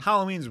Mm-hmm.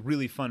 Halloween's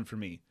really fun for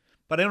me,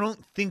 but I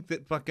don't think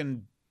that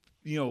fucking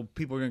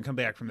people are gonna come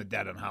back from the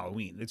dead on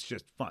Halloween. It's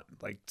just fun.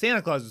 Like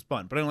Santa Claus is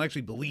fun, but I don't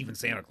actually believe in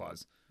Santa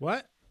Claus.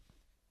 what?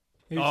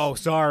 Oh,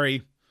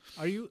 sorry.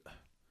 Are you?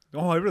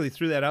 Oh, I really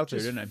threw that out there,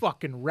 Just didn't I?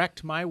 fucking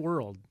wrecked my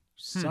world.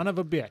 Son of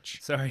a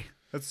bitch. Sorry.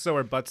 Let's sew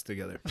our butts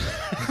together.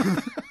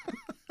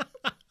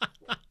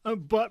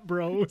 Butt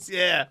bros.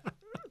 Yeah.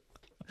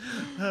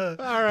 All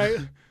right.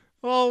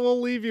 Well,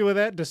 we'll leave you with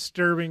that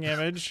disturbing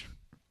image.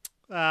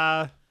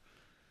 All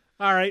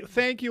right.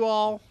 Thank you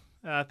all.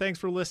 Thanks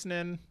for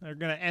listening. We're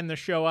going to end the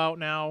show out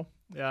now.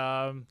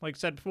 Like I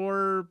said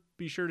before,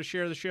 be sure to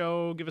share the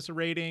show, give us a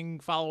rating,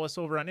 follow us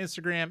over on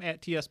Instagram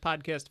at TS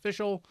Podcast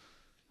Official.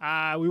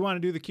 We want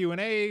to do the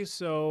Q&A,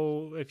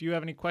 so if you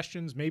have any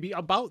questions maybe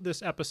about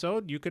this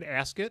episode, you could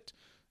ask it.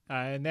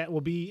 And that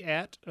will be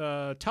at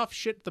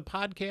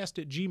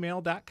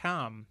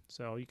toughshitthepodcast@gmail.com.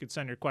 So you could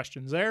send your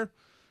questions there.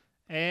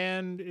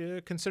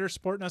 And consider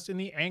supporting us in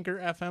the Anchor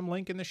FM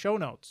link in the show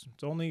notes.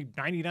 It's only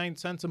 99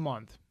 cents a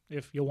month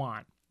if you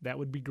want. That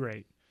would be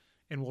great.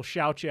 And we'll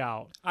shout you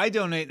out. I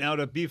donate now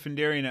to Beef and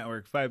Dairy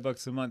Network,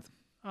 $5 a month.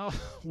 Oh,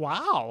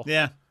 wow.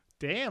 Yeah.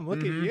 Damn, look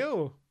at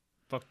you.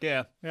 Fuck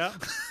yeah. Yeah.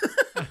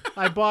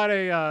 I bought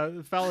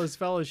a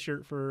fellas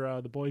shirt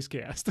for the Boys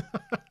Cast.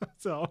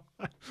 So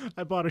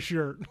I bought a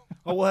shirt.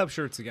 Oh, we'll have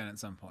shirts again at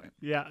some point.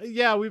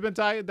 Yeah, we've been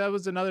talking. That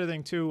was another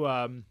thing too.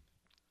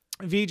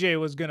 VJ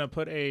was gonna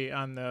put he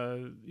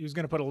was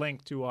gonna put a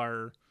link to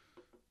our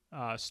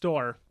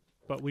store,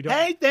 but we don't.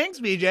 Hey, thanks,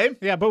 VJ.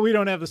 Yeah, but we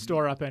don't have the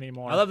store up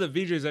anymore. I love that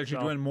VJ's actually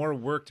So. doing more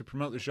work to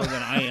promote the show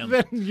than I am.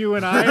 Than you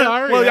and I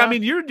are. Well, yeah. I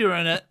mean, you're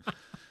doing it.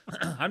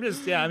 I'm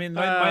just, I mean,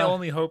 my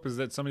only hope is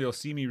that somebody will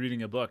see me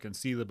reading a book and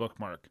see the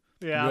bookmark.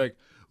 Yeah. And be like,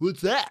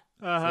 what's that?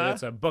 Uh-huh. So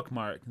that's a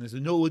bookmark. And they say,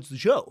 no, it's the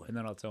show. And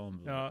then I'll tell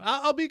them.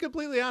 I'll be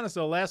completely honest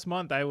though. Last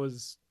month I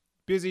was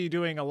busy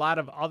doing a lot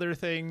of other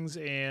things,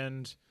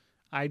 and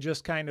I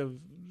just kind of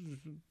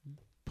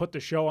put the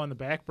show on the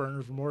back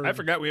burner for more. I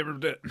forgot we ever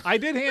did. I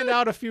did hand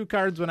out a few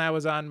cards when I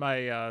was on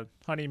my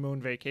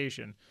honeymoon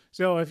vacation.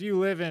 So if you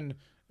live in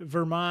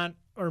Vermont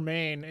or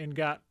Maine and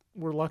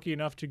were lucky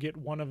enough to get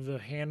one of the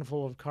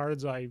handful of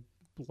cards I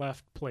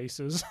left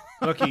places.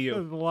 Lucky you.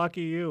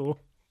 Lucky you.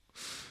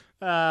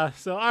 So,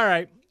 all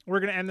right.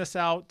 We're going to end this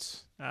out.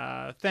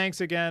 Thanks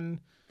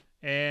again.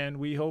 And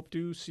we hope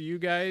to see you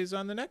guys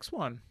on the next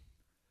one.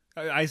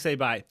 I say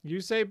bye. You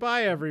say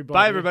bye, everybody.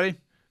 Bye, everybody.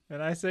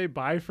 And I say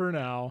bye for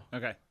now.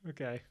 Okay.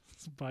 Okay.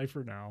 Bye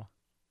for now.